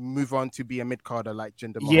then move on to be a mid carder like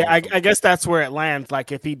Jinder Mahal. Yeah, I guess that's where it lands.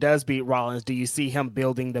 Like, if he does beat Rollins, do you see him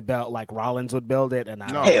building the belt like Rollins would build it? And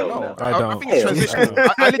no. I don't. I think it's transitional.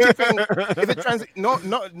 I literally think if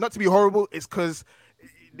it not to be horrible, it's because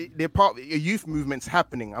they're part of a youth movement's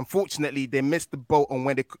happening. Unfortunately, they missed the boat on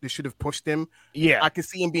when they should have pushed him. Yeah, I can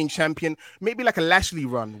see him being champion. Maybe like a Lashley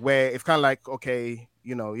run where it's kind of like, okay,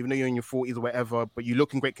 even though you're in your 40s or whatever, but you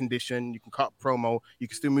look in great condition, you can cut promo, you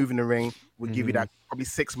can still move in the ring. We'll give you that probably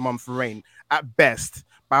 6-month reign at best.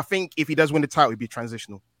 But I think if he does win the title, he'd be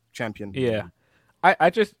transitional champion. Yeah. I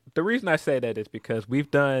just, the reason I say that is because we've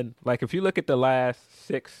done, like, if you look at the last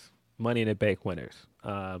 6 Money in the Bank winners,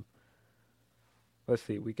 let's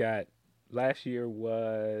see, we got, last year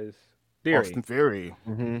was Theory. Austin Theory.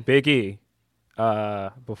 Big E.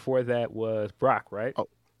 Before that was Brock, right?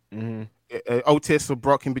 Otis or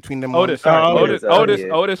Brock in between them. Otis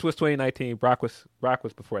was 2019. Brock was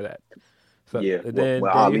before that. So, then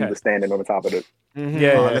Ali was standing on the top of it.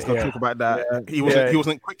 Let's not talk about that. He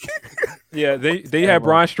wasn't quick. They had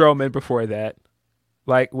Braun Strowman before that.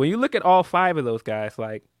 Like, when you look at all 5 of those guys,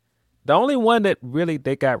 like, the only one that really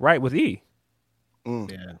they got right was E.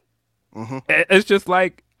 It's just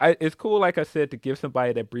like, it's cool, like I said, to give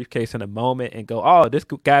somebody that briefcase in a moment and go, oh, this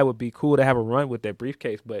guy would be cool to have a run with that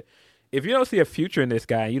briefcase. But if you don't see a future in this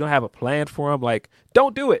guy and you don't have a plan for him, like,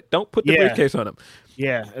 don't do it. Don't put the briefcase on him.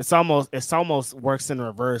 Yeah, it's almost works in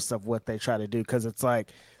reverse of what they try to do, because it's like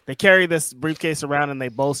they carry this briefcase around and they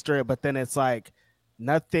bolster it, but then it's like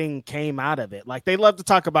nothing came out of it. Like, they love to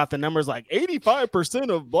talk about the numbers, like 85%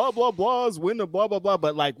 of blah blah blahs win the blah blah blah,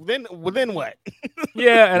 but like then what?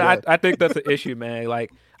 I think that's an issue, man.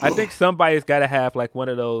 Like, I think somebody's got to have like one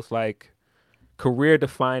of those like career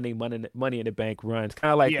defining money in the bank runs,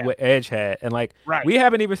 kind of like what Edge had, and like we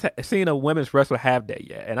haven't even seen a women's wrestler have that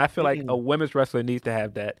yet. And I feel like a women's wrestler needs to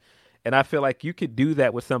have that. And I feel like you could do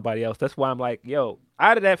that with somebody else. That's why I'm like, yo,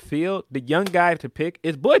 out of that field, the young guy to pick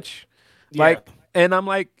is Butch. Like, and I'm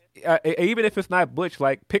like, even if it's not Butch,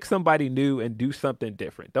 like, pick somebody new and do something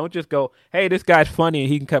different. Don't just go, hey, this guy's funny and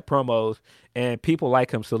he can cut promos and people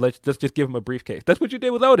like him, so let's just give him a briefcase. That's what you did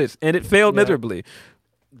with Otis, and it failed miserably.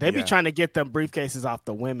 They be trying to get them briefcases off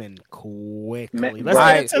the women quickly.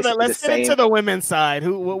 Let's Let's get into the women's side.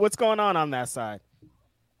 What's going on that side?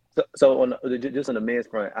 So just on the men's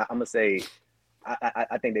front, I'm gonna say,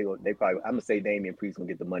 I think they probably. I'm gonna say Damian Priest gonna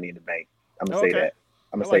get the Money in the Bank. I'm gonna say that.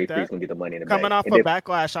 I'm gonna say Priest gonna get the Money in the Bank. Coming off of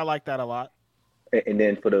Backlash, I like that a lot. And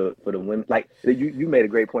then for the women, like you made a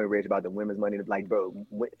great point, Rich, about the women's money. Like, bro,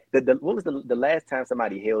 what was the last time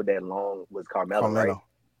somebody held that long was Carmella. Right?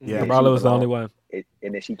 Yeah, Carmella was the only one.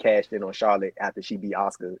 And then she cashed in on Charlotte after she beat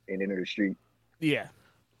Asuka and entered the street. Yeah.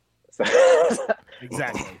 So,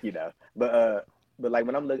 exactly. You know, but like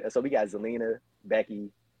when I'm looking, so we got Zelina,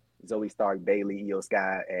 Becky, Zoe Stark, Bayley, Io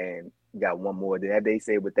Sky, and we got one more. Have they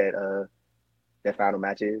said what that final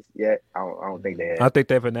match is yet? I don't think they have. I don't think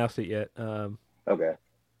they've announced it yet. Okay.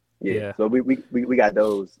 Yeah. So we got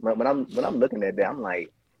those. When I'm looking at that, I'm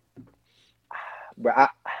like, bro,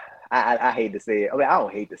 I hate to say it. I mean, I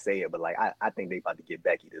don't hate to say it, but like I think they about to get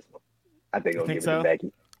Becky this one. I think they'll give it to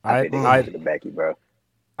Becky. I think they'll give it to Becky, bro.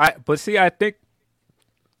 But see, I think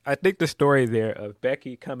the story there of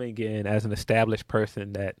Becky coming in as an established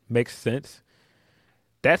person that makes sense.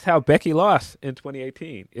 That's how Becky lost in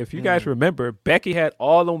 2018. If you guys remember, Becky had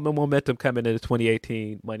all the momentum coming into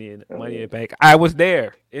 2018 Money in the Bank. I was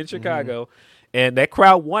there in Chicago, and that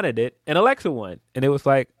crowd wanted it, and Alexa won. And it was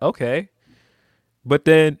like, okay. But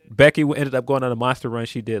then Becky ended up going on a monster run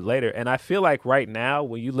she did later. And I feel like right now,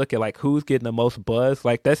 when you look at like who's getting the most buzz,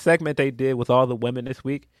 like that segment they did with all the women this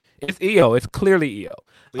week, it's Io. It's clearly Io.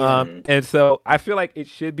 And so I feel like it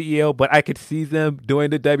should be Io, but I could see them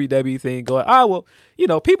doing the WWE thing going, well,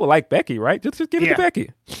 people like Becky, right? Just give it to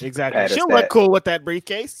Becky. Exactly. She'll look cool with that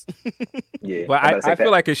briefcase. Yeah. But I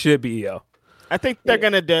feel like it should be Io. I think they're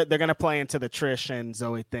gonna play into the Trish and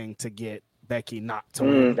Zoe thing to get Becky not to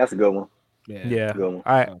win. That's a good one. Yeah. Good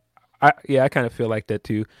one. I kind of feel like that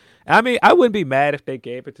too. I mean, I wouldn't be mad if they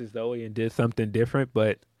gave it to Zoe and did something different,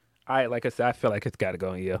 but like I said, I feel like it's got to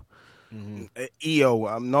go on Io.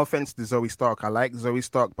 Io, no offense to Zoe Stark. I like Zoe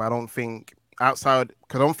Stark, but I don't think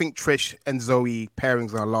Trish and Zoe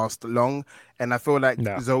pairings are gonna last long. And I feel like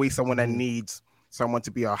Zoe's someone that needs someone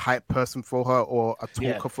to be a hype person for her or a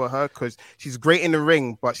talker for her, because she's great in the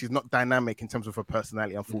ring, but she's not dynamic in terms of her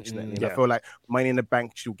personality, unfortunately. And I feel like Money in the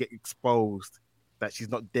Bank, she'll get exposed that she's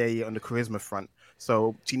not there yet on the charisma front.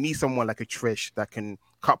 So she needs someone like a Trish that can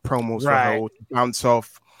cut promos for her, or bounce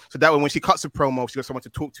off. So that way, when she cuts a promo, she got someone to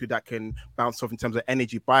talk to that can bounce off in terms of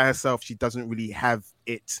energy. By herself, she doesn't really have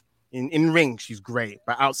it. In ring, she's great,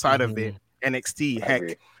 but outside of it, NXT,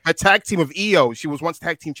 heck, her tag team of Io, she was once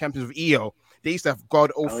tag team champions of Io. They used to have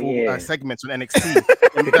god awful segments on NXT.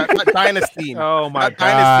 that Dynasty. Oh my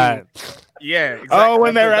god! Yeah. Exactly. Oh,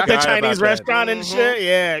 when they're at the Chinese restaurant and shit.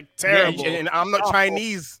 Yeah, terrible. And I'm not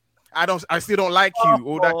Chinese. I still don't like you.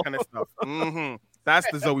 All that kind of stuff. That's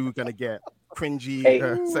the Zoe we're gonna get.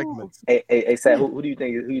 Cringy segments. Hey, Seth, who do you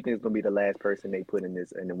think is gonna be the last person they put in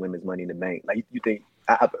the women's Money in the Bank? Like, you think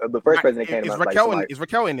the first person that came is out, Raquel is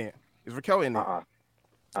Raquel in it? Is Raquel in it?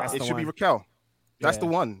 It should be Raquel. That's the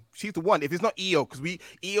one. She's the one. If it's not Io, because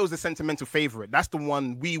Io's the sentimental favorite. That's the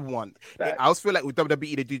one we want. I always feel like with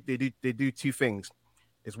WWE, they do two things.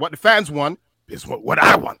 It's what the fans want. It's what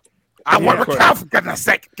I want. I want Raquel, for goodness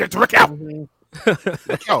sake. Give it to Raquel.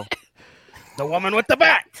 Raquel. The woman with the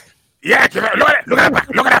back. Yeah, look at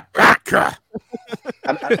that back.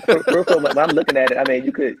 When I'm looking at it, I mean,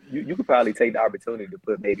 you could probably take the opportunity to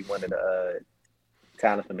put maybe one of the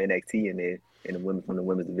talent from NXT in there, from the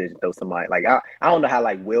women's division. Throw somebody like I don't know how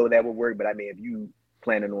well that would work, but I mean, if you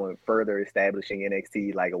planning on further establishing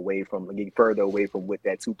NXT further away from what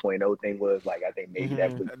that 2.0 thing was, like I think maybe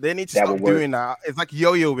that would. They need to stop doing that. It's like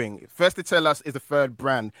yo-yoing. First they tell us it's a third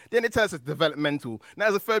brand, then they tell us it's developmental. Now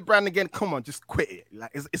it's a third brand again. Come on, just quit it. Like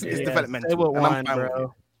it's developmental.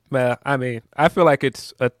 Bro. Well, I mean, I feel like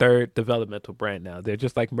it's a third developmental brand now. They're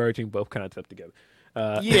just like merging both concepts together.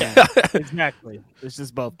 Exactly. It's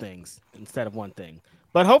just both things instead of one thing.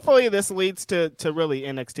 But hopefully this leads to really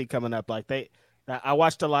NXT coming up. Like I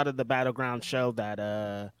watched a lot of the Battleground show that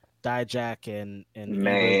Dijak and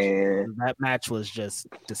man, that match was just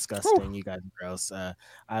disgusting. You guys are gross.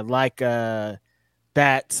 I like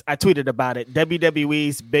that. I tweeted about it.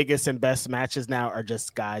 WWE's biggest and best matches now are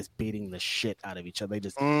just guys beating the shit out of each other. They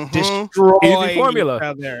just destroy easy formula. Each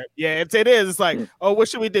other. Yeah, it is. It's like, what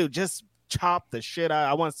should we do? Just chop the shit out.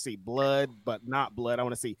 I want to see blood, but not blood. I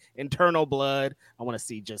want to see internal blood. I want to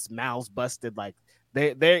see just mouths busted. Like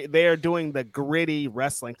they are doing the gritty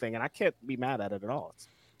wrestling thing, and I can't be mad at it at all. It's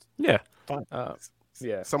fun.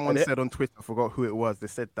 Yeah. Someone said on Twitter, I forgot who it was. They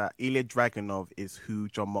said that Ilya Dragunov is who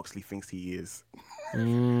John Moxley thinks he is.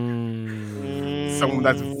 Someone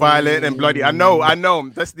that's violent and bloody. I know.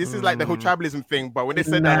 This is like the whole tribalism thing. But when they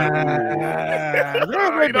said that,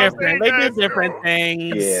 they're different. They do different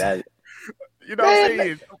things. Yeah. You know what I'm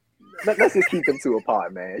saying? Let's just keep them two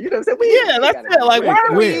apart, man. You know what I'm saying? That's it. Like, why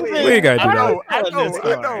are we ain't gotta do that. I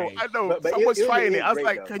know. But Someone's fighting it. I was great,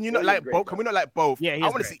 like, though. can you not like both? Can we not like both? Yeah, I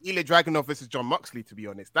want to see Ilya Dragunov versus John Moxley, to be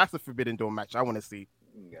honest. That's a Forbidden Door match I want to see.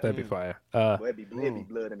 That'd be fire. It'd be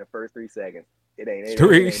blood in the first 3 seconds. It ain't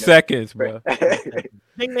 3 seconds, bro.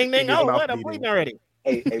 Ding, ding, ding. Oh, what? I'm bleeding already.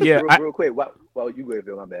 Hey, real quick. Well, you go ahead,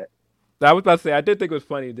 Bill. My bad. I was about to say, I did think it was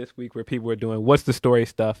funny this week where people were doing what's the story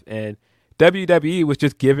stuff, and WWE was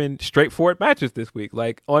just giving straightforward matches this week,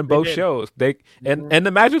 like on both shows. And the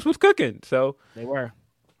matches was cooking, so they were.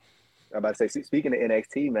 I'm about to say, speaking of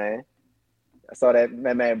NXT, man, I saw that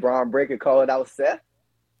man Braun Breaker called out Seth.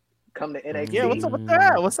 Come to NXT. Yeah, what's up with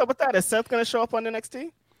that? What's up with that? Is Seth gonna show up on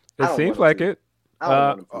NXT? It seems like it. I don't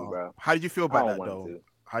want him to, bro. How did you feel about that, though?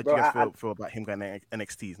 How did you guys feel about him going to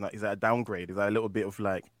NXT? Is that a downgrade? Is that a little bit of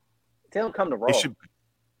like? Tell him come to Raw.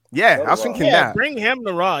 Yeah, I was thinking that. Bring him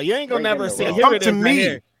to Raw. You ain't gonna never see him. Come to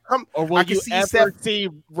me. Or will you ever see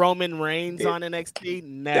Roman Reigns on NXT?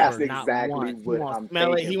 Never. That's exactly what I'm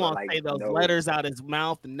thinking. He won't say those letters out his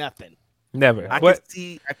mouth. Nothing. Never. I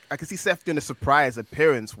can see Seth doing a surprise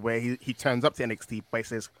appearance where he turns up to NXT, but he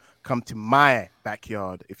says, "Come to my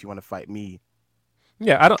backyard if you want to fight me."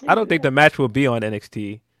 Yeah, I don't think the match will be on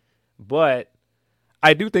NXT, but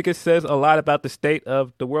I do think it says a lot about the state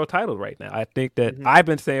of the world title right now. I think that I've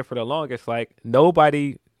been saying for the longest, like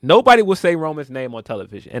nobody will say Roman's name on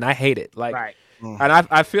television, and I hate it. Like, and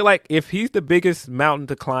I feel like if he's the biggest mountain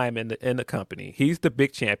to climb in the company, he's the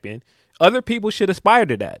big champion. Other people should aspire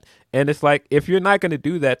to that, and it's like if you're not going to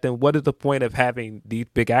do that, then what is the point of having these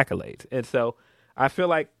big accolades? And so I feel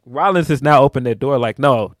like Rollins has now opened their door. Like,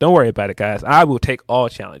 no, don't worry about it, guys. I will take all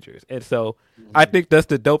challengers. And so I think that's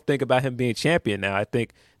the dope thing about him being champion now. I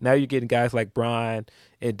think now you're getting guys like Bryan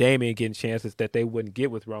and Damian getting chances that they wouldn't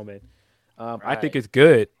get with Roman. I think it's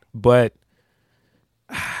good, but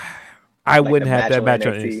I wouldn't have that match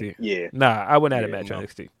on NXT. Yeah. Nah, I wouldn't have that match on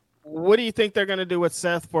NXT. What do you think they're going to do with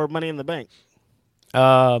Seth for Money in the Bank?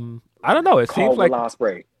 I don't know. It seems like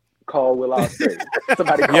Call Will Ospreay.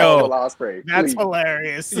 Somebody call Will Ospreay. That's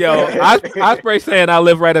hilarious. Yo, Ospreay saying I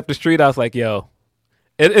live right up the street. I was like, yo.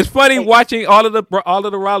 It's funny watching all of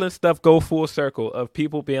the Rollins stuff go full circle of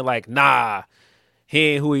people being like, nah, he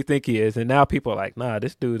ain't who he think he is. And now people are like, nah,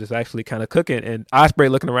 this dude is actually kind of cooking. And Ospreay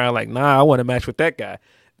looking around like, nah, I want to match with that guy.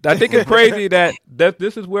 I think it's crazy that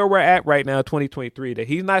this is where we're at right now, 2023, that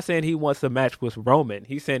he's not saying he wants a match with Roman.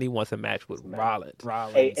 He's saying he wants a match with Rollins.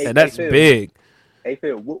 And that's big. Hey,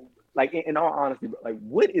 Phil, like, in all honesty, like,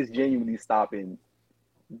 what is genuinely stopping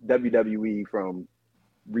WWE from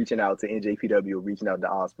reaching out to NJPW or reaching out to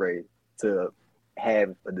Ospreay to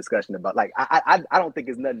have a discussion about, like, I don't think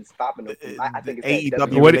there's nothing stopping them. I think it's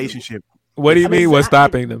AEW relationship. What do you mean what's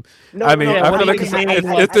stopping them? I feel like it's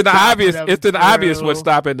an obvious. It's an obvious what's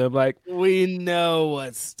stopping them. Like, we know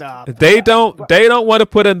what's stopping. They don't want to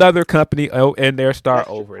put another company in their star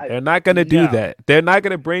over. They're not going to do that. They're not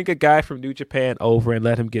going to bring a guy from New Japan over and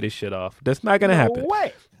let him get his shit off. That's not going to happen. No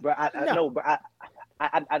way. But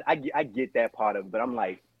I get that part of it. But I'm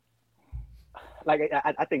like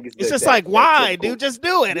I think it's just like, why, dude? Just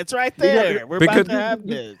do it. It's right there. We're about to have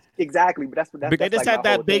this. Exactly, but that's they just like had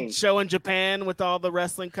that big show in Japan with all the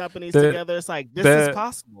wrestling companies together. It's like this is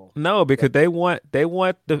possible. No, because they want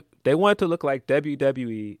to look like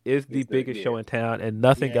WWE is the biggest show in town, and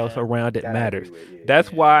nothing else around it matters.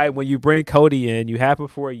 That's why when you bring Cody in, you have him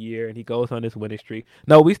for a year, and he goes on this winning streak.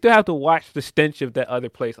 No, we still have to watch the stench of that other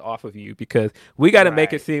place off of you because we got to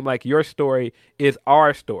make it seem like your story is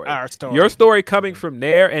our story. Our story. Your story coming from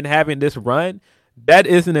there and having this run. That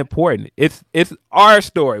isn't important. It's our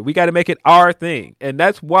story. We got to make it our thing. And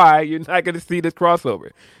that's why you're not going to see this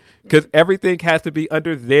crossover. Because everything has to be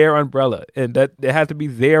under their umbrella. And that it has to be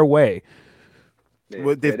their way.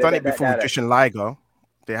 Well, they've done it before with Jushin Liger.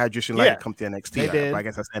 They had Jushin Liger come to NXT. They did. I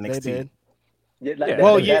guess that's NXT.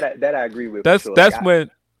 That I agree with.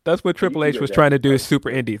 That's what Triple H was trying to do his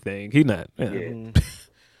super indie thing. He not.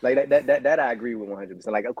 Like that I agree with 100%.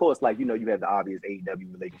 Like, of course, like, you know, you have the obvious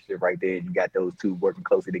AEW relationship right there. You got those two working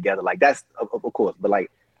closely together. Like, that's of course. But like,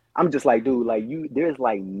 I'm just like, dude, like there's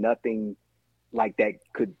like nothing like that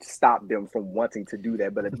could stop them from wanting to do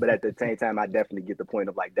that. But at the same time, I definitely get the point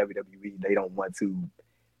of like WWE. They don't want to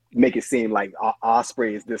make it seem like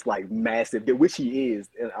Ospreay is this like massive, which he is,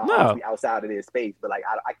 honestly, outside of their space. But like,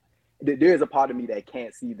 there is a part of me that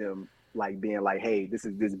can't see them like being like, hey, this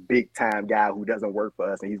is this big time guy who doesn't work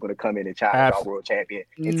for us, and he's going to come in and challenge our world champion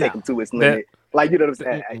and take him to his limit. Like, you know what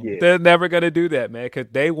I'm saying? Yeah. They're never going to do that, man, because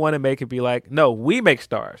they want to make it be like, no, we make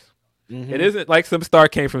stars. Mm-hmm. It isn't like some star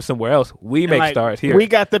came from somewhere else. We make stars here. We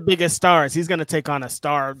got the biggest stars. He's going to take on a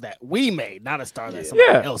star that we made, not a star that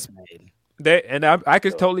somebody else made. I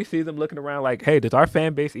could totally see them looking around like, hey, does our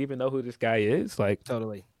fan base even know who this guy is? Like,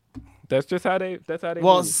 totally. That's just how they.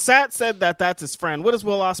 Well, move. Sat said that's his friend. What does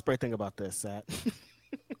Will Ospreay think about this, Sat?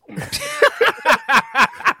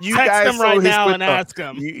 You text guys him right saw his now Twitter. and ask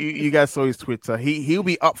him. You guys saw his Twitter. He'll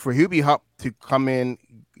be up to come in,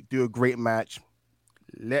 do a great match,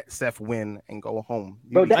 let Seth win, and go home.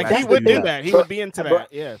 Bro, he would do that. He would be into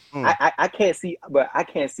that. Yeah. I can't see, but I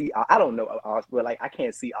can't see. I don't know Ospreay. Like, I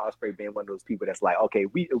can't see Ospreay being one of those people that's like, okay,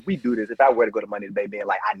 if we do this. If I were to go to Money in the Bank, being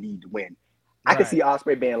like, I need to win. I can see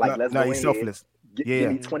Ospreay being like, let's go in selfless.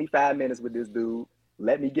 Give me 25 minutes with this dude.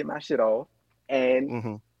 Let me get my shit off,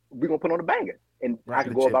 and we're gonna put on a banger, and I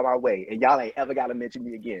can go about my way. And y'all ain't ever gotta mention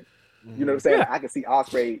me again. You know what I'm saying? I can see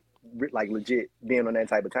Ospreay like legit being on that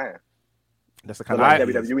type of time. That's the kind of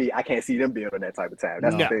WWE. I can't see them being on that type of time.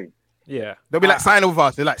 That's the thing. Yeah, they'll be like, sign over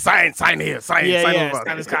us. They're like, sign here, sign over us.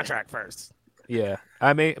 Sign his contract first. Yeah,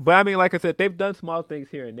 I mean, like I said, they've done small things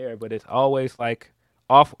here and there, but it's always like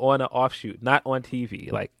off on an offshoot, not on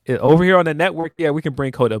TV. Like over here on the network, yeah, we can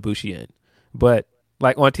bring Kota Ibushi in, but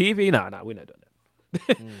like on TV, no, we're not doing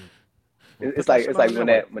that. It's like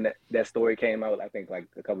when that story came out, I think like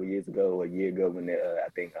a couple of years ago or a year ago, when I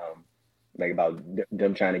think like about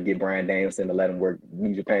them trying to get Bryan Danielson to let him work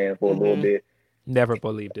New Japan for a little bit. Never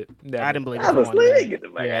believed it. Never. I didn't believe it. I was like, get the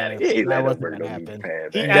fuck out of here. That wasn't gonna happen.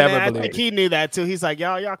 I think he knew that too. He's like,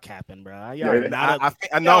 y'all capping, bro. Y'all not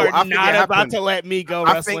about to let me go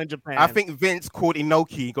wrestle in Japan. I think Vince called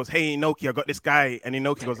Inoki. He goes, hey Inoki, I got this guy, and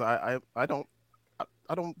Inoki goes, I don't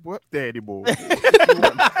work there anymore.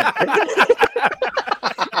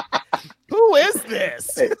 Who is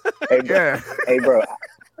this? Hey, bro.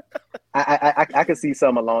 I could see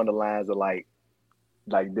some along the lines of like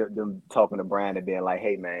them talking to Brian and being like,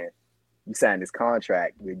 "Hey, man, you signed this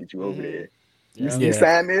contract. We'll get you over there. You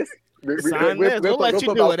sign this. We'll let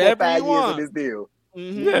you do whatever you want. This deal.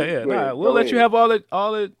 We'll let you have all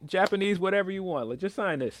the Japanese whatever you want. Let's just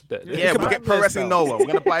sign this. Yeah, we'll get Pro Wrestling Noah. We're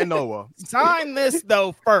gonna buy Noah. Sign this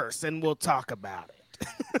though first, and we'll talk about it.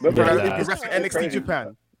 But NXT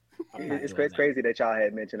Japan. It's crazy that y'all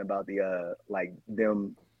had mentioned about the like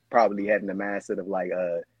them probably having the mindset of like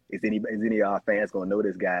is any of our fans gonna know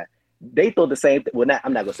this guy? They thought the same thing. Well,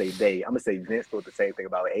 I'm not gonna say they. I'm gonna say Vince thought the same thing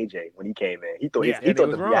about AJ when he came in. He thought he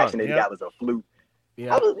thought the reaction that he got was a fluke.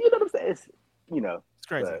 Yeah, you know what I'm saying? It's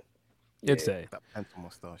crazy. It's that pencil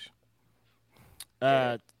mustache.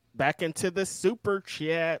 Back into the super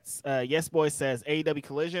chats. Yes Boy says AEW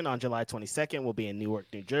Collision on July 22nd will be in Newark,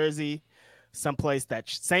 New Jersey. Same place that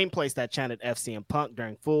chanted FCM Punk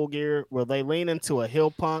during Full Gear. Will they lean into a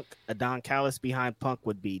heel Punk? A Don Callis behind Punk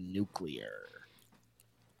would be nuclear.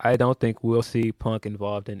 I don't think we'll see Punk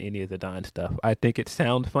involved in any of the Don stuff. I think it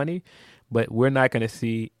sounds funny, but we're not going to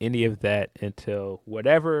see any of that until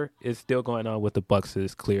whatever is still going on with the Bucks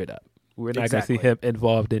is cleared up. We're not going to see him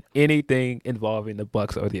involved in anything involving the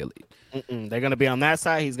Bucks or the Elite. They're going to be on that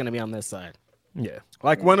side. He's going to be on this side. Yeah.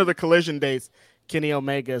 Like one of the Collision dates, Kenny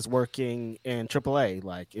Omega is working in AAA.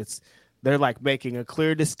 Like they're like making a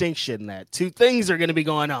clear distinction that two things are going to be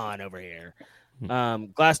going on over here.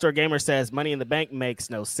 Glassdoor Gamer says Money in the Bank makes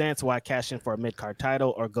no sense. Why cash in for a mid-card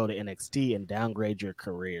title or go to NXT and downgrade your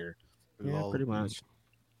career? Yeah, pretty much.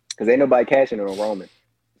 Because ain't nobody cashing in on Roman.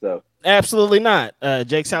 So absolutely not.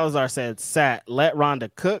 Jake Salazar said, "Sat, let Rhonda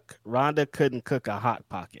cook. Rhonda couldn't cook a hot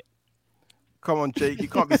pocket." Come on, Jake. You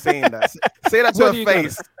can't be saying that. Say that to her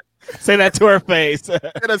face. Say that to her face. Say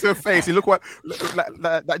that to her face. You look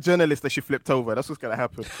that journalist that she flipped over. That's what's gonna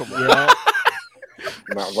happen. Come on. Yeah.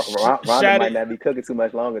 Rhonda might not be cooking too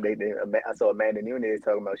much longer. I saw Amanda Nunes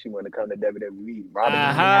talking about she wanted to come to WWE.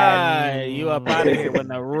 You up out of here when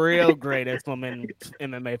the real greatest woman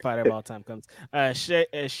MMA fighter of all time comes.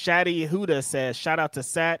 Shadi Huda says, shout out to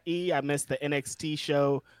Sat E. I missed the NXT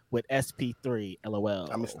show with SP3. LOL.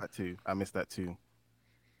 I missed that too.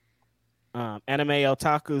 Anime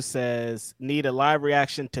Otaku says, need a live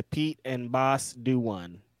reaction to Pete and Boss do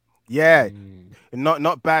one. Yeah,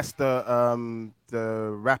 not Bass, the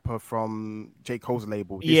rapper from J. Cole's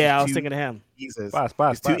label. I was thinking of him.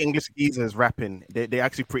 Bass. Two English geezers rapping. They're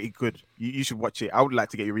actually pretty good. You should watch it. I would like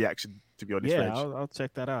to get your reaction, to be honest. Yeah, I'll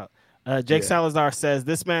check that out. Jake Salazar says,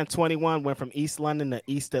 this man 21 went from East London to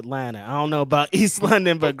East Atlanta. I don't know about East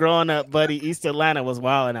London, but growing up, buddy, East Atlanta was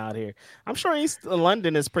wilding out here. I'm sure East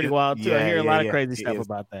London is pretty wild too. I hear a lot of crazy stuff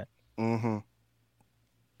about that. Mm-hmm.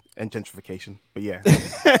 And gentrification, but yeah.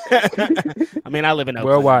 I mean, I live in Oakland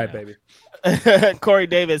worldwide, now. baby. Corey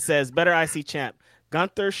David says, better IC champ,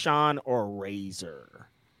 Gunther, Sean, or Razor?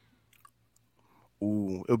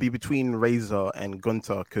 Ooh, it'll be between Razor and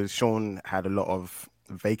Gunter because Sean had a lot of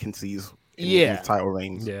vacancies in his title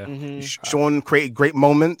reigns. Yeah. Mm-hmm. Sean created great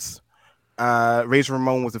moments. Razor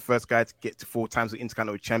Ramon was the first guy to get to 4 times the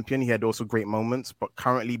Intercontinental Champion. He had also great moments, but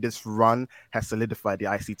currently this run has solidified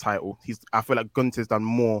the IC title. I feel like Gunter's done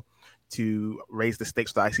more to raise the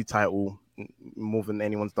stakes of the IC title more than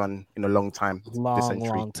anyone's done in a long time.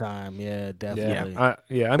 Long time. Yeah, definitely. I'm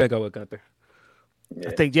gonna go with Gunther. Yeah.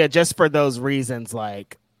 I think, just for those reasons,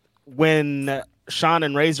 like when Sean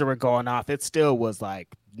and Razor were going off, it still was like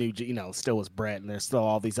still was Brett, and there's still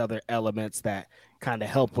all these other elements that kind of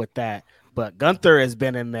help with that. But Gunther has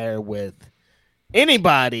been in there with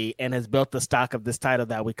anybody and has built the stock of this title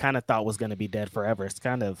that we kind of thought was going to be dead forever. It's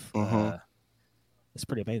kind of, it's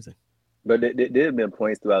pretty amazing. But there have been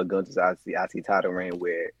points throughout Gunther's IC title reign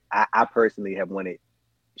where I personally have wanted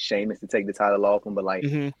Sheamus to take the title off him, but like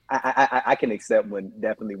I can accept when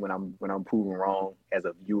I'm proven wrong as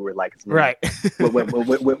a viewer, like it's right.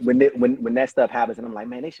 when that stuff happens, and I'm like,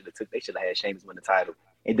 man, they should have had Sheamus win the title,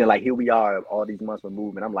 and then like here we are, all these months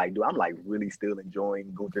removed, and I'm like, dude, I'm like really still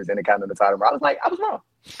enjoying Gunther's Intercontinental title. I was wrong.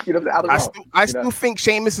 You know what I'm saying? I still think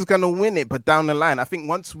Sheamus is gonna win it, but down the line, I think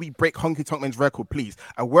once we break Honky Tonk Man's record, please,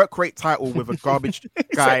 a work rate title with a garbage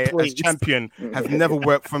guy as champion has never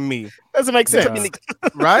worked for me. Doesn't make sense,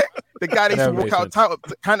 right? The guy that used to walk out title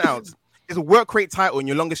count outs is a work rate title, and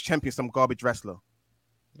your longest champion, some garbage wrestler.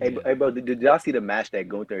 Hey, bro, did y'all see the match that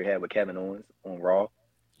Gunther had with Kevin Owens on Raw?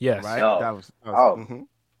 Yes. Right? Oh. That was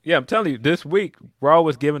Yeah, I'm telling you, this week Raw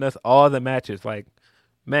was giving us all the matches. Like,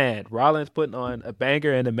 man, Rollins putting on a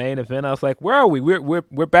banger in the main event. I was like, where are we?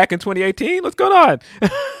 We're back in 2018. What's going on?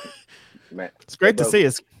 Man, it's great to see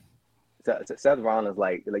us. Seth Rollins,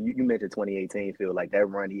 like you mentioned 2018, Phil, like that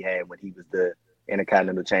run he had when he was the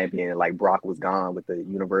Intercontinental Champion, like Brock was gone with the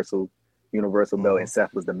Universal belt, and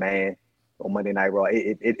Seth was the man on Monday Night Raw.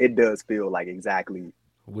 It does feel like exactly.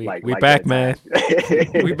 We back, man.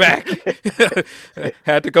 We back.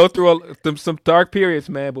 Had to go through some dark periods,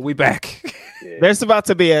 man, but we back. Yeah. There's about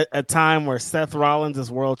to be a time where Seth Rollins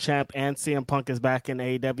is world champ and CM Punk is back in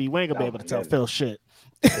AEW. We ain't gonna be able to tell Phil shit.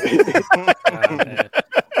 Can't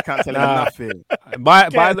tell him nothing.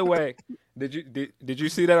 By the way, did you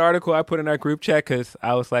see that article I put in our group chat? Because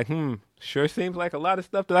I was like, sure seems like a lot of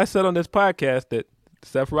stuff that I said on this podcast that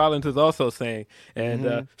Seth Rollins is also saying.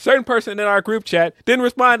 And certain person in our group chat didn't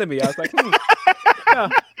respond to me. I was like, yeah.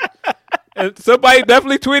 And somebody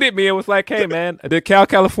definitely tweeted me and was like, hey, man, did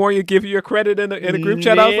California give you your credit in the group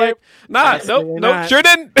chat? I was like, nope, sure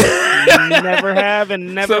didn't. Never have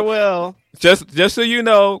and never will. Just so you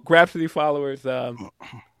know, Grapsody followers,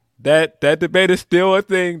 that debate is still a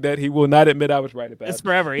thing that he will not admit I was right about. It's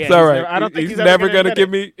forever, yeah. It's all right. I don't think he's never gonna give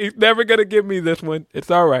me. He's never gonna give me this one. It's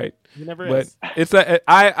all right. He never is. But it's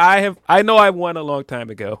I know I won a long time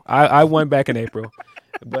ago. I won back in April,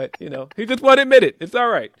 but he just won't admit it. It's all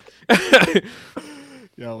right.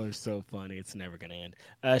 Y'all are so funny. It's never going to end.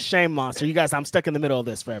 Shane Monster. You guys, I'm stuck in the middle of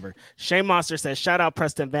this forever. Shane Monster says, shout out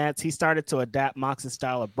Preston Vance. He started to adapt Mox's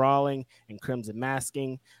style of brawling and crimson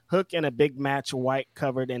masking. Hook in a big match, white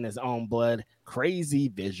covered in his own blood. Crazy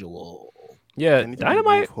visual. Yeah,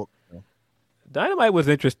 Dynamite was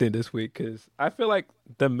interesting this week because I feel like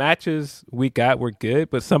the matches we got were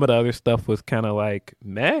good, but some of the other stuff was kind of like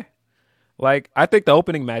meh. Like, I think the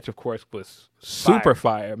opening match, of course, was super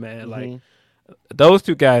fire, man. Like, those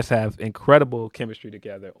two guys have incredible chemistry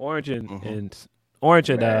together. Orange and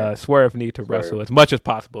Swerve need to wrestle as much as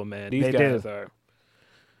possible, man. These guys are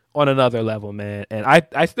on another level, man. And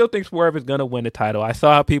I still think Swerve is going to win the title. I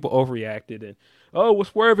saw how people overreacted and,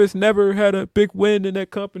 Swerve has never had a big win in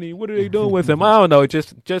that company. What are they doing with him? I don't know.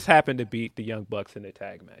 Just happened to beat the Young Bucks in the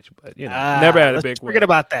tag match. But, never had a big win. Forget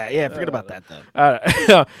about that. Yeah, forget about that,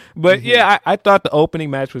 though. But, I thought the opening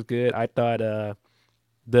match was good. I thought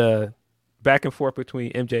the back and forth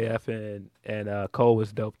between MJF and Cole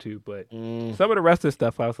was dope, too. But some of the rest of the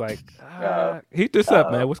stuff, I was like, heat this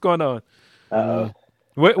up, man. What's going on?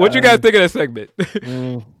 What you guys think of that segment?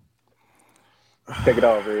 Take it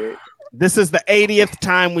off, Red. This is the 80th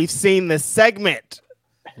time we've seen this segment.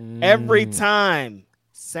 Every time,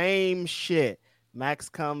 same shit. Max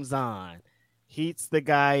comes on, heats the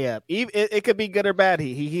guy up. It could be good or bad.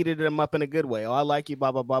 He heated him up in a good way. I like you,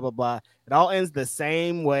 blah, blah, blah, blah, blah. It all ends the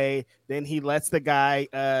same way. Then he lets the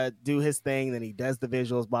guy do his thing. Then he does the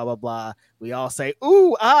visuals, blah, blah, blah. We all say,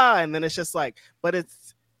 ooh, and then it's just like, but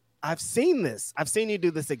I've seen this. I've seen you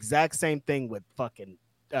do this exact same thing with fucking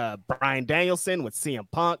Bryan Danielson, with CM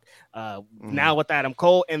Punk, now with Adam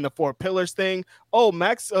Cole and the 4 Pillars thing. Oh,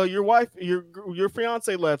 Max, your wife, your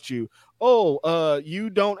fiance left you. Oh, you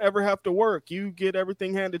don't ever have to work. You get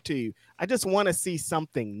everything handed to you. I just want to see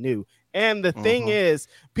something new. And the thing is,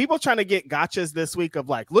 people trying to get gotchas this week of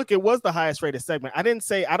like, look, it was the highest rated segment. I didn't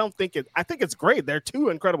say, I think it's great. They're 2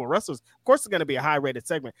 incredible wrestlers. Of course, it's going to be a high rated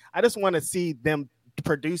segment. I just want to see them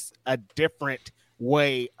produce a different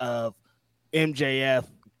way of MJF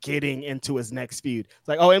getting into his next feud. It's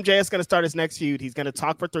like, oh, MJF's going to start his next feud. He's going to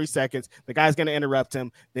talk for 3 seconds. The guy's going to interrupt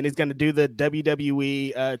him. Then he's going to do the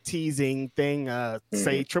WWE teasing thing,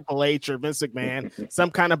 say Triple H or Vince McMahon,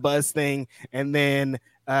 some kind of buzz thing. And then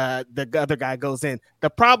the other guy goes in. The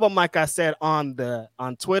problem, like I said on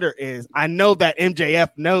Twitter, is I know that MJF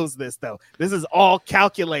knows this, though. This is all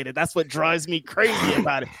calculated. That's what drives me crazy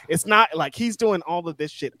about it. It's not like he's doing all of this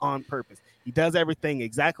shit on purpose. He does everything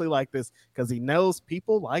exactly like this because he knows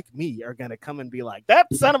people like me are going to come and be like, that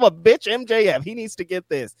son of a bitch, MJF, he needs to get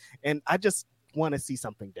this. And I just want to see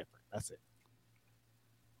something different. That's it.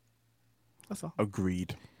 That's all.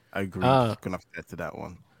 Agreed. Gonna have to get to that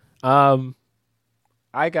one.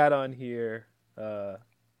 I got on here. I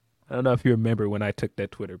don't know if you remember when I took that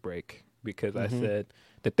Twitter break, because I said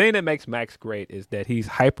the thing that makes Max great is that he's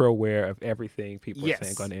hyper aware of everything people are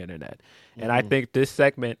saying on the internet. And I think this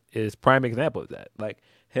segment is prime example of that. Like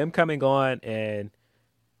him coming on and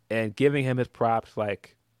giving him his props,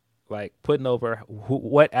 like putting over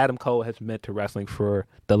what Adam Cole has meant to wrestling for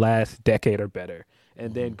the last decade or better.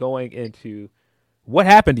 And then going into what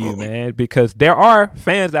happened to you, man? Because there are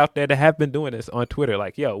fans out there that have been doing this on Twitter.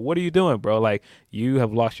 Like, yo, what are you doing, bro? Like, you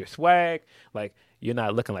have lost your swag. Like, you're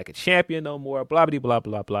not looking like a champion no more. Blah, blah, blah,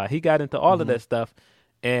 blah, blah. He got into all of that stuff.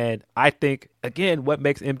 And I think, again, what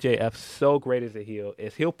makes MJF so great as a heel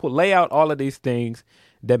is he'll lay out all of these things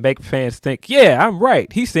that make fans think, yeah, I'm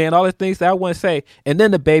right. He's saying all the things that I want to say. And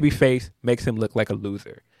then the babyface makes him look like a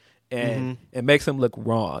loser. And it makes him look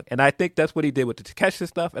wrong. And I think that's what he did with the Takeshita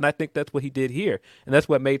stuff, and I think that's what he did here. And that's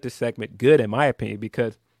what made this segment good, in my opinion,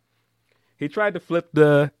 because he tried to flip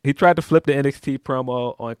the NXT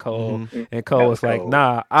promo on Cole, and Cole was like,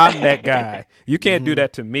 nah, I'm that guy. You can't do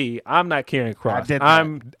that to me. I'm not Karrion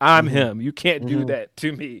Kross. I'm him. You can't do that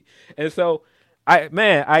to me. And so I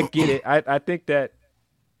get it. I think that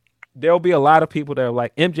there'll be a lot of people that are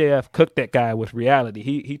like, MJF cooked that guy with reality.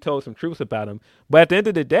 He told some truths about him. But at the end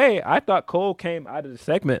of the day, I thought Cole came out of the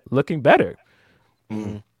segment looking better.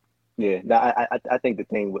 Yeah, I think the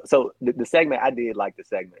thing was, so the segment, I did like the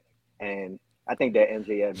segment. And I think that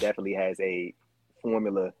MJF definitely has a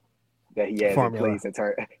formula that he has in place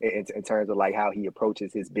in terms of like how he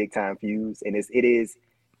approaches his big time feuds. And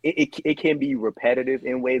it can be repetitive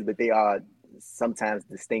in ways, but they are sometimes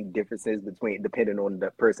distinct differences depending on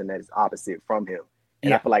the person that is opposite from him.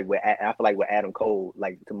 And I feel like with Adam Cole,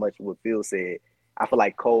 like too much what Phil said, I feel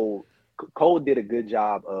like Cole did a good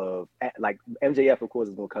job of, like, MJF of course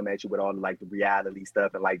is gonna come at you with all like the reality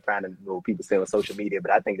stuff and like trying to, people say on social media.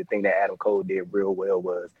 But I think the thing that Adam Cole did real well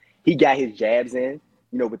was he got his jabs in,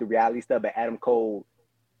 with the reality stuff, but Adam Cole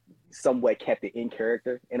somewhat kept it in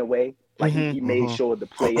character in a way. Like he made sure to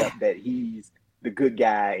play up that he's the good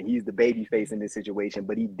guy and he's the baby face in this situation,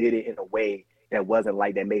 but he did it in a way that wasn't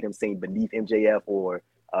like that made him seem beneath MJF or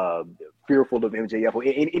fearful of MJF or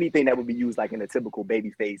anything that would be used like in a typical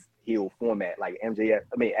babyface heel format. Like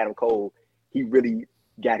Adam Cole, he really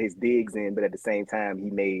got his digs in, but at the same time, he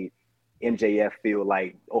made MJF feel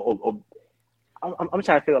like, I'm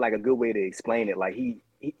trying to feel like a good way to explain it. Like he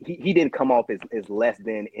didn't come off as less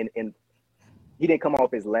than, he didn't come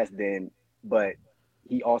off as less than, but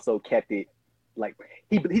he also kept it like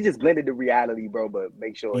he just blended the reality, bro, but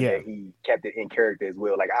make sure that he kept it in character as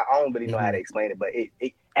well. Like I don't really know how to explain it, but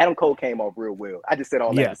Adam Cole came off real well. I just said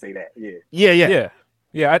all that to say that.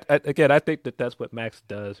 I think that's what Max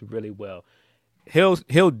does really well.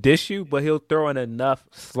 He'll dish you, but he'll throw in enough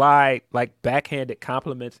slide, like backhanded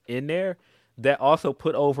compliments in there that also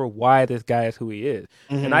put over why this guy is who he is.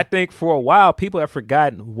 And I think for a while, people have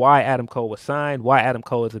forgotten why Adam Cole was signed, why Adam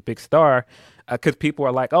Cole is a big star, because people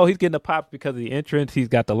are like, oh, he's getting the pops because of the entrance, he's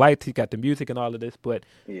got the lights, he's got the music and all of this. But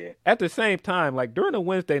at the same time, like during the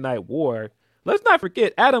Wednesday Night War, let's not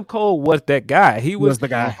forget Adam Cole was that guy. He was the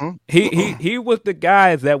guy. He was the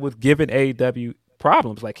guy that was giving AEW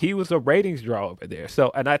problems. Like he was a ratings draw over there.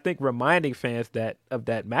 So, and I think reminding fans of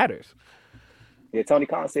that matters. Yeah, Tony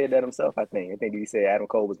Khan said that himself. I think he said Adam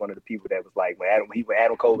Cole was one of the people that was like when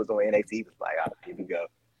Adam Cole was on NXT, he was like, oh, here we go.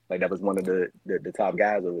 Like that was one of the top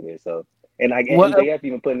guys over there. So, and like MJF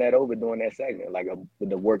even putting that over during that segment, like with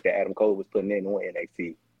the work that Adam Cole was putting in on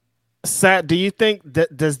NXT. Sat, do you think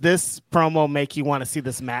that does this promo make you want to see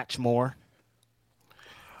this match more?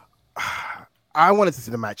 I wanted to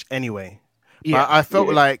see the match anyway. Yeah, but I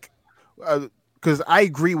felt like because I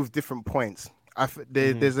agree with different points.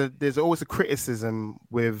 There's always a criticism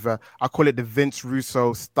with I call it the Vince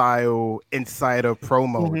Russo style insider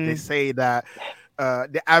promo. They say that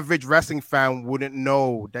the average wrestling fan wouldn't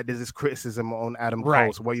know that there's this criticism on Adam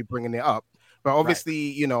Cole. So why are you bringing it up? But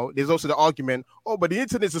obviously, there's also the argument, but the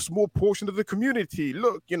internet's a small portion of the community.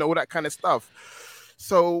 Look, all that kind of stuff.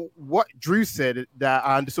 So what Drew said that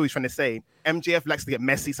I understood he's trying to say, MJF likes to get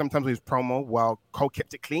messy sometimes with his promo while Cole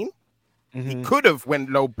kept it clean. He could have went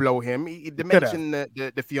low blow him. He mentioned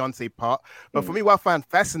the fiance part. But for me, what I find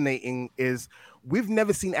fascinating is we've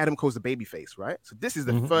never seen Adam Cole as a babyface, right? So this is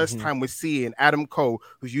the first time we're seeing Adam Cole,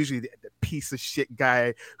 who's usually the piece of shit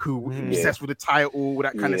guy who obsessed with the title,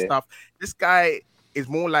 that kind of stuff. This guy is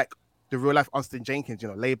more like the real life Austin Jenkins,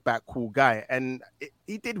 laid back, cool guy. And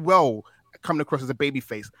he did well coming across as a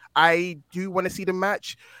babyface. I do want to see the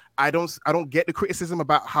match. I don't get the criticism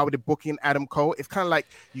about how they're booking Adam Cole. It's kind of like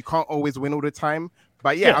you can't always win all the time.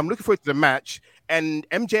 But yeah, I'm looking forward to the match. And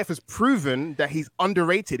MJF has proven that he's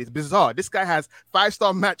underrated. It's bizarre. This guy has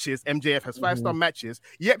 5-star matches. MJF has 5-star matches.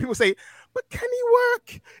 Yet people say, but can he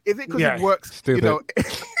work? Is it because he works? Stupid.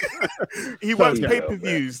 He works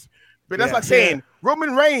pay-per-views. But that's like saying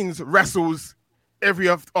Roman Reigns wrestles every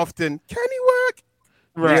often. Can he work?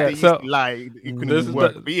 Right. Yeah, so lie. He couldn't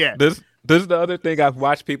work. This is the other thing I've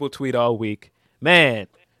watched people tweet all week. Man,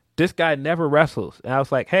 this guy never wrestles. And I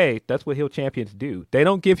was like, hey, that's what heel champions do. They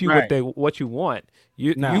don't give you what you want.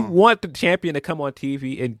 You want the champion to come on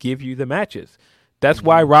TV and give you the matches. That's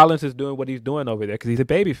why Rollins is doing what he's doing over there, because he's a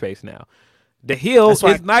babyface now. The heel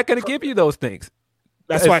is not going to give you those things.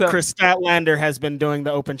 That's why Chris Statlander has been doing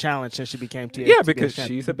the open challenge since she became TNT. Yeah, because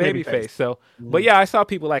she's a babyface. So, but yeah, I saw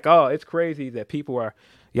people like, oh, it's crazy that people are.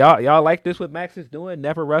 Y'all like this what Max is doing,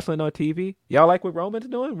 never wrestling on TV? Y'all like what Roman's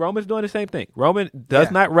doing? Roman's doing the same thing. Roman does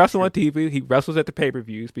not wrestle on TV. He wrestles at the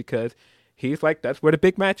pay-per-views because he's like, that's where the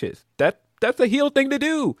big match is. That's a heel thing to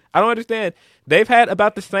do. I don't understand. They've had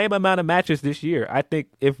about the same amount of matches this year. I think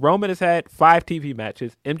if Roman has had 5 TV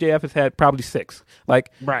matches, MJF has had probably 6.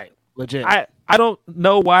 Legit. I don't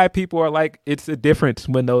know why people are like, it's a difference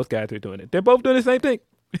when those guys are doing it. They're both doing the same thing.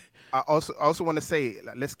 I also want to say,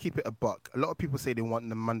 let's keep it a buck. A lot of people say they want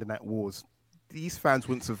the Monday Night Wars. These fans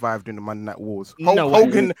wouldn't survive during the Monday Night Wars.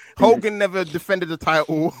 Hogan never defended the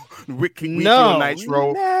title. Weekly on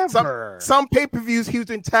Nitro. Never. Some pay-per-views he was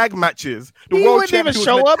in tag matches. He wouldn't even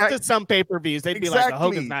show up to some pay-per-views. They'd be like,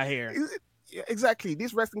 Hogan's not here. Yeah, exactly.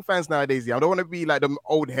 These wrestling fans nowadays, I don't want to be like them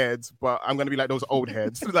old heads, but I'm going to be like those old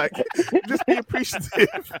heads. Like, just be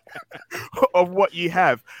appreciative of what you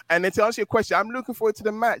have. And then to answer your question, I'm looking forward to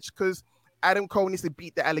the match because Adam Cole needs to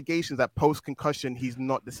beat the allegations that post-concussion, he's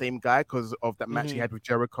not the same guy because of that match he had with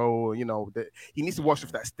Jericho. He needs to wash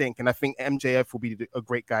off that stink. And I think MJF will be a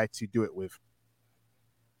great guy to do it with.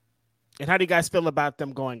 And how do you guys feel about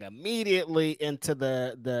them going immediately into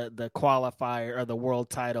the qualifier or the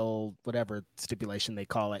world title, whatever stipulation they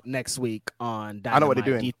call it, next week on Dynamite? I know what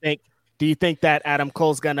they're doing. Do you think that Adam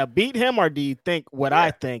Cole's gonna beat him, or do you think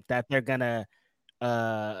I think that they're gonna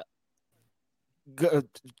go?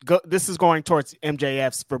 This is going towards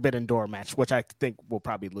MJF's Forbidden Door match, which I think will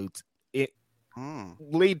probably lead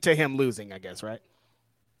to him losing, I guess, right?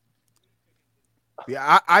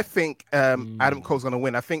 Yeah, I think Adam Cole's going to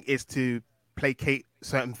win. I think it's to placate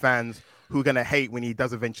certain fans who are going to hate when he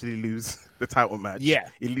does eventually lose the title match. Yeah.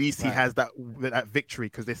 At least he has that victory,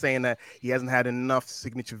 because they're saying that he hasn't had enough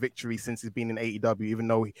signature victories since he's been in AEW, even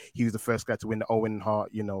though he was the first guy to win the Owen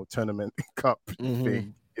Hart, tournament cup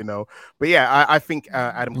thing, But yeah, I think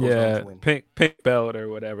Adam Cole's going to win. Pink belt or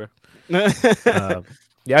whatever. I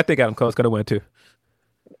think Adam Cole's going to win too.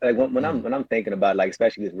 Like when I'm thinking about, like,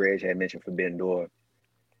 especially because Reg had mentioned Forbidden Door,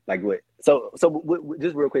 like what? So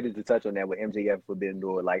just real quick to touch on that with MJF Forbidden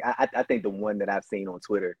Door. Like I think the one that I've seen on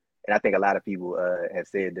Twitter, and I think a lot of people have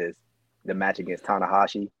said this, the match against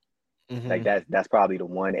Tanahashi, like that's probably the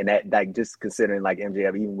one. And that, like, just considering like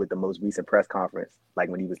MJF, even with the most recent press conference, like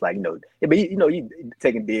when he was like, but he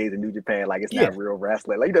taking digs in New Japan, like it's not real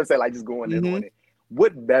wrestling, like, what I'm saying, like just going in on it.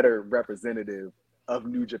 What better representative of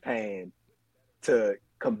New Japan to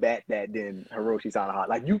combat that than Hiroshi Tanahashi?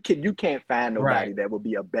 Like you can't find nobody that would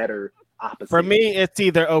be a better opposite. For me, it's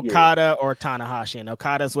either Okada or Tanahashi, and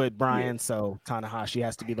Okada's with Bryan, so Tanahashi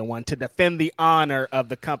has to be the one to defend the honor of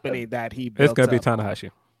the company that he built. It's gonna be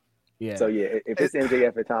Tanahashi. Yeah. So if it's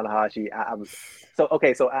MJF or Tanahashi,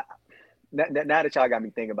 now that y'all got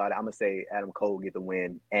me thinking about it, I'm gonna say Adam Cole get the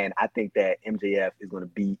win, and I think that MJF is gonna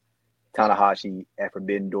beat Tanahashi at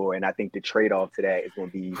Forbidden Door, and I think the trade-off to that is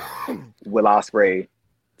going to be Will Ospreay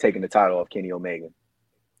taking the title off Kenny Omega.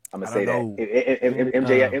 I'm gonna say that if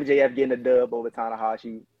MJF getting a dub over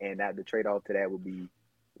Tanahashi, and that the trade-off to that would be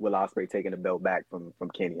Will Ospreay taking the belt back from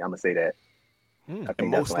Kenny. I'm gonna say that. I think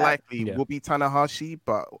most likely will be Tanahashi,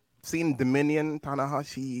 but seeing Dominion,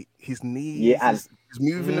 Tanahashi, his knees is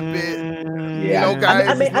moving a bit. Yeah, you know, guys.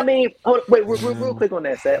 I mean, wait, real quick on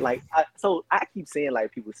that set. Like, so I keep seeing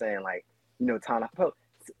like people saying like, you know, Tana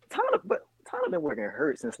been working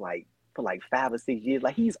hurt since like for like 5 or 6 years.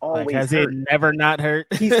 Like he's always has hurt. it never not hurt?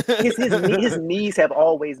 His knees have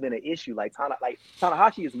always been an issue. Like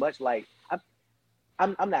Tanahashi is much like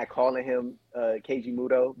I'm not calling him Keiji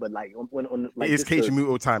Muto, but like on like it's Keiji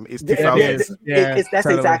Muto time. It's 2000. That's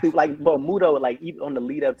totally. Exactly like Muto. Like even on the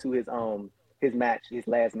lead up to his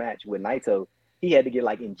last match with Naito, he had to get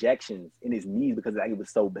like injections in his knees because like, it was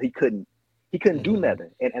so he couldn't do nothing.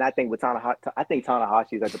 And I think with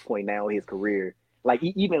Tanahashi is at the point now in his career. Like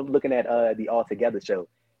even looking at the All Together show,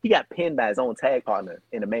 he got pinned by his own tag partner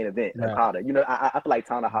in the main event, Okada. You know, I feel like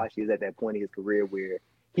Tanahashi is at that point in his career where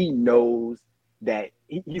he knows that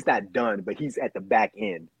he's not done, but he's at the back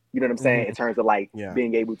end. You know what I'm saying? In terms of like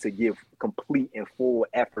being able to give complete and full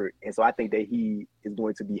effort. And so I think that he is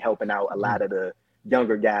going to be helping out a lot of the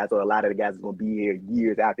younger guys, or a lot of the guys that's going to be here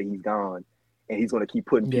years after he's gone. And he's going to keep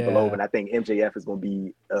putting people over. And I think MJF is going to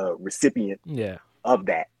be a recipient of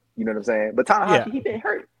that. You know what I'm saying? But Tanahashi, he been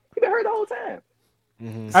hurt. He been hurt the whole time.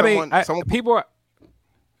 I mean, people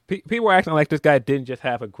are acting like this guy didn't just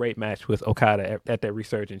have a great match with Okada at that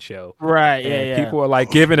Resurgence show. Right, and people are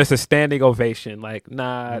like giving us a standing ovation. Like,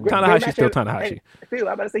 nah, Tanahashi's still Tanahashi. I'm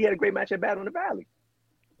about to say he had a great match at Battle in the Valley.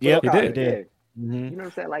 Yeah, he did. You know what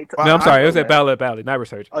I'm saying? Like, no, I'm sorry. It was at Battle of the Valley, not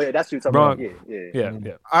Resurgence. Oh, yeah, that's true. Wrong. Yeah.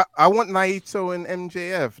 I want Naito and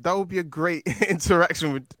MJF. That would be a great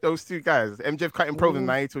interaction with those two guys. MJF cutting promos and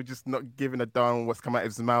Naito just not giving a darn what's come out of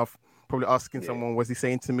his mouth. Probably asking someone, what's he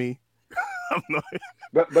saying to me? I'm not.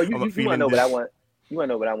 But you want to know what I want. You want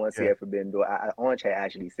to know what I want to see at Forbidden Door? Orange had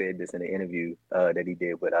actually said this in an interview that he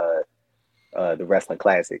did with the Wrestling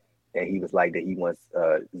Classic, and he was like that he wants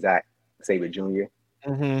Zack Sabre Jr.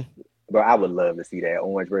 Bro, I would love to see that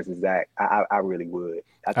Orange versus Zack. I really would.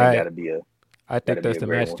 I think that'd be a. I think that's the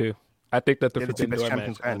match too. I think that the Forbidden Door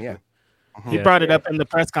match. He brought it up in the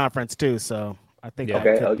press conference too, so I think that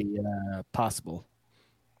could be possible.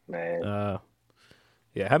 Man.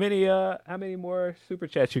 Yeah. How many more super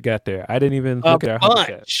chats you got there? I didn't even look at our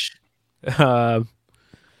bunch. A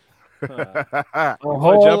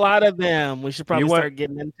whole lot of them. We should probably start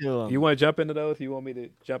getting into them. You want to jump into those? You want me to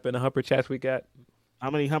jump into Humper chats we got? How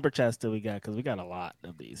many Humper chats do we got? Because we got a lot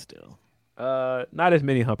of these still. Not as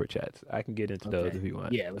many Humper chats. I can get into those if you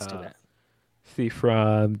want. Yeah, let's do that. See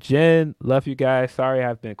from Jen. Love you guys. Sorry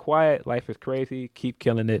I've been quiet. Life is crazy. Keep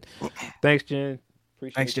killing it. Thanks, Jen.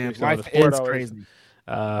 Thanks, Jen. Life is crazy.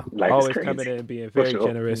 Always coming in and being very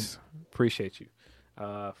generous. Appreciate you.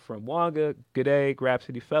 From Wonga, good day,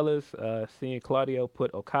 Grapsody fellas. Seeing Claudio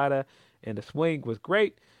put Okada in the swing was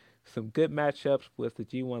great. Some good matchups with the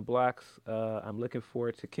G1 blocks. I'm looking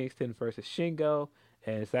forward to Kingston versus Shingo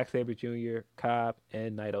and Zack Sabre Jr., Cobb,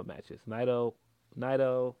 and Naito matches. Naito,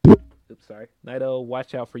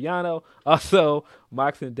 watch out for Yano. Also,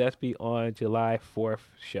 Mox and Despy on July 4th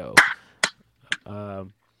show.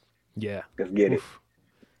 Yeah. Let's get it.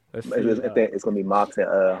 It's going to be Mox and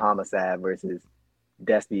Homicide versus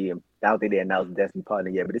Despy. I don't think they announced Despy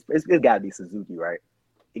partner yet, but it's got to be Suzuki, right?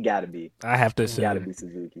 It got to be. I have to assume. It got to be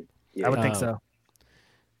Suzuki. Yeah. I would think so.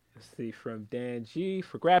 Let's see, from Dan G.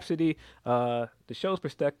 For Grapsody, the show's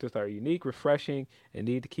perspectives are unique, refreshing, and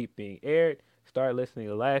need to keep being aired. Start listening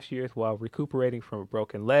to last year's while recuperating from a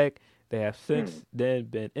broken leg. They have since then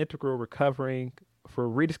been integral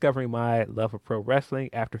rediscovering my love of pro wrestling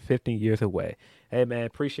after 15 years away. Hey, man,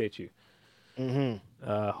 appreciate you.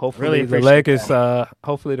 Hopefully really the leg is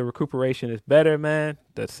hopefully the recuperation is better, man.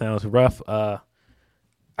 That sounds rough. I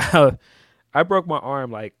broke my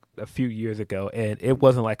arm like a few years ago, and it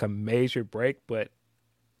wasn't like a major break, but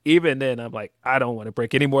even then I'm like, I don't want to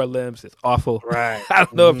break any more limbs. It's awful. Right. I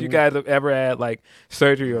don't know if you guys have ever had like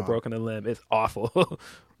surgery or broken a limb. It's awful.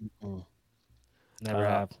 Never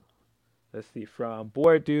have. Let's see, from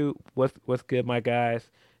Board Dude, what's good, my guys?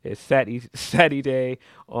 It's Saturday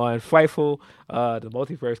on Fightful, the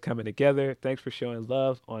multiverse coming together. Thanks for showing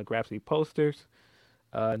love on Grapsody posters.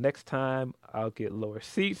 Next time, I'll get lower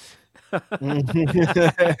seats.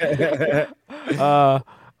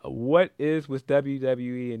 What is with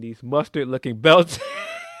WWE and these mustard-looking belts?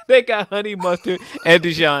 They got Honey Mustard and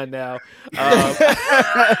Dijon now.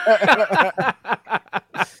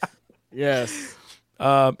 Yes.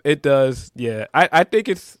 It does. Yeah, I think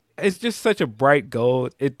it's just such a bright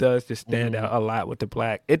gold. It does just stand out a lot with the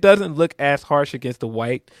black. It doesn't look as harsh against the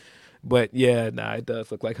white, but yeah, it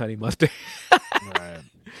does look like honey mustard. Right.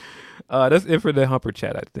 That's it for the Humper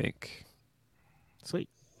chat, I think. Sweet.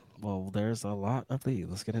 Well, there's a lot of these.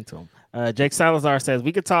 Let's get into them. Jake Salazar says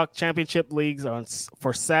we could talk championship leagues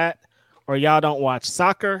for SAT, or y'all don't watch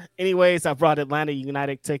soccer. Anyways, I brought Atlanta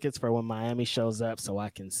United tickets for when Miami shows up, so I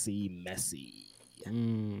can see Messi.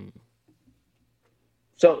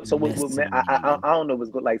 So I don't know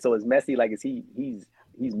what's good. Like, so is Messi like he's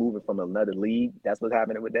moving from another league? That's what's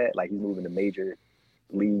happening with that. Like he's moving to major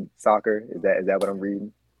league soccer. Is that what I'm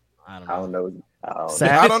reading? I don't know.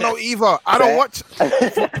 I don't know either. I don't watch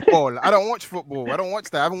football. I don't watch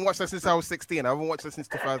that. I haven't watched that since I was 16. I haven't watched that since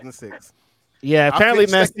 2006. Yeah, apparently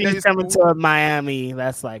Messi's coming to Miami.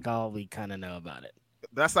 That's like all we kind of know about it.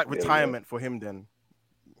 That's like retirement for him then.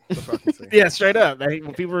 Yeah, straight up.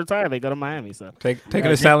 When people retire, they go to Miami. So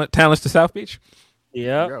taking his talents to South Beach.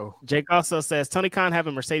 Yeah. Jake also says Tony Khan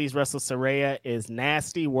having Mercedes wrestle Saraya is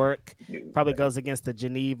nasty work. Probably goes against the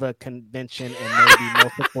Geneva Convention and maybe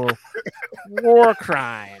multiple war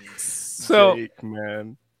crimes. So, Jake,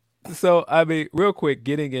 man. So I mean, real quick,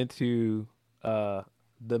 getting into the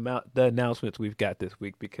announcements we've got this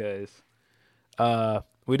week, because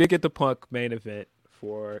we did get the Punk main event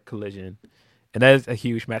for Collision. And that is a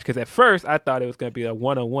huge match, because at first I thought it was going to be a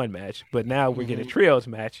one-on-one match, but now we're getting a trios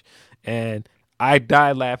match, and I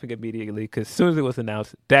died laughing immediately because as soon as it was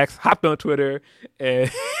announced, Dax hopped on Twitter and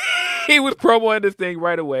he was promoting this thing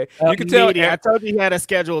right away. You can tell. I told you he had a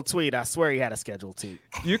scheduled tweet. I swear he had a scheduled tweet.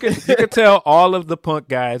 You can tell all of the Punk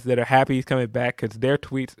guys that are happy he's coming back, because their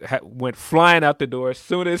tweets went flying out the door as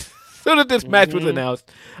soon as this match was announced.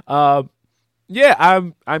 Yeah,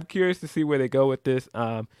 I'm curious to see where they go with this.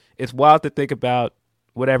 It's wild to think about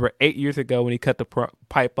 8 years ago when he cut the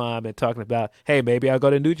pipe bomb and talking about, hey, maybe I'll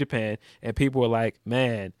go to New Japan. And people were like,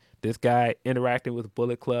 man, this guy interacting with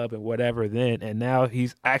Bullet Club and whatever then. And now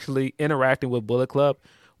he's actually interacting with Bullet Club.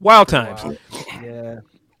 Wild times. Wow. Yeah,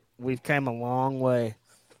 we've came a long way.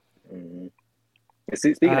 Mm-hmm.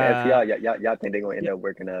 Speaking of FTR, y'all think they're going to end up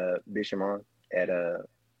working Bishamon at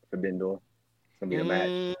Forbidden Door? Gonna be a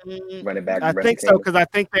match. Running back. I think so, because I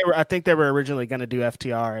think they were originally going to do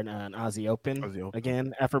FTR and an Aussie Open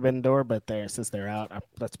again at Forbidden Door, but since they're out,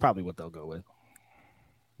 that's probably what they'll go with.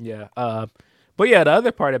 Yeah, but yeah, the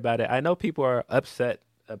other part about it, I know people are upset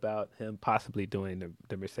about him possibly doing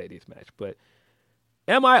the Mercedes match, but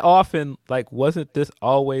am I off in, like, wasn't this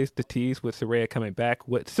always the tease with Saraya coming back?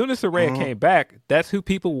 As soon as Saraya came back, that's who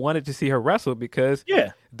people wanted to see her wrestle, because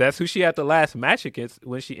that's who she had the last match against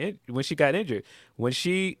when she got injured. When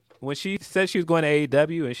she said she was going to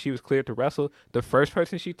AEW and she was cleared to wrestle, the first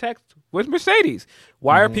person she texted was Mercedes.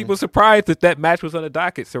 Why are people surprised that match was on the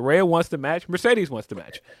docket? Saraya wants the match. Mercedes wants the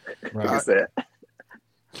match. Right.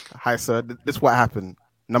 Hi, sir. This is what happened.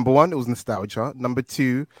 Number one, it was nostalgia. Number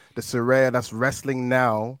two, the Saraya that's wrestling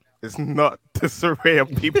now is not the Saraya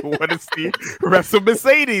people want to see wrestle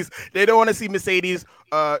Mercedes. They don't want to see Mercedes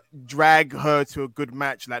drag her to a good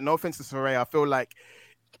match. Like, no offense to Saraya, I feel like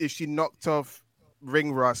if she knocked off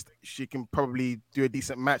ring rust, she can probably do a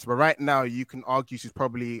decent match. But right now, you can argue she's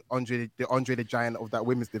probably Andre the Giant of that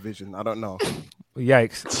women's division. I don't know.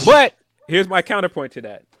 Yikes. But here's my counterpoint to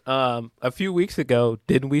that. A few weeks ago,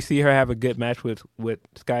 didn't we see her have a good match with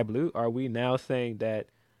Sky Blue? Are we now saying that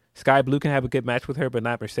Sky Blue can have a good match with her, but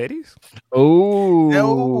not Mercedes? Oh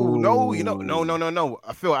no.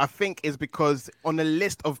 I think it's because on the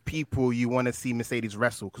list of people you want to see Mercedes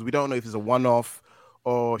wrestle, because we don't know if it's a one-off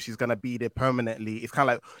or she's gonna be there permanently. It's kind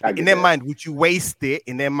of like in their mind, would you waste it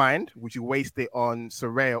on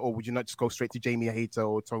Saraya, or would you not just go straight to Jamie Hayter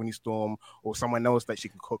or Tony Storm or someone else that she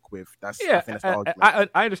can cook with? I think that's the argument.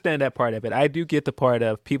 I understand that part of it. I do get the part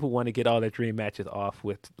of people want to get all their dream matches off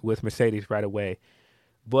with Mercedes right away.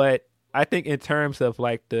 But I think in terms of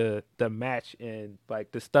like the match and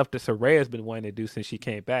like the stuff that Saraya's been wanting to do since she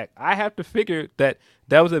came back, I have to figure that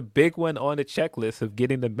was a big one on the checklist of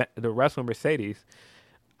getting the wrestle Mercedes.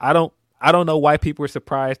 I don't know why people were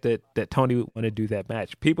surprised that Tony would want to do that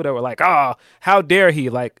match. People that were like, "Oh, how dare he!"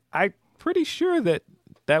 Like, I'm pretty sure that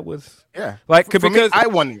was like, because me, I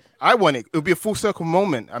want it. It would be a full circle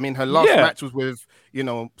moment. I mean, her last match was with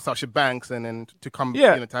Sasha Banks, and then to come to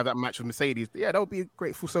have that match with Mercedes. Yeah, that would be a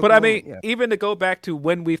great full circle. But moment. I mean, even to go back to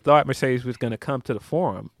when we thought Mercedes was going to come to the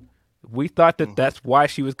Forum, we thought that that's why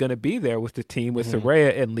she was going to be there, was the team with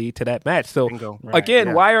Saraya and lead to that match. So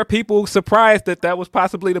why are people surprised that was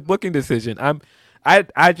possibly the booking decision?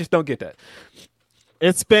 I just don't get that.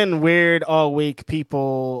 It's been weird all week.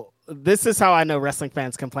 People this is how I know wrestling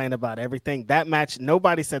fans complain about everything. That match,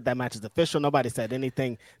 nobody said that match is official. Nobody said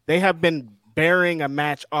anything. They have been bearing a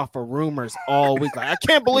match off of rumors all week. Like, I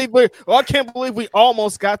can't believe we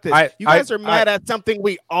almost got this. You guys are mad at something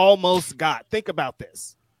we almost got. Think about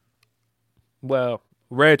this. Well,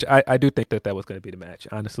 Reg, I do think that was going to be the match,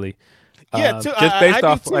 honestly. Yeah, just based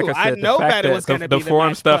off, like I said, I know that it was going to be the forum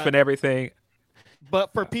match, stuff and everything.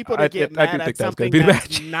 But for people to get mad at something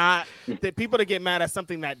that's not, people to get mad at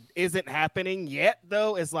something that isn't happening yet,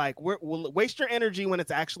 though, is like we'll waste your energy when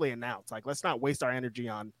it's actually announced. Like, let's not waste our energy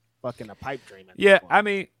on fucking a pipe dream. Yeah, I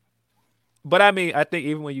mean, I think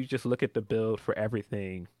even when you just look at the build for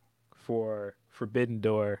everything, for Forbidden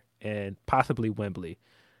Door and possibly Wembley,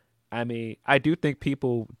 I mean, I do think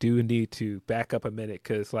people do need to back up a minute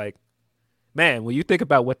because, like, man, when you think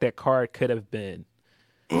about what that card could have been,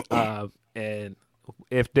 and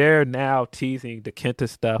if they're now teasing the Kenta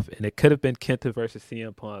stuff, and it could have been Kenta versus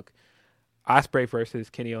CM Punk, Ospreay versus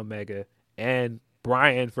Kenny Omega, and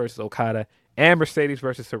Bryan versus Okada, and Mercedes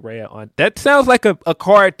versus Saraya on that sounds like a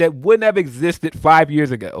card that wouldn't have existed 5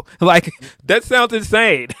 years ago. Like, that sounds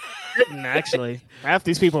insane. Actually, half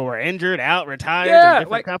these people were injured, out, retired, in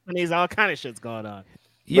different companies, all kind of shit's going on.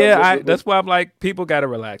 Yeah, that's why I'm like, people gotta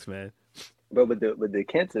relax, man. But with the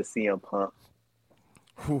Kenta CM Punk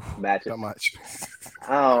match, not much.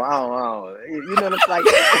 I don't. You know what I'm like?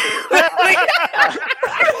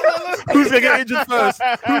 Who's gonna get injured first?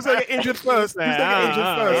 Who's gonna get injured first? Bro,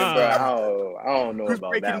 I don't know. Who's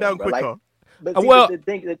about breaking that down one, quicker? But see, the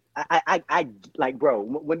thing that I like, bro.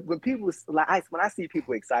 When people like, when I see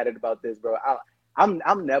people excited about this, bro, I'm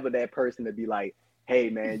never that person to be like,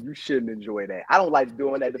 hey man, you shouldn't enjoy that. I don't like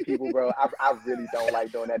doing that to people, bro. I really don't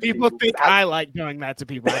like doing that to people. People think I like doing that to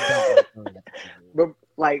people. I don't like doing that to people. But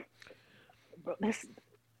like, bro, that's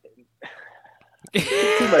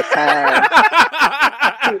too much time.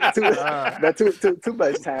 Too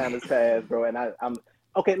much time has passed, bro. And I'm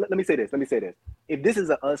okay. Let me say this. If this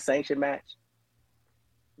is an unsanctioned match,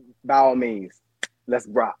 by all means, let's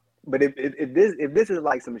rock. But if this is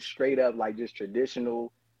like some straight up like just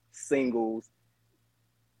traditional singles,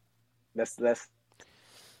 let's.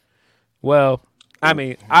 Well, I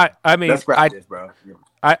mean, let's rock this, bro.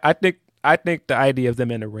 I think the idea of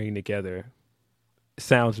them in the ring together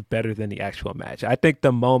sounds better than the actual match. I think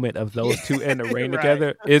the moment of those two in the ring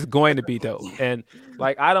together is going to be dope. And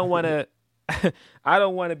like, I don't want to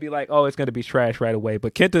be like, oh, it's going to be trash right away.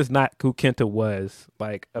 But Kenta's not who Kenta was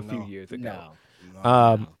like a few years ago.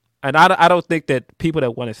 No. And I don't think that people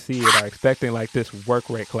that want to see it are expecting like this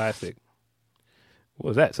work rate classic. What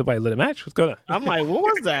was that? Somebody lit a match? What's going on? I'm like, what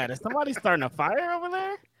was that? Is somebody starting a fire over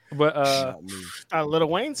there? But a Lil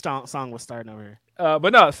Wayne song was starting over here.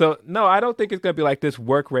 But no, I don't think it's gonna be like this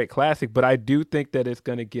work rate classic. But I do think that it's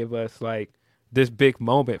gonna give us like this big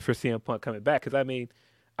moment for CM Punk coming back. Because I mean,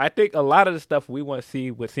 I think a lot of the stuff we want to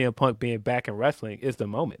see with CM Punk being back in wrestling is the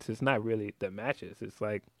moments. It's not really the matches. It's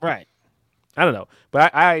like, right. I don't know,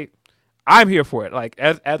 but I'm here for it. Like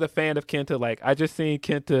as a fan of Kenta, like I just seen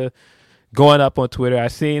Kenta going up on Twitter. I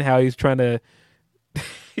seen how he's trying to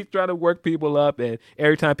work people up, and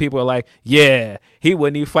every time people are like, yeah, he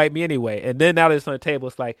wouldn't even fight me anyway. And then now that it's on the table,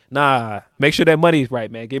 it's like, nah, make sure that money's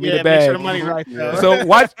right, man. Give me the bag. Make sure the money's right, So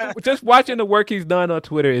watching the work he's done on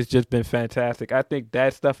Twitter has just been fantastic. I think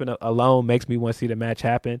that stuff alone makes me want to see the match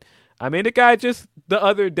happen. I mean, the guy just the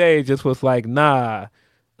other day just was like, nah,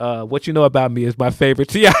 what you know about me is my favorite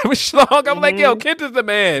T.I. Schlong. I'm like, yo, Kenta's the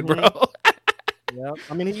man, bro. Yep.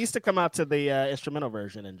 I mean, he used to come out to the instrumental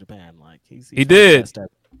version in Japan. Like he did.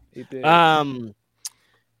 He did.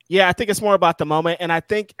 Yeah, I think it's more about the moment, and I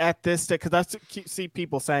think at this because I see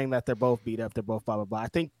people saying that they're both beat up, they're both blah blah blah. I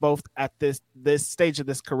think both at this stage of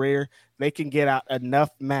this career, they can get out enough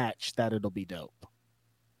match that it'll be dope.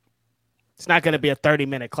 It's not going to be a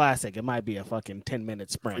 30-minute classic. It might be a fucking 10-minute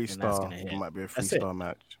sprint. Freestyle. And that's gonna hit. It might be a freestyle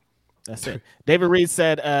match. That's it. David Reed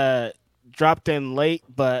said, dropped in late,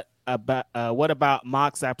 but what about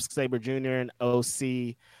Mox, Zack Sabre Jr. and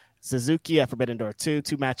OC Suzuki at Forbidden Door 2?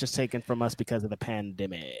 2 matches taken from us because of the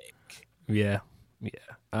pandemic. Yeah.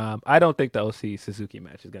 I don't think the OC Suzuki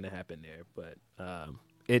match is going to happen there, but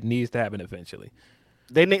it needs to happen eventually.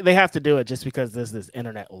 They have to do it just because there's this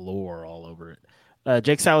internet lore all over it.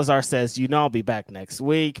 Jake Salazar says, I'll be back next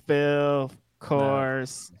week, Phil. Of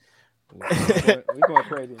course. We're going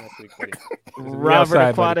crazy next week, buddy.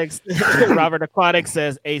 Robert Aquatic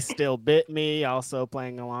says Ace still bit me. Also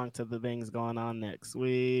playing along to the things going on next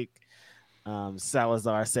week.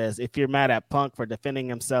 Salazar says, if you're mad at Punk for defending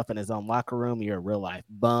himself in his own locker room, you're a real life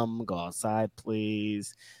bum. Go outside,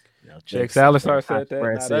 please. Jake Salazar said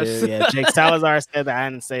that. Yeah, Jake Salazar said that. I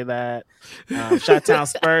didn't say that. Shot-Town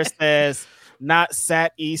Spurs says, not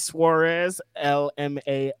Sat E. Suarez,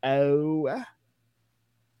 LMAO.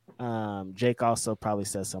 Jake also probably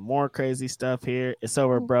says some more crazy stuff here. It's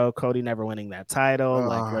over, bro. Cody never winning that title.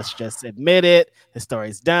 Like, let's just admit it. His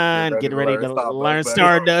story's done. Get ready to learn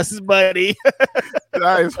Stardust, buddy.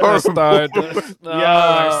 That is horrible. Stardust. Y'all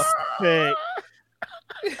are sick.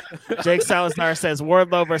 Jake Salazar says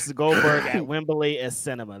Wardlow versus Goldberg at Wembley is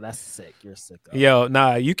cinema. That's sick. You're sick. Yo,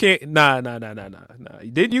 nah, you can't. Nah.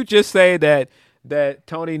 Didn't you just say that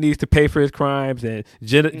Tony needs to pay for his crimes and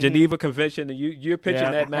Geneva Convention, and you're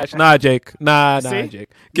pitching that match? Nah, Jake. Nah,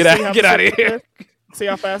 Jake. Get out of here. See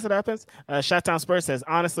how fast it happens? Shot-Town Spurs says,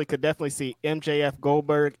 honestly, could definitely see MJF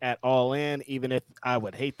Goldberg at All In, even if I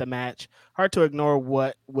would hate the match. Hard to ignore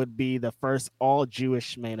what would be the first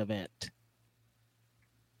all-Jewish main event.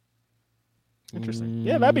 Interesting.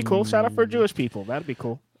 Yeah, that'd be cool. Shout out for Jewish people. That'd be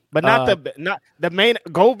cool. But not the main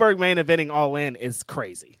Goldberg main eventing All In is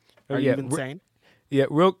crazy. Are you insane? Yeah,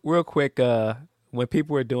 real quick. When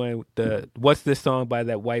people were doing the "What's this song" by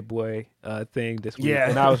that white boy thing this week,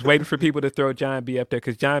 and I was waiting for people to throw John B up there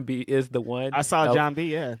because John B is the one. I saw John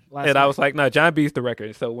B. And I was like, no, John B is the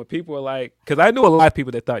record. So when people were like, because I knew a lot of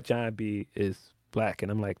people that thought John B is black, and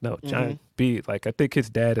I'm like, no, John B. Like, I think his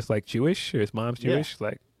dad is like Jewish or his mom's Jewish.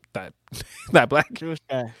 Like, not black. Jewish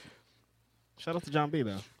guy. Shout out to John B.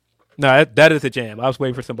 though. No, that is a jam. I was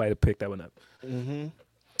waiting for somebody to pick that one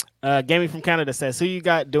up. Gaming from Canada says, who you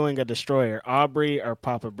got doing a destroyer, Aubrey or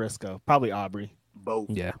Papa Briscoe? Probably Aubrey. Both.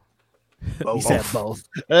 Yeah. He said both.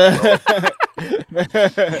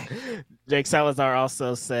 Jake Salazar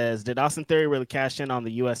also says, did Austin Theory really cash in on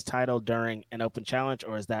the U.S. title during an open challenge,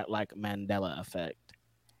 or is that like Mandela effect?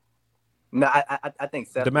 No, I think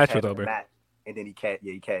Seth the match was over. And then he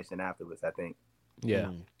cashed in afterwards, I think.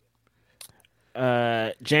 Yeah.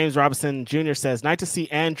 James Robinson Jr. says, nice to see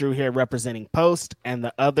Andrew here representing Post and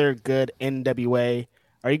the other good NWA.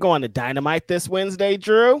 Are you going to Dynamite this Wednesday,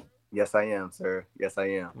 Drew? Yes, I am, sir. Yes, I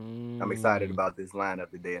am. I'm excited about this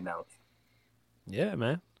lineup that they announced. Yeah,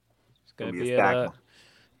 man. It's gonna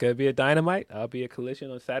be a Dynamite. I'll be at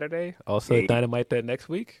Collision on Saturday. Also a Dynamite that next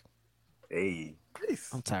week. Hey.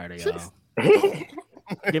 I'm tired of y'all.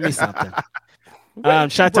 Give me something. Shot-Town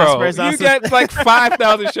Spurs you get like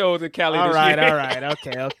 5,000 shows in Cali. All right.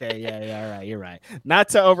 Okay. Yeah, all right. You're right. Not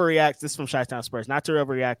to overreact. This is from Shot-Town Spurs. Not to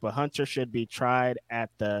overreact, but Hunter should be tried at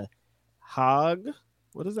the Hague.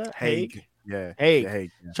 What is that? Hague. Yeah. Hague.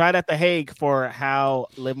 Yeah. Tried at the Hague for how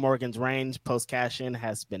Liv Morgan's reign post cash-in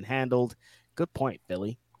has been handled. Good point,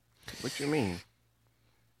 Philly. What you mean?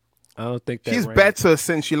 I don't think that she's better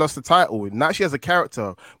since she lost the title. Now she has a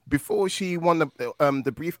character. Before she won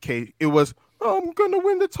the briefcase, it was, I'm gonna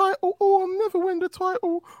win the title. Oh, I'll never win the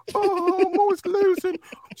title. Oh, I'm always losing.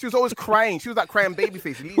 She was always crying. She was like crying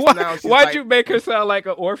babyface. Why'd you make her sound like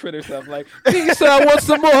an orphan or something? Like, please, I want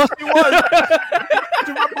some more. She was.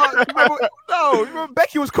 Remember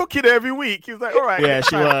Becky was cooking her every week. He was like, all right. Yeah,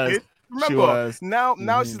 she was. Remember? She was.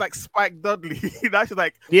 Now she's like Spike Dudley. Now she's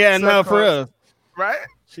like, yeah, no, for real. Right?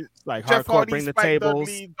 She's like Jeff hardcore, Hardy, bring the Spike tables.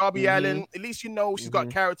 Dudley, Darby Allin. At least she's got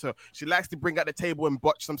character. She likes to bring out the table and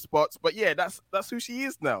botch some spots. But yeah, that's who she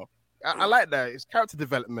is now. I like that. It's character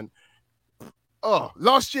development. Oh,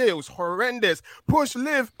 last year it was horrendous. Push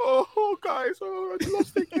Liv. Oh guys, I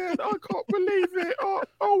lost again. I can't believe it.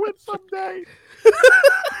 I'll win someday.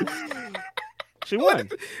 She won.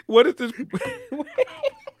 What is this?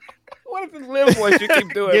 What is this Liv voice you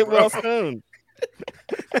keep doing? Get well soon.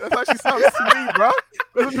 That's how she sounds to me, bro.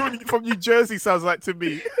 That's what from New Jersey sounds like to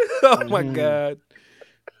me. Oh my god.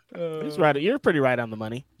 He's right. You're pretty right on the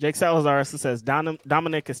money. Jake Salazar says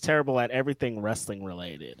Dominic is terrible at everything wrestling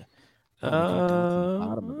related. I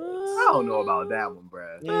don't know about that one,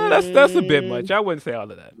 bro. That's a bit much. I wouldn't say all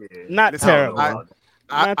of that. Yeah. Not terrible.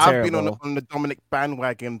 I've been on the Dominic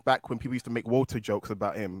bandwagon back when people used to make Walter jokes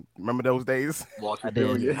about him. Remember those days? I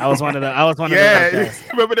did. I was one of the. Yeah,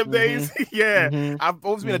 remember them days? Yeah, I've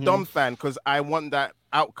always been a Dom fan because I want that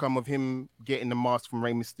outcome of him getting the mask from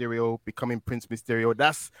Rey Mysterio, becoming Prince Mysterio.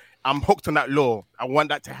 I'm hooked on that lore. I want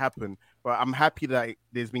that to happen. But I'm happy that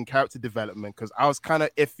there's been character development because I was kind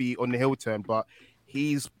of iffy on the heel turn, but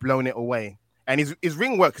he's blown it away. And his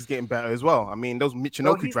ring work is getting better as well. I mean, those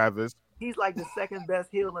Michinoku drivers. He's like the second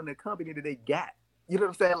best heel in the company that they got. You know what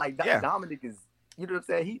I'm saying? Like Dominic is, you know what I'm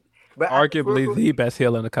saying? Arguably the best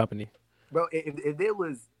heel in the company. Bro, if there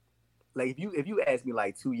was, like, if you asked me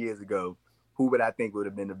like 2 years ago, who would I think would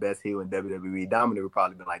have been the best heel in WWE? Dominic would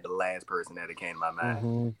probably been like the last person that came to my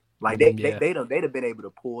mind. Like they'd have been able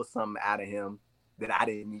to pull something out of him that I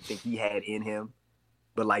didn't even think he had in him.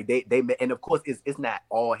 But like they and of course it's not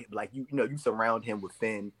all like you surround him with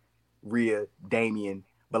Finn, Rhea, Damian,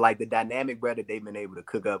 but like the dynamic, bro, that they've been able to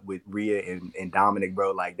cook up with Rhea and Dominic,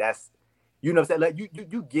 bro, like that's what I'm saying. Like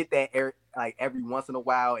you get that like every once in a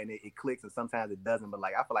while and it clicks and sometimes it doesn't. But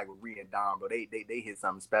like I feel like with Rhea and Dom, bro, they hit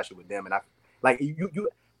something special with them. And I like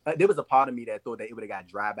there was a part of me that thought that it would have got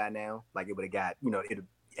dry by now. Like it would have got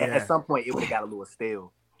at some point it would have got a little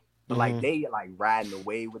stale. But like they like riding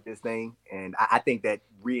away with this thing, and I think that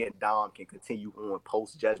Rhea and Dom can continue on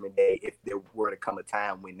post Judgment Day if there were to come a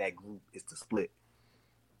time when that group is to split.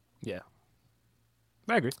 Yeah,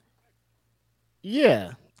 I agree.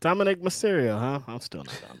 Yeah, Dominic Mysterio, huh? I'm still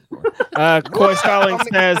not on board. Corey Starling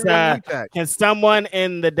says, can someone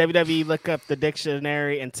in the WWE look up the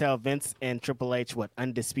dictionary and tell Vince and Triple H what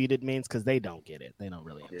undisputed means? Because they don't get it. They don't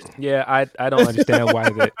really understand. Yeah, I don't understand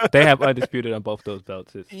why they have undisputed on both those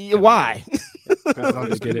belts. Why? I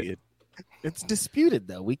don't get it. It's disputed,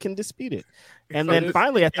 though. We can dispute it. And then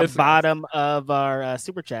finally, at the bottom of our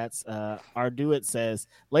super chats, our duet says,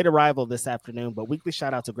 late arrival this afternoon, but weekly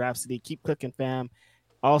shout out to Grapsody. Keep cooking, fam.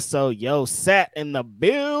 Also, yo, Sat in the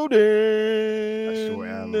building. I sure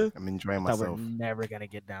am. I'm enjoying myself. We're never going to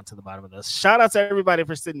get down to the bottom of this. Shout out to everybody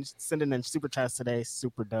for sending in super chats today.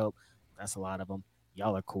 Super dope. That's a lot of them.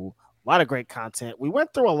 Y'all are cool. A lot of great content. We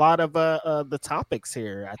went through a lot of the topics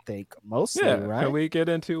here, I think, mostly, right? Can we get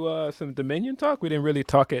into some Dominion talk? We didn't really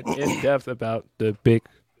talk in depth about the big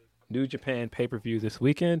New Japan pay-per-view this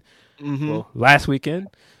weekend. Well, last weekend.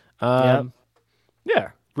 Yeah,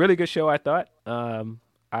 really good show, I thought.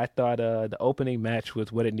 I thought the opening match was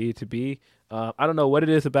what it needed to be. I don't know what it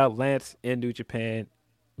is about Lance in New Japan.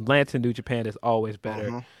 Lance in New Japan is always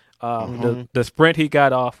better. The sprint he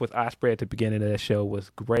got off with Ospreay at the beginning of that show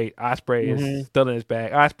was great. Ospreay is still in his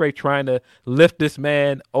bag. Ospreay trying to lift this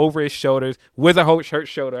man over his shoulders with a hurt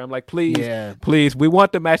shoulder. I'm like, please, we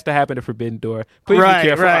want the match to happen at Forbidden Door. Please be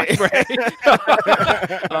careful, Ospreay.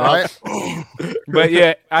 But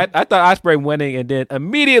yeah, I thought Ospreay winning and then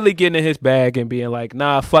immediately getting in his bag and being like,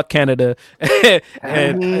 nah, fuck Canada.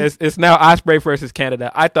 And it's now Ospreay versus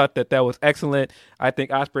Canada. I thought that was excellent. I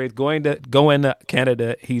think Ospreay is going to go into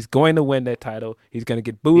Canada. He's going to win that title. He's going to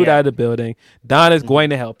get booed out of the building. Don is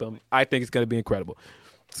going to help him. I think it's going to be incredible.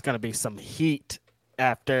 It's going to be some heat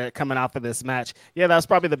after coming off of this match. Yeah, that's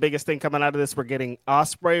probably the biggest thing coming out of this. We're getting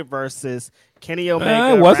Ospreay versus Kenny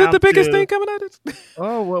Omega. Was it the biggest thing coming out of this?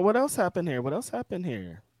 Oh, well, what else happened here?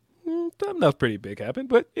 Something else pretty big happened,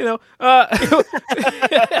 but but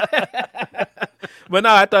no,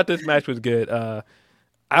 I thought this match was good.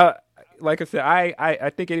 Like I said,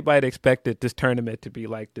 I think anybody that expected this tournament to be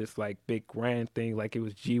like this, like big grand thing, like it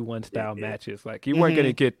was G1 style matches, like you weren't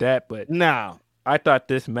gonna get that. But no, I thought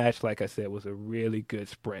this match, like I said, was a really good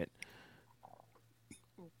sprint.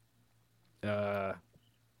 What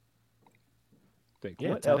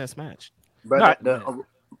else match? But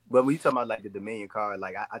when you talking about like the Dominion card,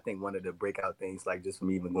 like I think one of the breakout things, like just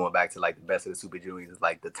from even going back to like the best of the Super Juniors, is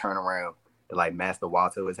like the turnaround that like Master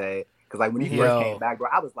Wato has had. Because like when he first came back, bro,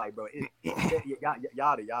 I was like, bro,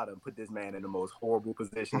 y'all done put this man in the most horrible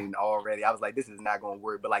position already. I was like, this is not going to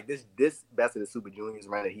work. But like this best of the Super Juniors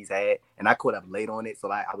run that he's had, and I caught up late on it, so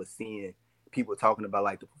like I was seeing people talking about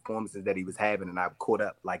like the performances that he was having, and I caught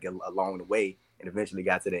up like along the way, and eventually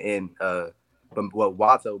got to the end. But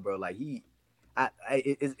Wato, bro, like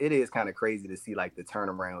it is kind of crazy to see like the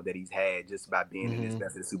turnaround that he's had just by being in this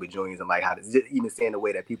best of the Super Juniors, and like how just even seeing the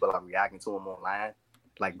way that people are reacting to him online.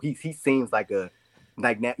 Like he seems like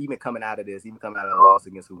now even coming out of the loss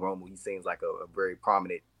against Hiromu, he seems like a very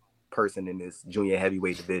prominent person in this junior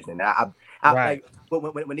heavyweight division. Like,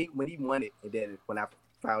 but when he won it, and then when I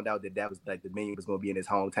found out that was like the Dominion was going to be in his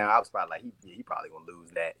hometown, I was probably like he probably going to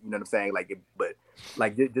lose that. You know what I'm saying? Like, but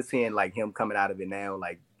like just seeing like him coming out of it now,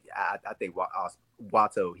 like I think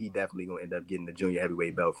Wato, he definitely going to end up getting the junior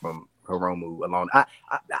heavyweight belt from Hiromu alone. I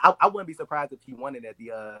wouldn't be surprised if he won it at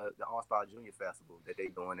the All-Star Junior Festival that they're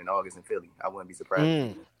doing in August in Philly. I wouldn't be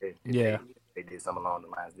surprised if they did something along the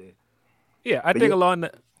lines there. Yeah, I think along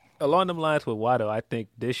them lines with Wato, I think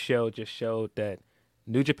this show just showed that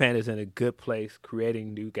New Japan is in a good place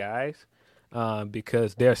creating new guys.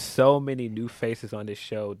 Because there's so many new faces on this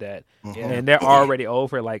show that, and they're already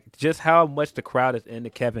over. Like just how much the crowd is into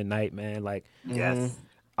Kevin Knight, man. Like,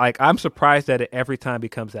 like I'm surprised that every time he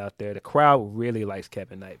comes out there, the crowd really likes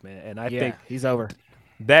Kevin Knight, man. And I think he's over.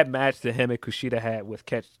 That match that him and Kushida had with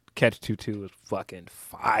Catch 2-2 was fucking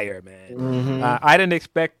fire, man. I didn't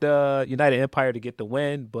expect United Empire to get the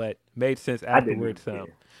win, but made sense afterwards.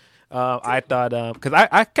 I thought because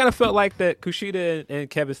I kind of felt like that Kushida and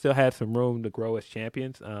Kevin still had some room to grow as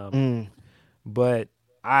champions. But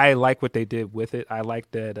I like what they did with it. I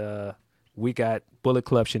like that we got Bullet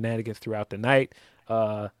Club shenanigans throughout the night.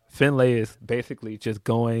 Finlay is basically just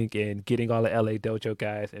going and getting all the LA Dojo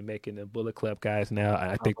guys and making them Bullet Club guys now.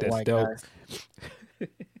 I think that's dope. He's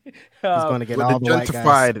going to get all the white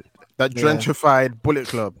guys. That gentrified Bullet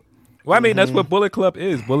Club. Well, I mean, that's what Bullet Club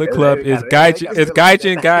is. Bullet Club is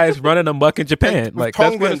gaijin guys running amok in Japan. Like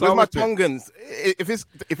that's what it's my Tongans. If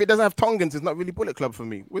it doesn't have Tongans, it's not really Bullet Club for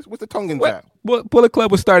me. What's the Tongans at? Well, Bullet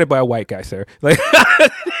Club was started by a white guy, sir. Like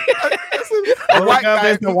a white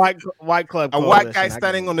guy, the white club. A white guy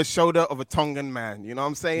standing on the shoulder of a Tongan man. You know what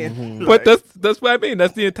I'm saying? Mm-hmm. But that's what I mean.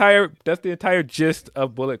 That's the entire gist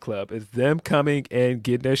of Bullet Club is them coming and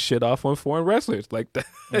getting their shit off on foreign wrestlers. Like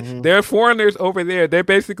they're foreigners over there. They're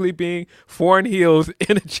basically being foreign heels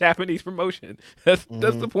in a Japanese promotion. That's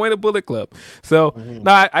the point of Bullet Club. So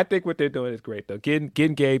I think what they're doing is great though. Getting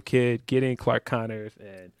Gabe Kidd, getting Clark Connors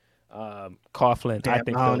and Coughlin. I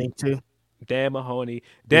think Mahoney too. Dan Mahoney.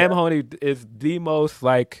 Dan Mahoney is the most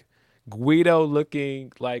like Guido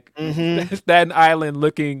looking, like Staten Island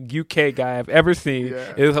looking UK guy I've ever seen.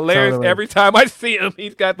 Yeah. It's hilarious. Totally. Every time I see him,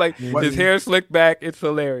 he's got like his hair slicked back. It's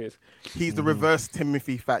hilarious. He's the reverse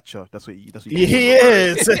Timothy Thatcher. That's what he is. He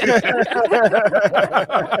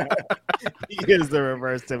is the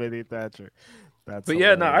reverse Timothy Thatcher. But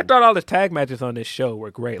hilarious. I thought all the tag matches on this show were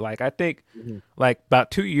great. Like I think, like about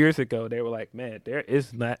 2 years ago, they were like, man, there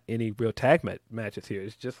is not any real tag matches here.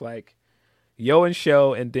 It's just like Yo and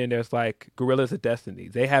Show, and then there's like Gorillas of Destiny.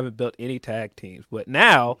 They haven't built any tag teams, but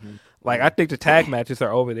now, like I think the tag matches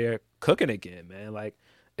are over there cooking again, man. Like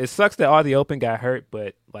it sucks that All the Open got hurt,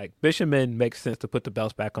 but like Bishamon makes sense to put the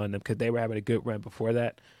belts back on them because they were having a good run before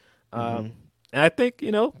that. And I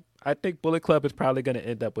think Bullet Club is probably going to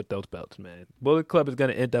end up with those belts, man. Bullet Club is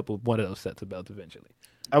going to end up with one of those sets of belts eventually.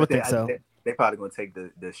 I would think so. They're probably going to take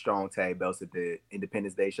the strong tag belts at the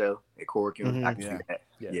Independence Day show at Korakuen. I can see that.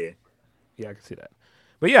 Yeah, I can see that.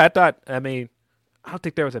 But yeah, I don't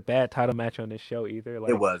think there was a bad title match on this show either.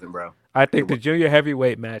 Like, it wasn't, bro. I think the junior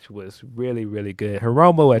heavyweight match was really, really good.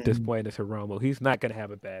 Hiromu at this point is Hiromu. He's not going to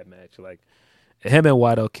have a bad match. Like him and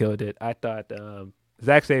Wato killed it. I thought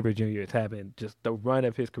Zack Sabre Jr. is having just the run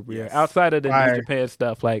of his career outside of the New Japan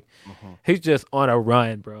stuff. Like he's just on a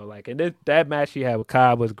run, bro. Like, and that match he had with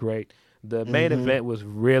Cobb was great. The main event was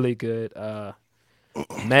really good. Man,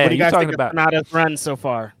 what do you guys think about Sonata's run so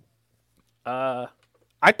far?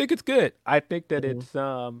 I think it's good. I think that it's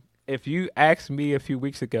if you asked me a few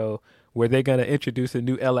weeks ago, were they going to introduce a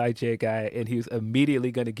new LIJ guy and he's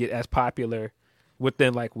immediately going to get as popular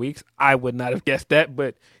within like weeks, I would not have guessed that.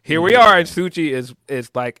 But here we are, and Tsuji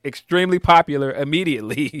is like extremely popular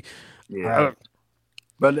immediately. Yeah.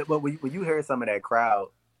 But when you heard some of that crowd,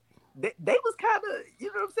 they was kind of,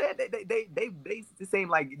 you know what I'm saying? They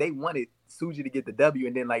seemed like they wanted Tsuji to get the W,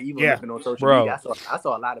 and then like even looking on social media, I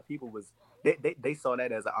saw a lot of people they saw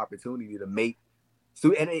that as an opportunity to make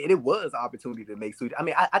and it was an opportunity to make Tsuji. I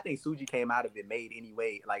mean, I think Tsuji came out of it made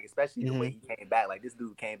anyway, like especially the way he came back. Like this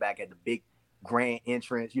dude came back at the big grand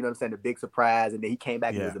entrance, you know what I'm saying, the big surprise, and then he came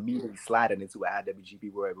back and was immediately sliding into an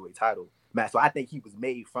IWGP World Heavyweight title match. So I think he was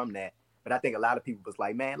made from that. But I think a lot of people was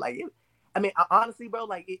like, man, like honestly, bro,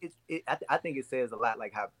 like I think it says a lot,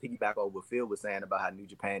 like how piggyback over what Phil was saying about how New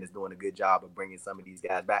Japan is doing a good job of bringing some of these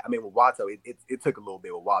guys back. I mean, with Wato, it took a little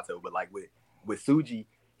bit with Wato, but like with Tsuji,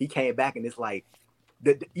 he came back and it's like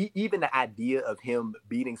even the idea of him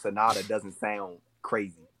beating Sonata doesn't sound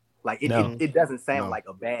crazy. Like it doesn't sound like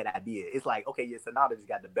a bad idea. It's like, okay, yeah, Sonata just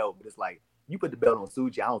got the belt, but it's like you put the belt on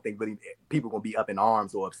Tsuji, I don't think really people gonna be up in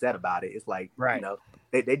arms or upset about it. It's like, you know,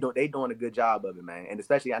 they doing a good job of it, man. And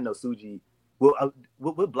especially I know Tsuji. Well,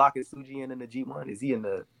 what block is Tsuji in the G1? Is he in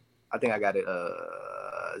the? I think I got it.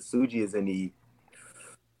 Tsuji is in the.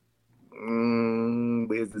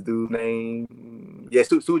 Where's the dude's name? Yeah,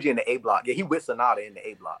 Tsuji in the A block. Yeah, he with Sonata in the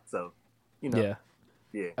A block. So, you know. Yeah.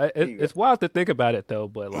 It's wild to think about it though,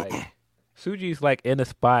 but like Tsuji's like in a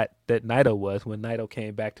spot that Naito was when Naito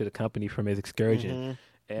came back to the company from his excursion.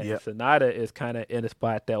 And Sonata is kind of in a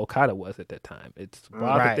spot that Okada was at that time. It's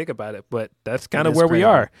wild to think about it, but that's kind of where we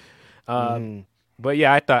are. But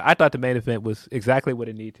yeah, I thought the main event was exactly what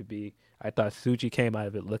it needed to be. I thought Tsuji came out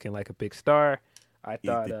of it looking like a big star. I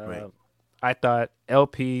thought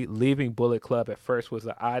LP leaving Bullet Club at first was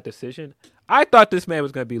an odd decision. I thought this man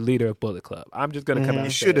was going to be leader of Bullet Club. I'm just going to come out.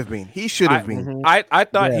 He should have been. I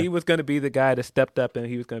thought he was going to be the guy that stepped up and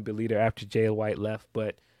he was going to be leader after Jay White left.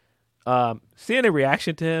 But seeing the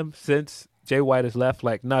reaction to him since Jay White has left,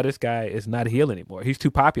 like, no, this guy is not a heel anymore. He's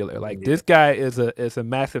too popular. Like this guy is a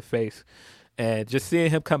massive face, and just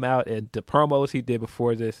seeing him come out and the promos he did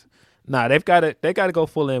before this, they got to go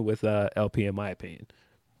full in with LP in my opinion.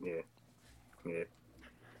 Yeah.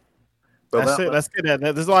 That's it. That's good.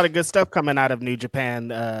 There's a lot of good stuff coming out of New Japan.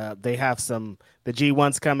 They have the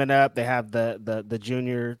G1s coming up. They have the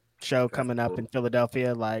junior show coming up in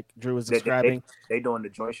Philadelphia, like Drew was describing. They doing the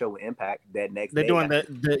joint show with Impact that next They're day. doing the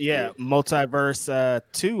Multiverse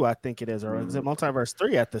 2, I think it is, or is it Multiverse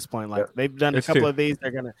 3 at this point? Like they've done a couple of these.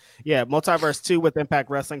 They're gonna Multiverse 2 with Impact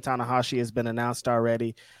Wrestling. Tanahashi has been announced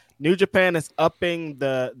already. New Japan is upping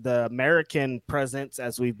the American presence,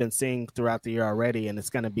 as we've been seeing throughout the year already, and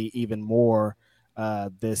it's going to be even more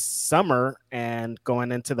this summer and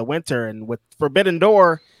going into the winter. And with Forbidden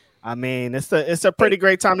Door, I mean, it's a pretty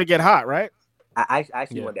great time to get hot, right? I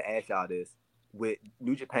actually wanted to ask y'all this. With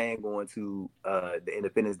New Japan going to the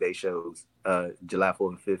Independence Day shows, July 4th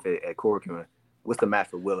and 5th at Korakuen, what's the match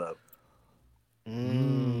for Willow? I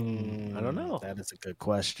don't know. That is a good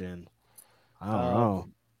question. I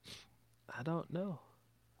don't know.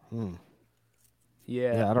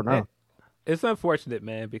 Yeah, I don't know. It's unfortunate,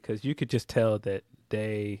 man, because you could just tell that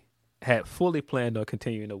they had fully planned on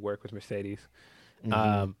continuing to work with Mercedes.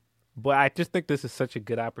 But I just think this is such a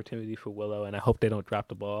good opportunity for Willow, and I hope they don't drop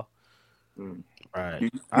the ball. Right.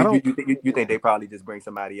 You think they probably just bring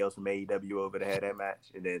somebody else from AEW over to have that match,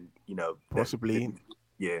 and then possibly,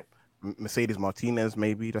 Mercedes Martinez,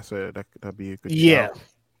 maybe that'd be a good. Yeah.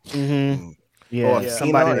 Or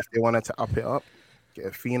somebody if they wanted to up it up, get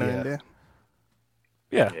Athena in there.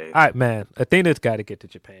 Yeah. All right, man. Athena's got to get to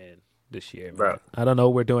Japan this year, man. Bro. I don't know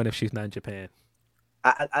what we're doing if she's not in Japan.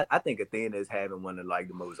 I think Athena is having one of like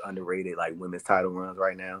the most underrated like women's title runs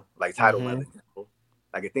right now. Like title runs.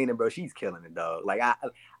 Like Athena, bro, she's killing it, dog. Like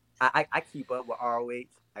I keep up with ROH.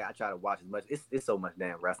 Like, I try to watch as much. It's so much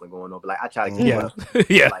damn wrestling going on, but like I try to keep up.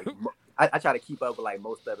 Like, I try to keep up with like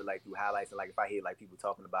most of it like through highlights, and like if I hear like people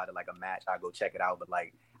talking about it like a match, I go check it out. But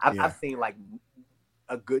like I've seen like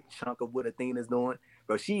a good chunk of what Athena's doing,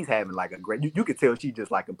 but she's having like a great. You can tell she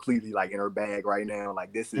just like completely like in her bag right now.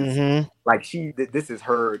 Like this is like this is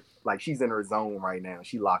her, like she's in her zone right now.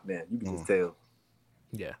 She locked in. You can just tell.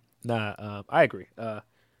 Yeah, I agree.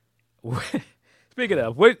 Speaking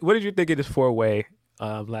of, what did you think of this 4-way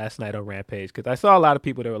last night on Rampage? Because I saw a lot of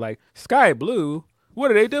people that were like, Sky Blue,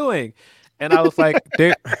 what are they doing? And I was like,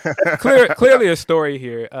 clearly a story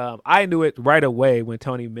here. I knew it right away when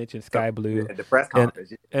Tony mentioned Sky Blue at the press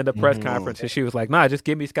conference. And the press conference, and she was like, nah, just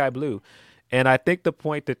give me Sky Blue. And I think the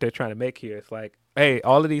point that they're trying to make here is like, hey,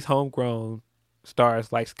 all of these homegrown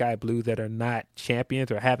stars like Sky Blue that are not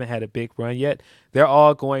champions or haven't had a big run yet, they're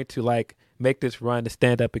all going to like make this run to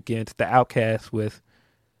stand up against the Outcasts with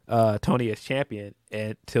Tony as champion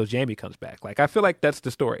until Jamie comes back. Like I feel like that's the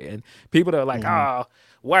story, and people are like,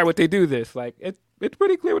 why would they do this? Like it's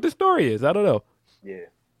pretty clear what the story is. I don't know.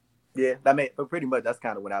 Yeah. I mean, but pretty much that's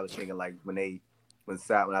kind of what I was thinking. Like when I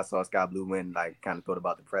saw Sky Blue win, like kind of thought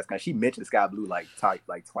about the press. She mentioned Sky Blue like twice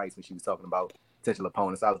when she was talking about potential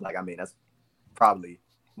opponents. I was like, I mean, that's probably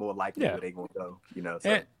more likely where they're gonna go.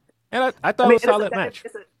 So. And I thought it was a solid match.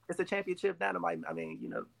 It's a championship dynamite. I mean, you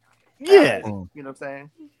know what I'm saying?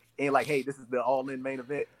 And like, hey, this is the all-in main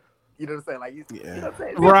event. You know what I'm saying? Like, you know what I'm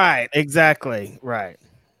saying? Right, exactly. Right.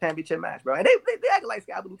 Championship match, bro. And they act like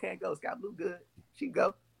Sky Blue can't go. Sky Blue good. She can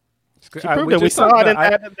go. She proved it. We saw it in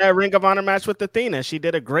that Ring of Honor match with Athena. She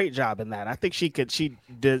did a great job in that. I think she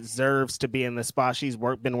deserves to be in the spot. She's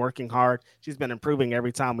been working hard. She's been improving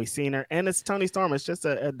every time we've seen her. And it's Toni Storm. It's just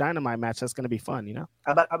a dynamite match that's going to be fun, you know?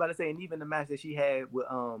 I'm about to say, and even the match that she had with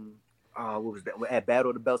what was that? At Battle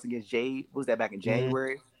of the Belts against Jade. What was that back in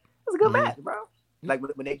January? It was a good match, bro. Like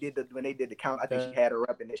when they did the count, I think she had her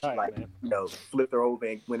up and then she flipped her over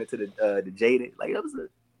and went into the Jaded. Like it was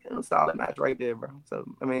a solid match right there, bro. So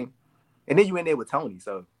I mean, and then you in there with Tony,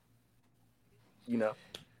 so yeah,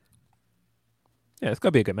 it's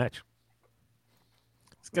gonna be a good match.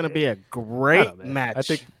 It's gonna be a great match. I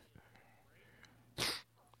think.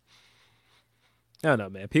 I don't know,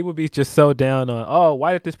 man. People be just so down on,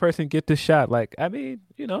 why did this person get this shot? Like, I mean,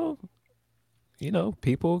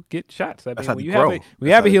 people get shots. I mean, when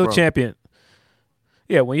you have a heel champion,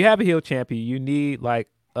 when you have a heel champion, you need like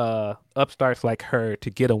upstarts like her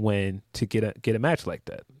to get a win, to get a match like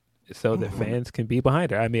that, so that fans can be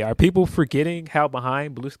behind her. I mean, are people forgetting how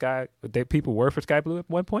behind Blue Sky people were for Sky Blue at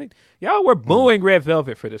one point? Y'all were booing Red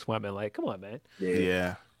Velvet for this woman. Like, come on, man.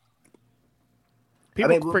 Yeah.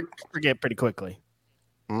 People forget pretty quickly.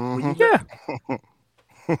 The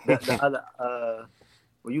other,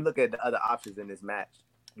 when you look at the other options in this match,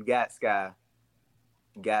 you got Sky,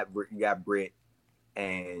 you got Britt,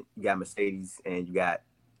 and you got Mercedes, and you got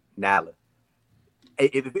Nyla.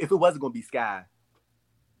 If it wasn't gonna be Sky,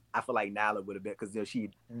 I feel like Nyla would have been, because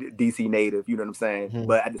she DC native, you know what I'm saying.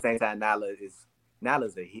 But at the same time, Nyla is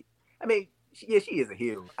Nyla's I mean, she is a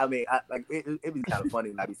heel. I mean, it'd be kind of funny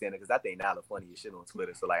when I be saying it because I think Nyla funny as shit on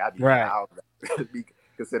Twitter. So like, I don't be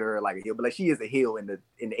consider her like a heel, but like she is a heel in the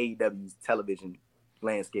AEW's television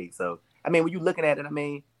landscape. So I mean, when you're looking at it, I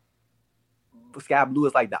mean, Sky Blue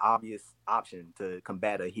is like the obvious option to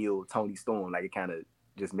combat a heel Tony Storm. Like it kind of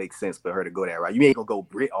just makes sense for her to go there, right? You ain't gonna go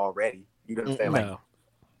Britt already. You know what I'm saying? Like,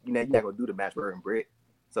 you're not gonna do the match for her and Britt.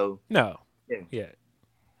 So yeah.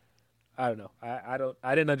 I don't know.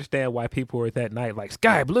 I didn't understand why people were that night like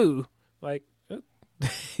Sky Blue. Like,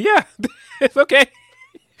 yeah, it's okay.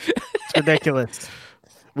 It's ridiculous.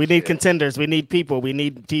 We need contenders. We need people. We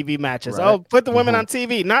need TV matches. Right. Oh, put the women on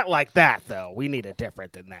TV. Not like that, though. We need it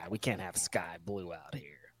different than that. We can't have Sky Blue out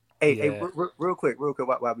here. Hey, real quick,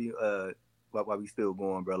 while we still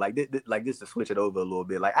going, bro. Like just to switch it over a little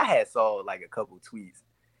bit. Like I had saw like a couple tweets.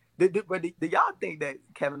 Did y'all think that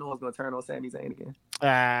Kevin Owens gonna turn on Sami Zayn again?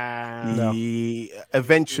 No.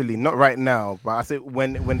 Eventually, not right now. But I said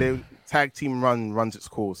when the tag team runs its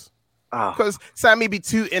course. Because Sammy be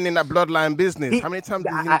tooting in that bloodline business. How many times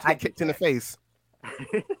did he get kicked in the face?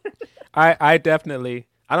 I definitely.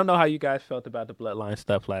 I don't know how you guys felt about the bloodline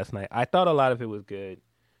stuff last night. I thought a lot of it was good,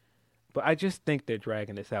 but I just think they're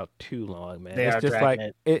dragging this out too long, man. It's just like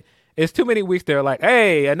it's too many weeks. They're like,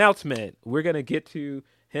 hey, announcement. We're gonna get to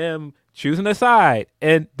him choosing a side,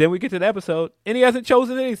 and then we get to the episode, and he hasn't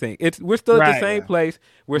chosen anything. We're still at the same place.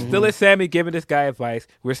 We're still at Sammy giving this guy advice.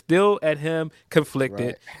 We're still at him conflicted.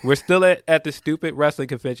 Right. We're still at the stupid wrestling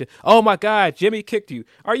convention. Oh my God, Jimmy kicked you.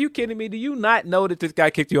 Are you kidding me? Do you not know that this guy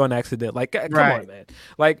kicked you on accident? Like, come on, man.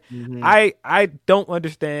 Like, I don't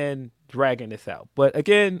understand dragging this out. But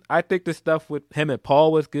again, I think the stuff with him and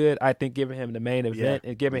Paul was good. I think giving him the main event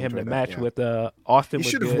and giving him the match with Austin was good.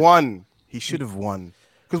 He should have won. He should have won.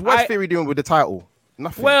 Because what's Theory doing with the title?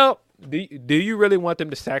 Nothing. Well, do you really want them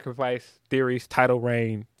to sacrifice Theory's title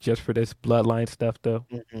reign just for this bloodline stuff, though?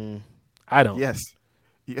 I don't. Yes.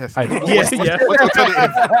 Yes. What's the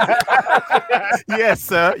alternative? Yes,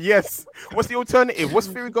 sir. Yes. What's the alternative? What's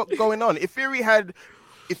Theory got going on? If Theory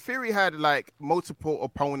had like multiple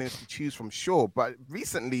opponents to choose from, sure. But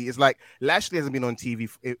recently, it's like Lashley hasn't been on TV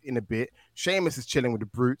in a bit. Sheamus is chilling with the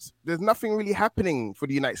Brutes. There's nothing really happening for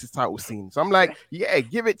the United States title scene. So I'm like,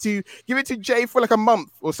 give it to Jay for like a month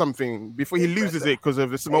or something before he loses it because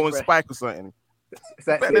of the Samoan spike or something.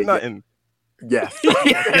 Better than nothing. Yes.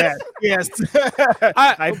 yes.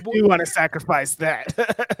 I do want to sacrifice that.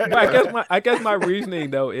 I guess my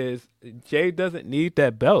reasoning though is Jay doesn't need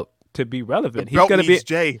that belt to be relevant. He's gonna be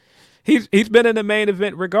Jay. He's been in the main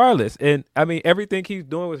event regardless, and I mean everything he's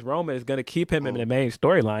doing with Roman is going to keep him in the main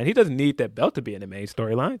storyline. He doesn't need that belt to be in the main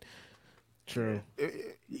storyline. True,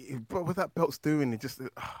 but what that belt's doing, it just.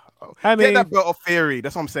 I mean, get that belt of Theory.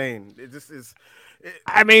 That's what I'm saying. It just is.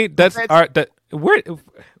 I mean, where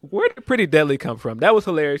did Pretty Deadly come from? That was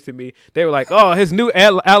hilarious to me. They were like, "Oh, his new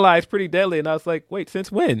ally is Pretty Deadly," and I was like, "Wait,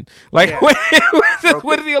 since when? Like, when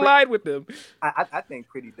is he allied with them?" I think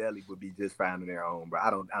Pretty Deadly would be just fine on their own, bro. I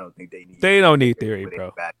don't think they need. They don't need Theory,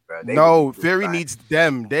 bro. No, Theory needs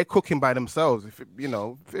them. They're cooking by themselves. If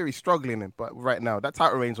Theory's struggling, but right now that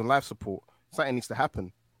title reigns on life support. Something needs to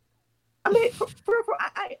happen. I mean,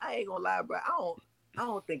 I ain't gonna lie, bro. I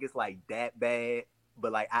don't think it's like that bad,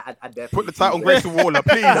 but like I definitely put the title on Grayson Waller,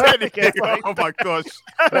 please. Oh my gosh,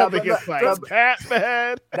 I don't think it's like that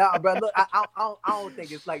bad. Nah, bro, look, I don't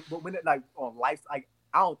think it's like, but when it like on life, like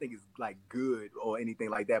I don't think it's like good or anything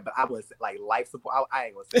like that. But I was like life support. I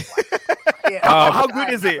ain't gonna say life. How good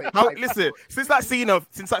is it? Listen, since I seen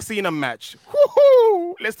a match,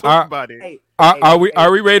 woohoo, let's talk about it. Are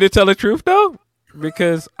we ready to tell the truth though?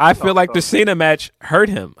 Because I feel like the Cena match hurt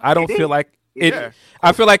him. I don't feel like it.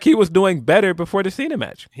 I feel like he was doing better before the Cena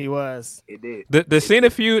match. He was. It did. The Cena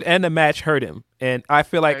feud and the match hurt him, and I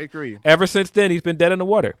feel like ever since then he's been dead in the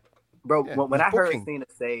water. Bro, when I heard Cena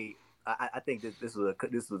say, I think this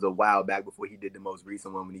was a while back before he did the most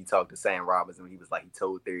recent one when he talked to Sam Robinson. He was like, he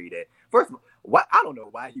told Theory that first of all, I don't know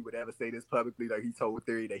why he would ever say this publicly. Like he told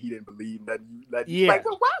Theory that he didn't believe nothing. Like,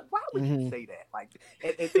 bro, why would you say that? Like, he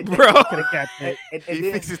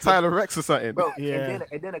fixes Tyler Rex or something, bro. Yeah.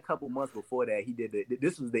 And then a couple months before that, he did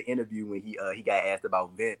this was the interview when he got asked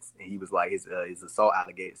about Vince, and he was like his assault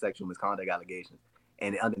sexual misconduct allegations,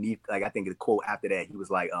 and underneath, like I think the quote after that, he was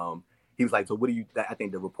like, so what do you, I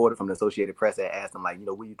think the reporter from the Associated Press had asked him, like,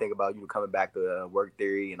 what do you think about coming back to Work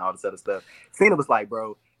Theory and all this other stuff? Cena was like,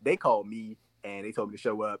 bro, they called me and they told me to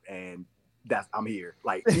show up and I'm here.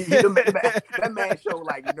 Like, that man showed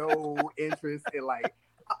like no interest in like,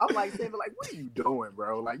 I'm like, Cena, like, what are you doing,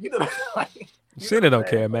 bro? Like, Cena don't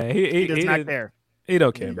care, man. He does not care. He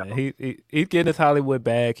don't care, man. He's getting his Hollywood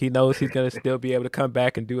bag. He knows he's gonna still be able to come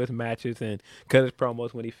back and do his matches and cut his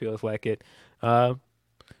promos when he feels like it. But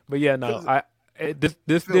yeah, no,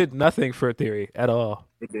 this did nothing for Theory at all.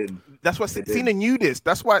 It didn't. That's what Cena knew this.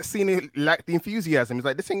 That's why Cena lacked the enthusiasm. He's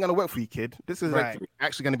like, this ain't gonna work for you, kid. This is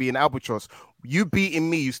actually gonna be an albatross. You beating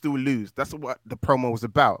me, you still lose. That's what the promo was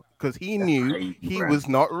about. Because he knew he was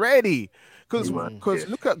not ready. Because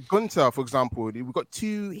look at Gunther, for example. We've got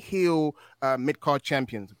 2 heel mid-card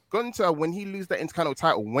champions. Gunther, when he loses that Intercontinental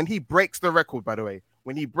title, when he breaks the record, by the way,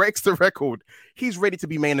 when he breaks the record, he's ready to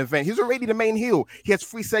be main event. He's already the main heel. He has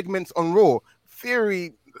 3 segments on Raw.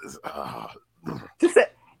 Theory. Just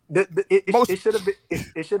that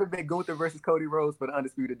it should have been Gunther versus Cody Rhodes for the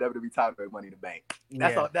undisputed WWE title at Money in the Bank.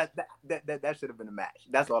 That's all. That should have been a match.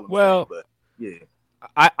 That's all I'm saying. But yeah,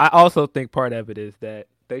 I also think part of it is that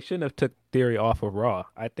they shouldn't have took Theory off of Raw.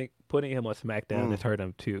 I think putting him on SmackDown has hurt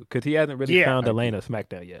him too, because he hasn't really found the lane of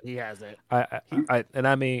SmackDown yet. He hasn't. I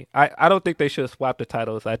don't think they should have swapped the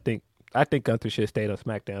titles. I think Gunther should have stayed on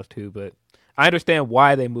SmackDown too. But I understand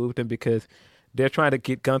why they moved him, because they're trying to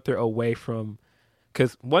get Gunther away from.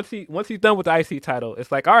 Because once he's done with the IC title,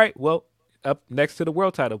 it's like, all right, well, up next to the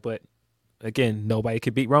world title. But again, nobody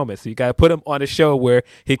can beat Roman, so you got to put him on a show where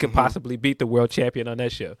he can possibly beat the world champion on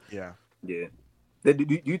that show. Yeah. Do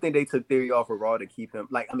you think they took Theory off of Raw to keep him?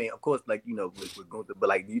 Like, I mean, of course, like, you know, with Gunther, but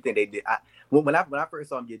like, do you think they did? When I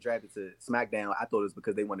first saw him get drafted to SmackDown, I thought it was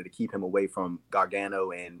because they wanted to keep him away from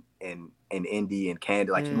Gargano and Indy and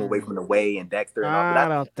Candy, like keep him away from the Way and Dexter. And all. But I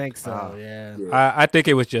don't think so. I think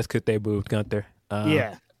it was just because they moved Gunther.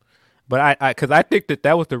 But I think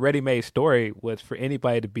that was the ready-made story, was for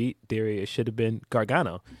anybody to beat Theory, it should have been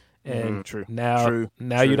Gargano. And now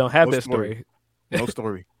you don't have that story. No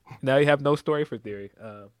story. Now you have no story for Theory.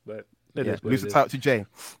 But it is what lose the title to Jay.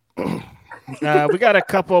 We got a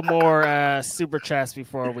couple more super chats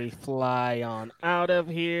before we fly on out of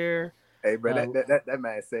here. Hey, bro, that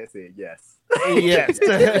man said yes. Yes.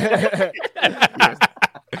 Yes.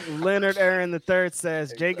 Leonard Aaron III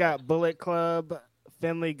says, Jay got Bullet Club.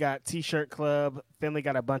 Finley got T-shirt Club. Finley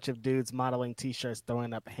got a bunch of dudes modeling T-shirts,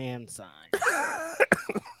 throwing up hand signs.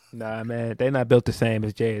 Nah, man, they not built the same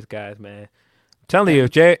as Jay's guys, man. I'm telling you,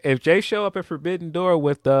 if Jay show up at Forbidden Door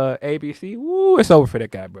with ABC, woo, it's over for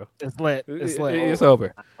that guy, bro. It's lit. It's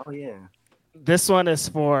over. Oh yeah. This one is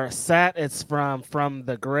for Sat. It's from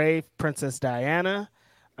the grave, Princess Diana.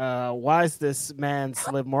 Why is this man's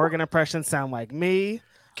Liv Morgan impression sound like me?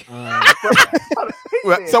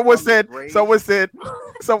 Someone said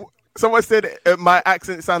my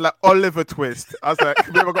accent sounded like Oliver Twist. I was like,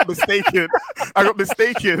 I got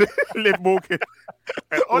mistaken. Liv Morgan.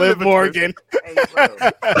 Liv Morgan.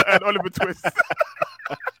 And Oliver Twist.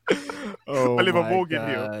 Oliver Morgan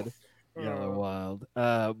here. Y'all are wild.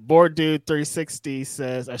 Board Dude 360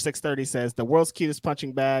 says, or 630 says, the world's cutest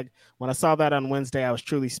punching bag. When I saw that on Wednesday, I was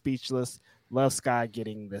truly speechless. Love Sky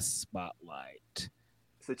getting this spotlight.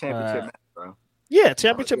 It's a championship match, bro. Yeah,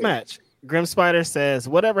 championship match. Grim Spider says,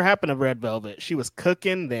 whatever happened to Red Velvet? She was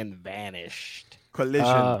cooking, then vanished.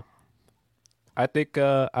 Collision. I think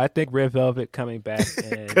Red Velvet coming back.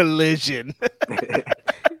 And... Collision.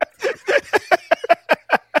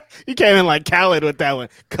 He came in like Khaled with that one.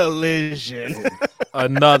 Collision.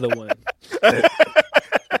 Another one.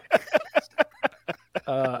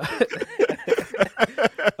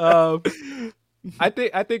 I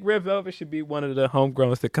think Red Velvet should be one of the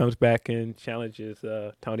homegrowns that comes back and challenges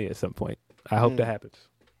Tony at some point. I hope that happens.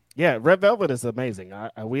 Yeah, Red Velvet is amazing.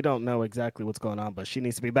 We don't know exactly what's going on, but she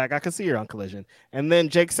needs to be back. I can see her on Collision. And then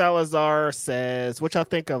Jake Salazar says, what y'all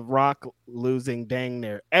think of Rock losing dang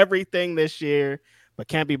near everything this year, but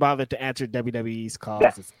can't be bothered to answer WWE's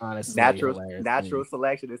calls? It's honestly natural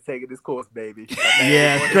selection is taking this course, baby.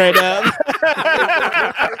 Yeah, straight up.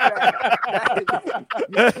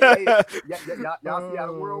 Y'all see how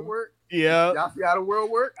the world work? Yeah. Y'all see how the world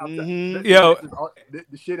work? Yo,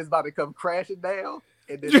 the shit is about to come crashing down.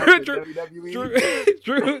 And then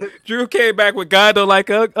Drew came back with God don't like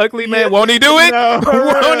ugly man. Yeah. Won't he do it? No.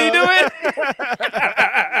 Won't he do it?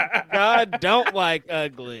 God don't like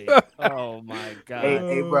ugly. Oh my God.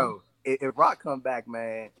 Hey, bro. If Rock come back,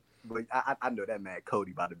 man, but I know that man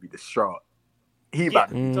Cody about to be distraught. He about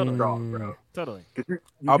to be distraught, bro. Totally.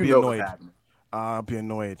 I'll be annoyed. I'll be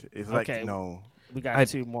annoyed. It's like, no. We got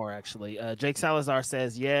two more, actually. Jake Salazar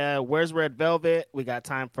says, yeah, where's Red Velvet? We got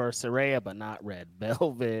time for Saraya, but not Red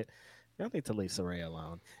Velvet. Y'all need to leave Saraya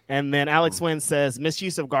alone. And then Alex Wynn says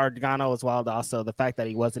misuse of Gargano is wild. Also, the fact that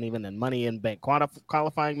he wasn't even in Money in Bank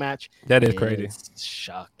qualifying match. That is crazy.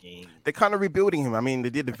 Shocking. They're kind of rebuilding him. I mean,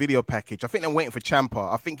 they did the video package. I think they're waiting for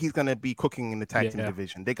Ciampa. I think he's going to be cooking in the tag team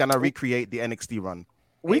division. They're going to recreate the NXT run.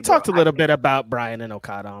 We talked a little bit about Bryan and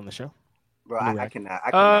Okada on the show. Bro, I cannot.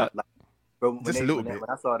 Like, bro, when just a little bit. When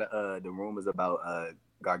I saw the rumors about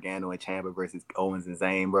Gargano and Ciampa versus Owens and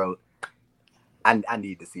Zayn, bro, I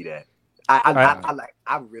need to see that.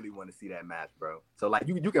 I really want to see that match, bro. So like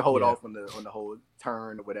you can hold off on the whole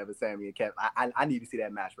turn or whatever, Sammy and Kev. I need to see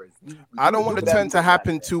that match first. I don't want the turn to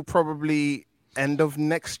happen to probably end of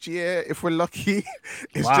next year if we're lucky.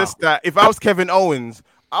 It's just that if I was Kevin Owens,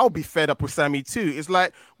 I'll be fed up with Sammy too. It's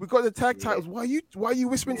like we got the tag titles. Why are you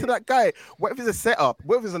whispering to that guy? What if it's a setup?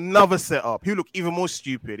 What if it's another setup? He'll look even more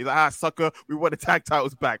stupid. He's like, sucker, we want the tag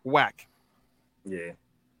titles back. Whack. Yeah.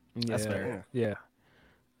 That's fair. Yeah.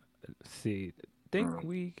 Let's see. I think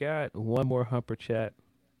we got one more Humper chat.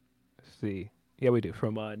 Let's see. Yeah, we do.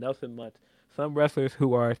 From Nelson Muntz. Some wrestlers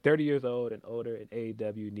who are 30 years old and older in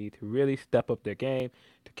AEW need to really step up their game.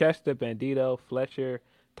 To catch the Bandito, Fletcher,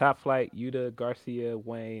 Top Flight, Yuta, Garcia,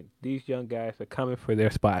 Wayne. These young guys are coming for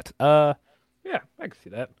their spots. Yeah, I can see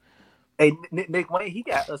that. Hey, Nick Wayne, he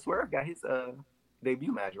got Swerve got his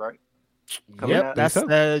debut match, right? That's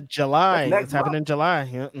July. It's happening in July.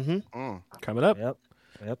 Yeah. Coming up. Yep.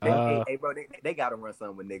 Hey, bro, they got to run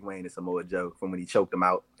something with Nick Wayne and Samoa Joe from when he choked him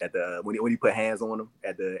out at the when he put hands on him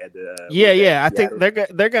at the. I think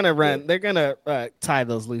they're gonna run. They're gonna tie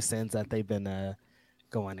those loose ends that they've been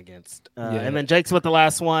going against. And then Jake's with the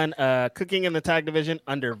last one. Cooking in the tag division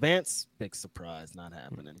under Vince. Big surprise, not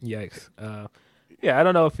happening. Yikes. I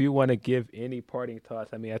don't know if you want to give any parting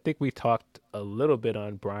thoughts. I mean, I think we talked a little bit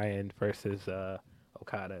on Bryan versus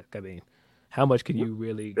Okada. I mean, how much can you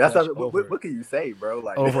really? What can you say, bro?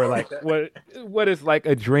 Like over like what is like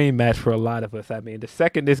a dream match for a lot of us. I mean, the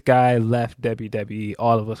second this guy left WWE,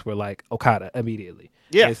 all of us were like Okada immediately.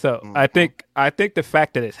 Yeah. And so I think the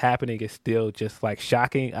fact that it's happening is still just like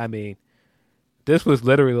shocking. I mean, this was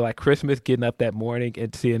literally like Christmas getting up that morning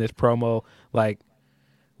and seeing this promo. Like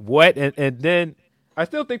what? And then I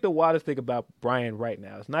still think the wildest thing about Bryan right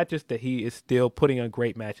now is not just that he is still putting on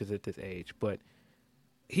great matches at this age, but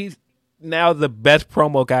he's now the best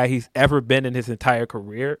promo guy he's ever been in his entire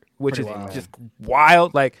career, which is just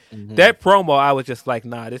wild. Like that promo, I was just like,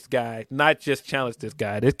 nah, this guy not just challenged this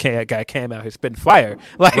guy. This guy came out here spitting fire.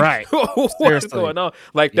 Like, what's going on?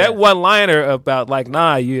 Like that one liner about like,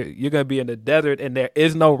 nah, you're gonna be in the desert and there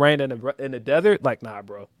is no rain in the desert. Like, nah,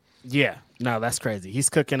 bro. Yeah, no, that's crazy.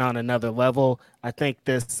 He's cooking on another level. I think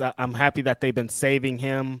I'm happy that they've been saving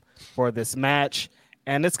him for this match.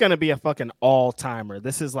 And it's going to be a fucking all-timer.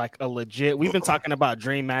 This is like a legit... We've been talking about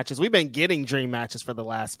dream matches. We've been getting dream matches for the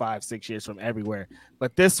last 5-6 years from everywhere.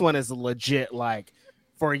 But this one is legit, like,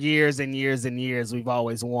 for years and years and years, we've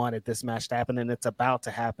always wanted this match to happen, and it's about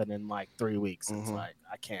to happen in, like, 3 weeks. It's like,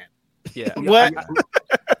 I can't. Yeah. What?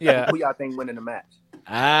 Who y'all think winning the match?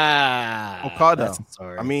 Okada.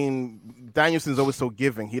 I mean, Danielson's always so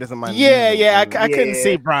giving. He doesn't mind. I couldn't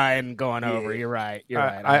see Bryan going over. You're right.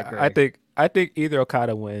 I think either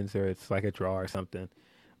Okada wins or it's like a draw or something.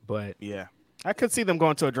 But I could see them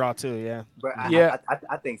going to a draw too. Yeah. But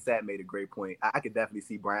I think Sat made a great point. I could definitely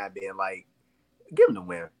see Bryan being like, give him the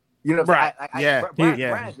win. You know, right?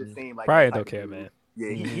 Bryan just seemed like Bryan don't care, man.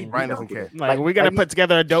 Yeah, Bryan doesn't care. Like we're gonna put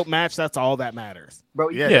together a dope match. That's all that matters, bro.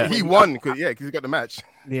 He won because he got the match.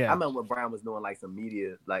 Yeah, I remember when Bryan was doing like some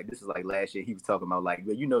media, like this was like last year. He was talking about like,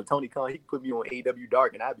 you know, Tony Khan, he could put me on AEW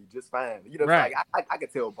Dark and I'd be just fine. You know, right? Like, I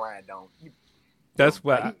could tell Bryan don't. That's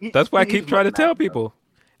why I keep trying to tell people.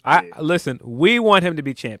 Listen. We want him to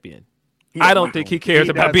be champion. I don't think he cares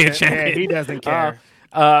about being champion. Yeah, he doesn't care.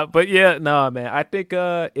 But yeah, no, man. I think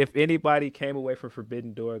if anybody came away from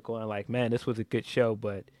Forbidden Door going like, man, this was a good show,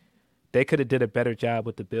 but they could have did a better job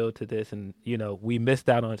with the build to this, and you know, we missed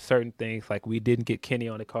out on certain things. Like we didn't get Kenny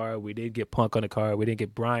on the card, we didn't get Punk on the card, we didn't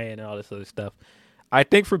get Bryan and all this other stuff. I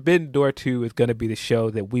think Forbidden Door 2 is going to be the show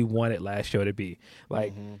that we wanted last show to be.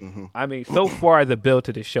 Like, I mean, so far the build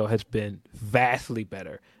to this show has been vastly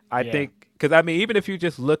better. I think, because I mean, even if you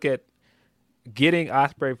just look at getting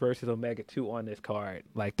Ospreay versus Omega 2 on this card,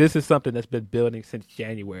 like this is something that's been building since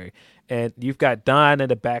January, and you've got Don in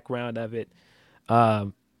the background of it.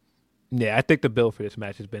 I think the build for this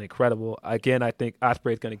match has been incredible. Again, I think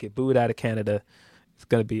Ospreay is going to get booed out of Canada. It's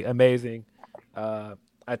going to be amazing.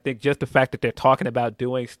 I think just the fact that they're talking about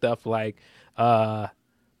doing stuff like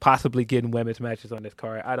possibly getting women's matches on this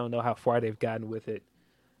card. I don't know how far they've gotten with it.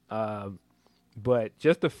 But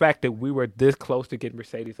just the fact that we were this close to getting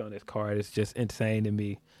Mercedes on this card is just insane to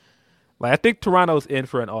me. Like I think Toronto's in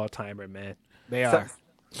for an all-timer, man. They are.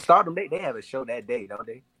 Stardom, they have a show that day, don't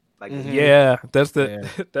they? Like yeah, that's the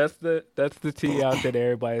that's the tea out there.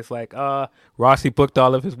 Everybody's like, Rossi booked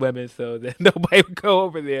all of his women, so that nobody would go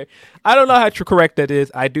over there. I don't know how correct that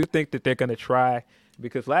is. I do think that they're gonna try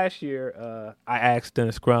because last year I asked in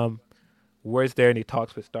a scrum, "Was there any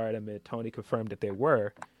talks with Stardom?" and Tony confirmed that there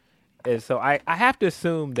were. And so I have to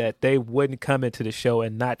assume that they wouldn't come into the show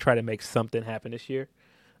and not try to make something happen this year.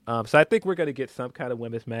 So I think we're going to get some kind of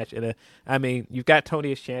women's match. And I mean, you've got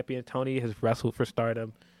Tony as champion. Tony has wrestled for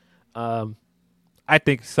Stardom. I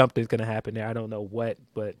think something's going to happen there. I don't know what,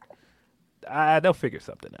 but they'll figure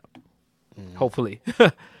something out. Hopefully.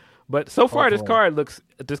 But so far, this card looks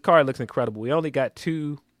incredible. We only got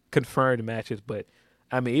 2 confirmed matches, but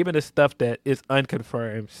I mean, even the stuff that is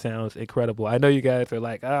unconfirmed sounds incredible. I know you guys are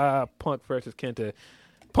like, Punk versus Kenta.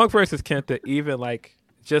 Punk versus Kenta, even like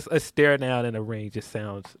just a stare down in a ring just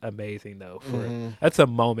sounds amazing, though. That's a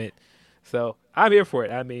moment. So I'm here for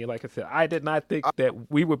it. I mean, like I said, I did not think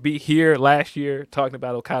that we would be here last year talking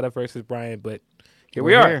about Okada versus Bryan, but here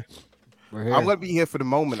we are. I'm going to be here for the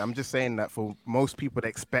moment. I'm just saying that for most people that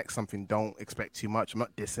expect something, don't expect too much. I'm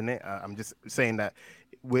not dissing it. I'm just saying that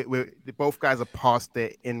we're both guys are past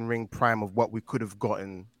the in-ring prime of what we could have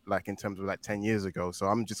gotten, like in terms of like 10 years ago. So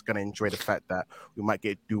I'm just going to enjoy the fact that we might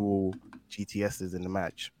get dual GTSs in the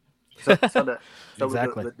match. So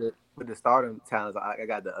Exactly. with the Stardom talents, I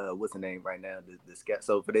got the what's the name right now? The sketch.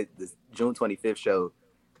 So for this June 25th show,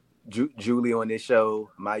 Julie on this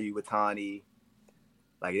show, Mayu Watani.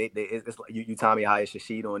 Like it's like Utami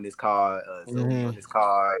Hayashishita on this card, Zoe on this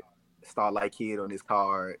card, Starlight Kid on this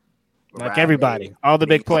card. Like everybody, all the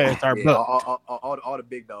big players are booked. All the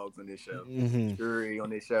big dogs on this show. Jury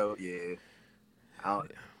on this show, Yeah.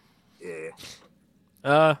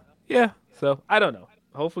 So I don't know.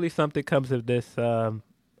 Hopefully something comes of this.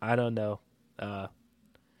 I don't know.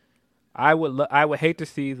 I would hate to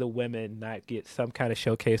see the women not get some kind of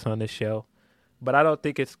showcase on this show, but I don't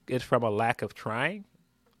think it's from a lack of trying.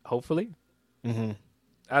 Hopefully,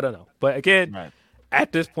 I don't know. But again,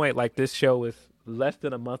 at this point, like this show is less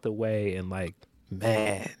than a month away, and like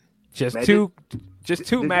just two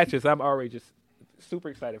matches. I'm already just super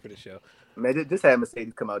excited for the show. Man, just have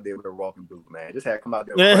Mercedes come out there with a walking boot, man. Just have come out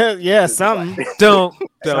there. Yeah, something. Don't.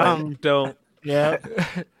 Yeah.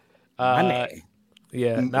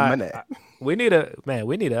 We need an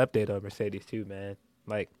update on Mercedes too, man.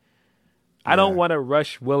 Like, I don't want to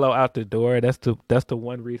rush Willow out the door. That's the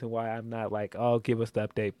one reason why I'm not like, oh, give us the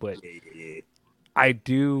update. But I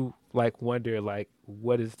do like wonder like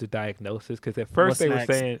what is the diagnosis? Because at first they were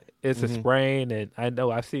saying it's a sprain, and I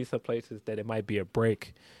know I've seen some places that it might be a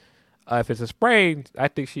break. If it's a sprain, I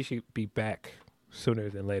think she should be back sooner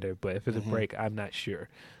than later. But if it's a break, I'm not sure.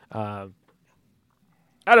 I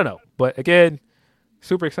don't know. But again,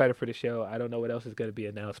 super excited for the show. I don't know what else is going to be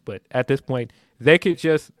announced. But at this point, they could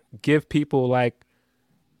just give people like,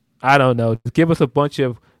 I don't know, just give us a bunch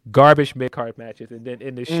of garbage mid-card matches and then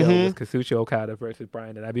end the show with Kazuchika Okada versus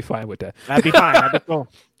Bryan, and I'd be fine with that. That'd be fine. That'd be cool.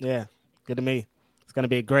 Yeah, good to me. It's going to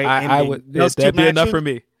be a great ending. That'd be enough for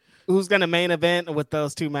me. Who's going to main event with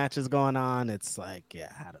those 2 matches going on? It's like,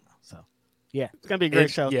 I don't know. So, yeah, it's going to be a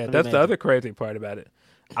great show. Yeah, that's the other crazy part about it.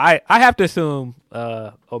 I have to assume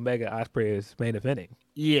Omega Ospreay is main eventing.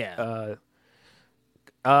 Yeah.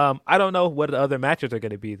 I don't know what the other matches are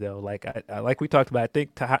going to be though. Like like we talked about, I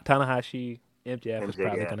think Tanahashi MJF is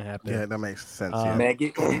probably going to happen. Yeah, that makes sense. Man,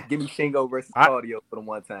 give me Shingo versus Claudio for the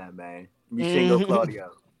one time, man. Give me Shingo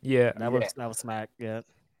Claudio. Yeah, that was smack. Yeah.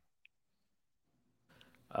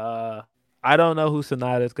 I don't know who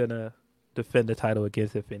Sonata's gonna defend the title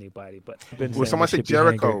against, if anybody. But someone said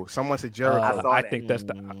Jericho. Someone said Jericho. I think that's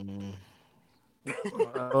the.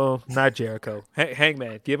 Oh, not Jericho.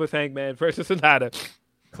 Hangman. Give us Hangman versus Sonata,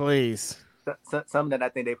 please. Something that I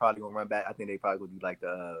think they probably gonna run back. I think they probably would do like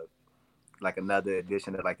the another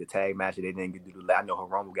edition of like the tag match that they didn't get to do. I know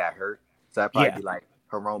Hiromu got hurt, so I'd probably be like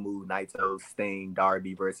Hiromu, Naito, Sting,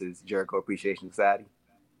 Darby versus Jericho Appreciation Society.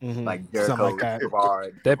 Like Jericho, Guevara,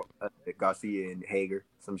 Garcia, and Hager,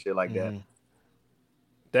 some shit like that.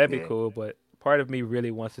 That'd be cool, but part of me really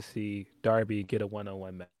wants to see Darby get a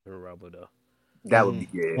one-on-one match with Rumble, though. That would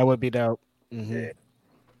be That would be dope. Yeah.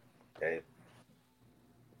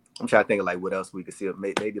 I'm trying to think of like what else we could see.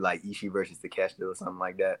 Maybe like Ishii versus Takeshita or something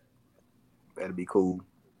like that. That'd be cool.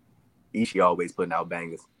 Ishii always putting out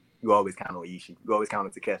bangers. You always count on Ishii. You always count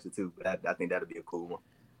on Takeshita too. But I think that'd be a cool one.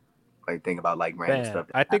 Like think about like random stuff.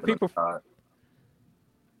 I think people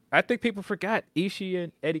forgot Ishii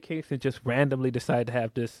and Eddie Kingston just randomly decided to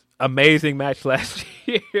have this amazing match last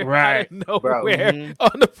year, right? Nowhere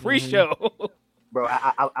on the pre-show. Bro,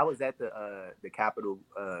 I was at the Capital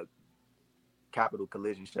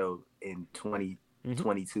Collision show in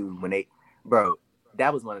 2022 when they, bro,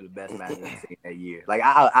 that was one of the best matches I've seen that year. Like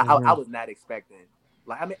I was not expecting,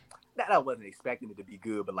 like, I mean, not I wasn't expecting it to be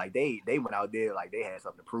good, but like they went out there like they had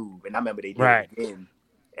something to prove, and I remember they did it again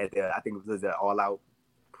at the, I think it was the All Out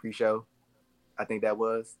pre-show. I think that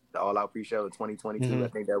was the All Out pre-show in 2022. I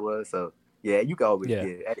think that was. So yeah, you can always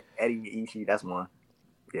get Eddie Ishii. That's one.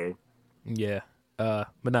 Yeah. Yeah. But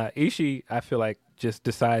nah, Ishii, I feel like just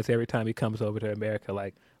decides every time he comes over to America,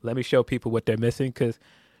 like, let me show people what they're missing. Because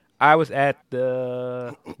I was at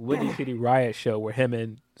the Windy City Riot show where him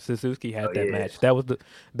and Suzuki had that match. That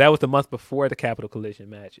was the month before the Capital Collision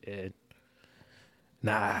match, and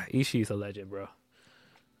Ishii's a legend, bro.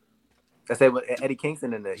 I said with Eddie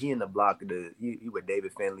Kingston in the block. He with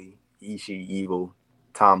David Finlay, Ishii, Evil,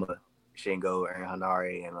 Tama, Shingo, Aaron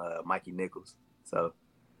Hanare, and Mikey Nichols. So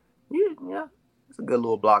yeah, it's a good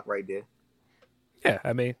little block right there. Yeah,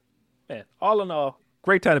 I mean, man, all in all,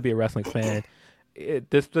 great time to be a wrestling fan.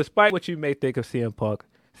 Despite what you may think of CM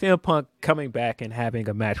Punk coming back and having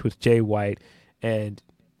a match with Jay White and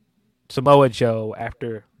Samoa Joe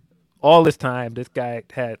after all this time, this guy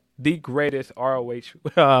had the greatest ROH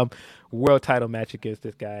world title match against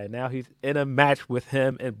this guy. And now he's in a match with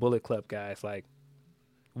him and Bullet Club guys. Like,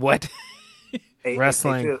 what?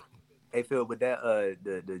 Wrestling. Hey Phil, with that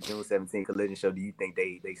the June 17th Collision show, do you think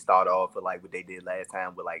they start off with like what they did last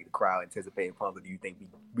time with like the crowd anticipating Punk, or do you think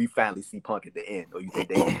we finally see Punk at the end, or you think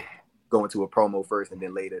they go into a promo first and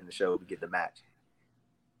then later in the show we get the match?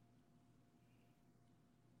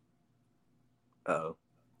 Uh-oh.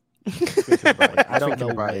 I don't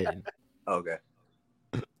know when. Okay.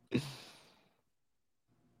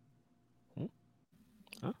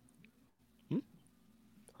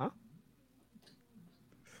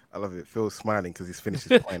 I love it. Phil's smiling because he's finished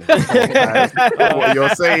his point. What you're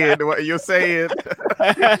saying.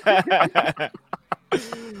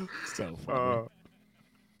 So funny.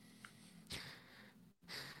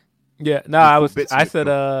 Yeah, no, I said,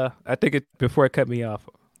 I think before it cut me off.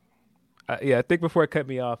 I think before it cut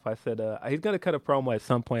me off, I said, he's going to cut a promo at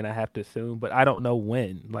some point, I have to assume, but I don't know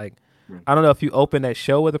when. Like, I don't know if you open that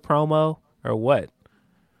show with a promo or what.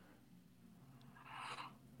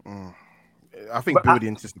 I think build the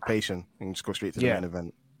anticipation and just go straight to the main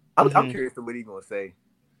event. I'm curious to what he's gonna say,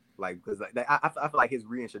 like, because like, I feel like his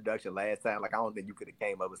reintroduction last time, like, I don't think you could have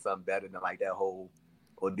came up with something better than like that whole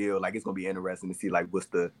ordeal. Like, it's gonna be interesting to see like what's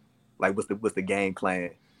the game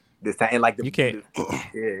plan this time, and like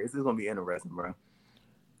it's gonna be interesting, bro.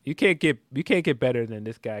 You can't get better than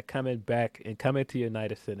this guy coming back and coming to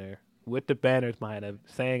United Center with the banners behind him,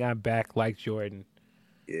 saying I'm back like Jordan.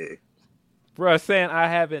 Yeah. Bro, saying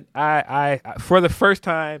I for the first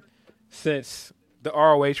time since the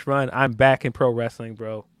ROH run, I'm back in pro wrestling,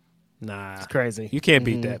 bro. Nah, it's crazy. You can't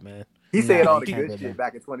beat that, man. He said all the good shit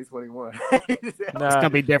back in 2021. It's gonna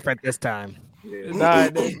be different this time. Yeah.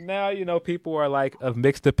 Now people are like of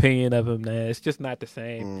mixed opinion of him. Man, it's just not the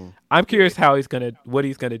same. I'm curious what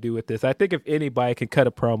he's gonna do with this. I think if anybody can cut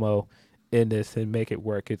a promo in this and make it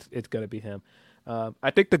work, it's gonna be him.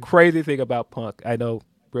 I think the crazy thing about Punk, I know.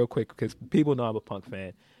 Real quick, because people know I'm a Punk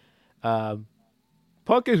fan.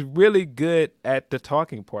 Punk is really good at the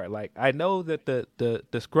talking part. Like, I know that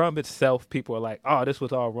the scrum itself, people are like, "Oh, this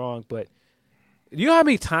was all wrong." But you know how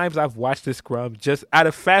many times I've watched this scrum just out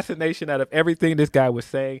of fascination, out of everything this guy was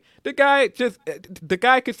saying. The guy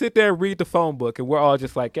could sit there and read the phone book, and we're all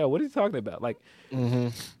just like, "Yo, what are you talking about?" Like,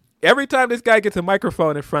 every time this guy gets a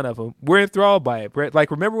microphone in front of him, we're enthralled by it. Right? Like,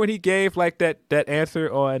 remember when he gave like that answer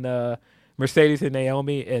on Mercedes and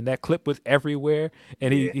Naomi, and that clip was everywhere,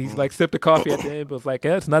 and he's like sipped the coffee at the end, but was like,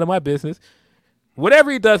 it's none of my business. Whatever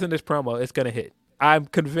he does in this promo, it's gonna hit. I'm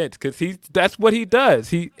convinced, because that's what he does.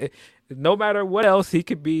 He, no matter what else, he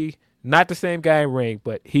could be not the same guy in ring,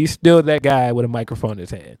 but he's still that guy with a microphone in his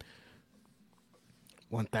hand.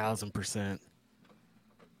 1000%.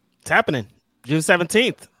 It's happening June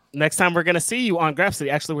 17th. Next time we're gonna see you on Grapsody.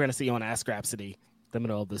 Actually, we're gonna see you on Ask Grapsody the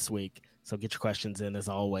middle of this week. So get your questions in as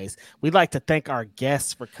always. We'd like to thank our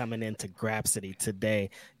guests for coming into Grapsody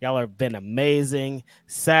today. Y'all have been amazing.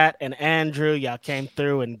 Sat and Andrew, y'all came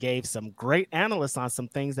through and gave some great analysts on some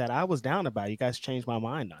things that I was down about. You guys changed my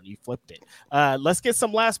mind on. You flipped it. Let's get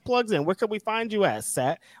some last plugs in. Where can we find you at,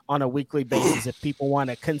 Sat, on a weekly basis if people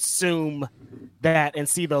want to consume that and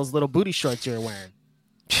see those little booty shorts you're wearing?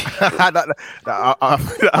 I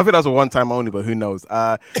think that was a one time only, but who knows?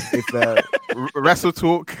 Wrestle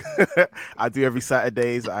Talk. I do every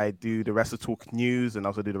Saturdays. I do the Wrestle Talk news and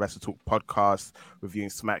also do the Wrestle Talk podcast reviewing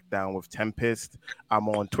SmackDown with Tempest. I'm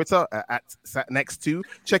on Twitter at SatNext2.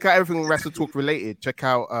 Check out everything Wrestle Talk related. Check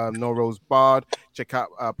out No Rose Barred. Check out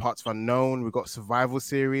Parts of Unknown. We've got Survival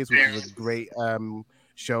Series, which is a great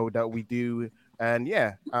show that we do. And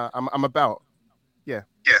yeah, I'm about. Yeah.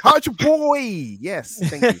 How's your boy? Yes,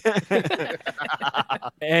 thank you.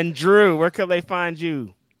 And Drew, where can they find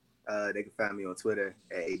you? They can find me on Twitter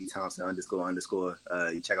at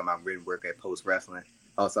AD_Thompson__. You check out my written work at Post Wrestling.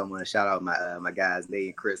 Also, I'm going to shout out my guys, Nate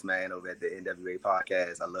and Chris, man, over at the NWA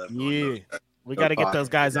podcast. I love we got to get those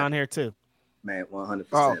guys on here too. Man,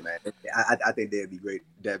 100%, man. I think they'd be great,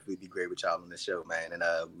 definitely be great with y'all on this show, man. And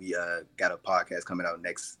we got a podcast coming out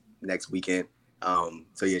next weekend.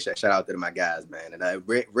 So yeah, shout out to my guys, man. And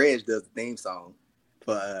Reg does the theme song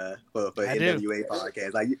for NWA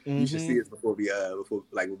podcast. Like you should see us before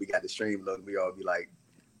when we got the stream look, we all be like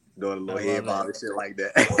doing a little head bob and shit like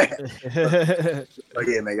that. So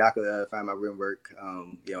yeah, man, y'all could find my written work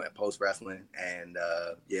at Post Wrestling and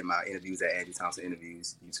my interviews at Andy Thompson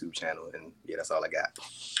Interviews YouTube channel, and yeah, that's all I got.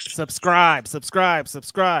 Subscribe.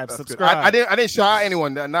 I didn't shout out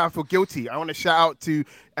anyone. Now I feel guilty. I want to shout out to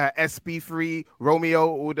SB3, Romeo,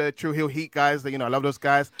 all the True Hill Heat guys. I love those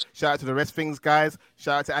guys. Shout out to the Rest Things guys.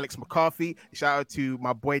 Shout out to Alex McCarthy. Shout out to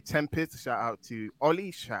my boy Tempest. Shout out to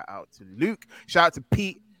Ollie. Shout out to Luke. Shout out to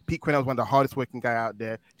Pete. Pete Quinnell's one of the hardest working guy out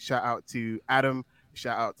there. Shout out to Adam.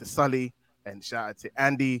 Shout out to Sully. And shout out to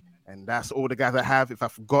Andy. And that's all the guys I have. If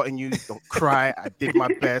I've forgotten you, don't cry. I did my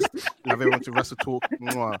best. Love everyone to Wrestle Talk.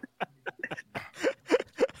 Mwah.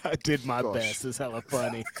 I did my best. It's hella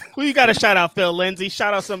funny. Well, you got to shout out Phil Lindsay.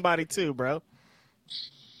 Shout out somebody too, bro.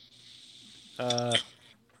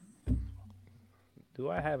 Do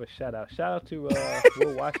I have a shout out? Shout out to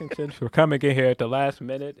Will Washington for coming in here at the last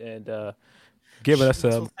minute and giving us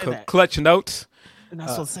some clutch notes. You're not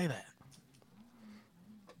supposed to say that.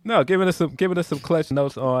 No, giving us some clutch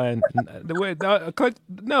notes on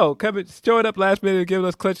coming showing up last minute and giving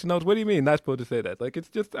us clutch notes. What do you mean? Not supposed to say that? Like, it's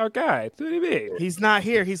just our guy. What do you mean? He's not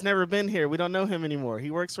here. He's never been here. We don't know him anymore. He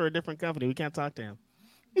works for a different company. We can't talk to him.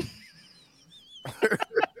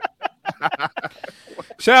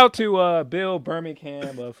 Shout out to Bill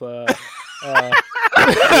Birmingham of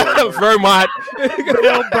Vermont.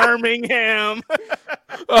 Bill Birmingham.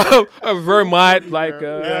 Vermont, I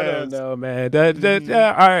don't know, man. I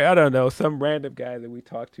don't know. Some random guy that we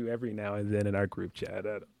talk to every now and then in our group chat.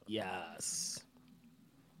 Yes.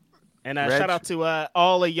 And shout out to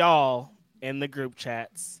all of y'all in the group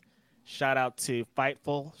chats. Shout out to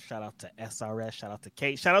Fightful. Shout out to SRS. Shout out to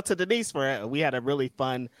Kate. Shout out to Denise for we had a really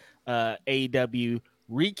fun AEW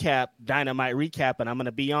recap, Dynamite recap, and I'm going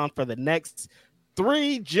to be on for the next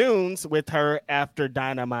 3 Junes with her after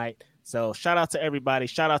Dynamite. So shout out to everybody.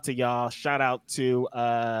 Shout out to y'all. Shout out to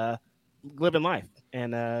living life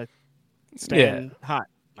and staying hot.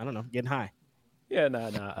 I don't know, getting high. Yeah,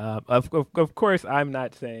 no. Of course, I'm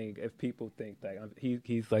not saying if people think that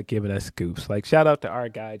he's like giving us scoops. Like, shout out to our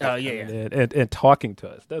guy. And talking to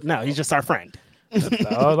us. He's just our friend.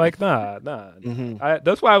 I was like, nah. Mm-hmm.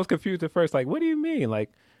 That's why I was confused at first. Like, what do you mean?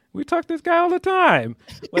 Like, we talk to this guy all the time.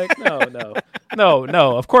 Like, no.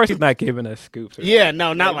 Of course, he's not giving us scoops.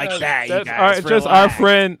 Not like that. You guys, it's just our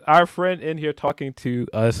friend in here talking to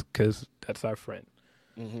us because that's our friend.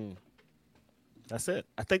 Mm-hmm. That's it.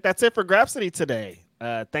 I think that's it for Grapsody today.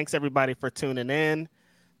 Thanks everybody for tuning in.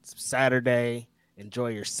 It's Saturday. Enjoy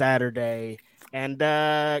your Saturday, and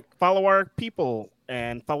follow our people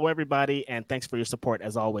and follow everybody. And thanks for your support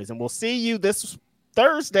as always. And we'll see you this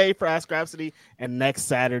Thursday for Ask Grapsody, and next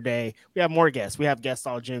Saturday we have more guests. We have guests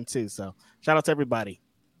all June too. So shout out to everybody.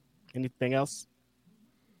 Anything else?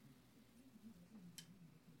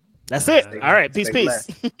 That's it. All right. Peace.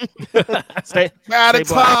 Stay out of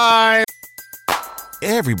time.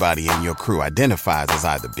 Everybody in your crew identifies as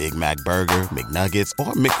either Big Mac Burger, McNuggets,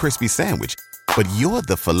 or McCrispy Sandwich. But you're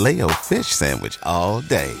the Filet-O-Fish Sandwich all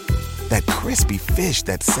day. That crispy fish,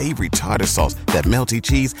 that savory tartar sauce, that melty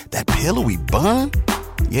cheese, that pillowy bun.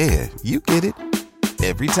 Yeah, you get it.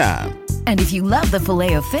 Every time. And if you love the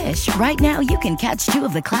Filet-O-Fish, right now you can catch 2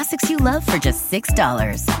 of the classics you love for just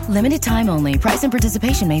 $6. Limited time only. Price and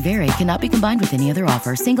participation may vary. Cannot be combined with any other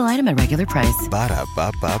offer. Single item at regular price.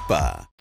 Ba-da-ba-ba-ba.